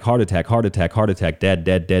 heart attack, heart attack, heart attack, heart attack, dead,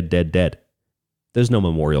 dead, dead, dead, dead. There's no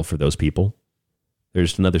memorial for those people.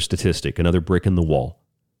 There's another statistic, another brick in the wall.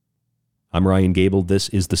 I'm Ryan Gable. This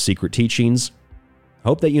is The Secret Teachings. I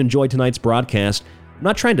hope that you enjoyed tonight's broadcast. I'm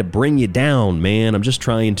not trying to bring you down, man. I'm just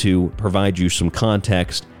trying to provide you some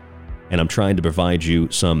context, and I'm trying to provide you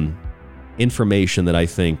some information that I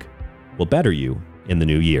think will better you in the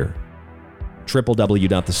new year.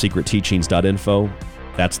 www.thesecretteachings.info.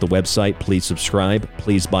 That's the website. Please subscribe.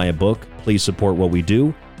 Please buy a book. Please support what we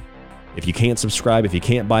do. If you can't subscribe, if you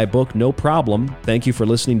can't buy a book, no problem. Thank you for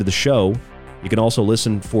listening to the show. You can also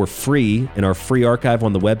listen for free in our free archive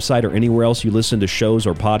on the website or anywhere else you listen to shows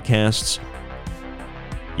or podcasts.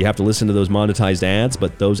 You have to listen to those monetized ads,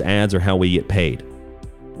 but those ads are how we get paid.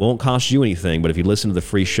 It won't cost you anything, but if you listen to the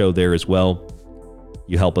free show there as well,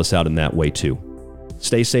 you help us out in that way too.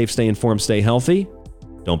 Stay safe, stay informed, stay healthy.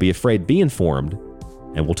 Don't be afraid, be informed,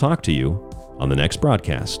 and we'll talk to you on the next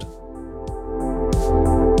broadcast.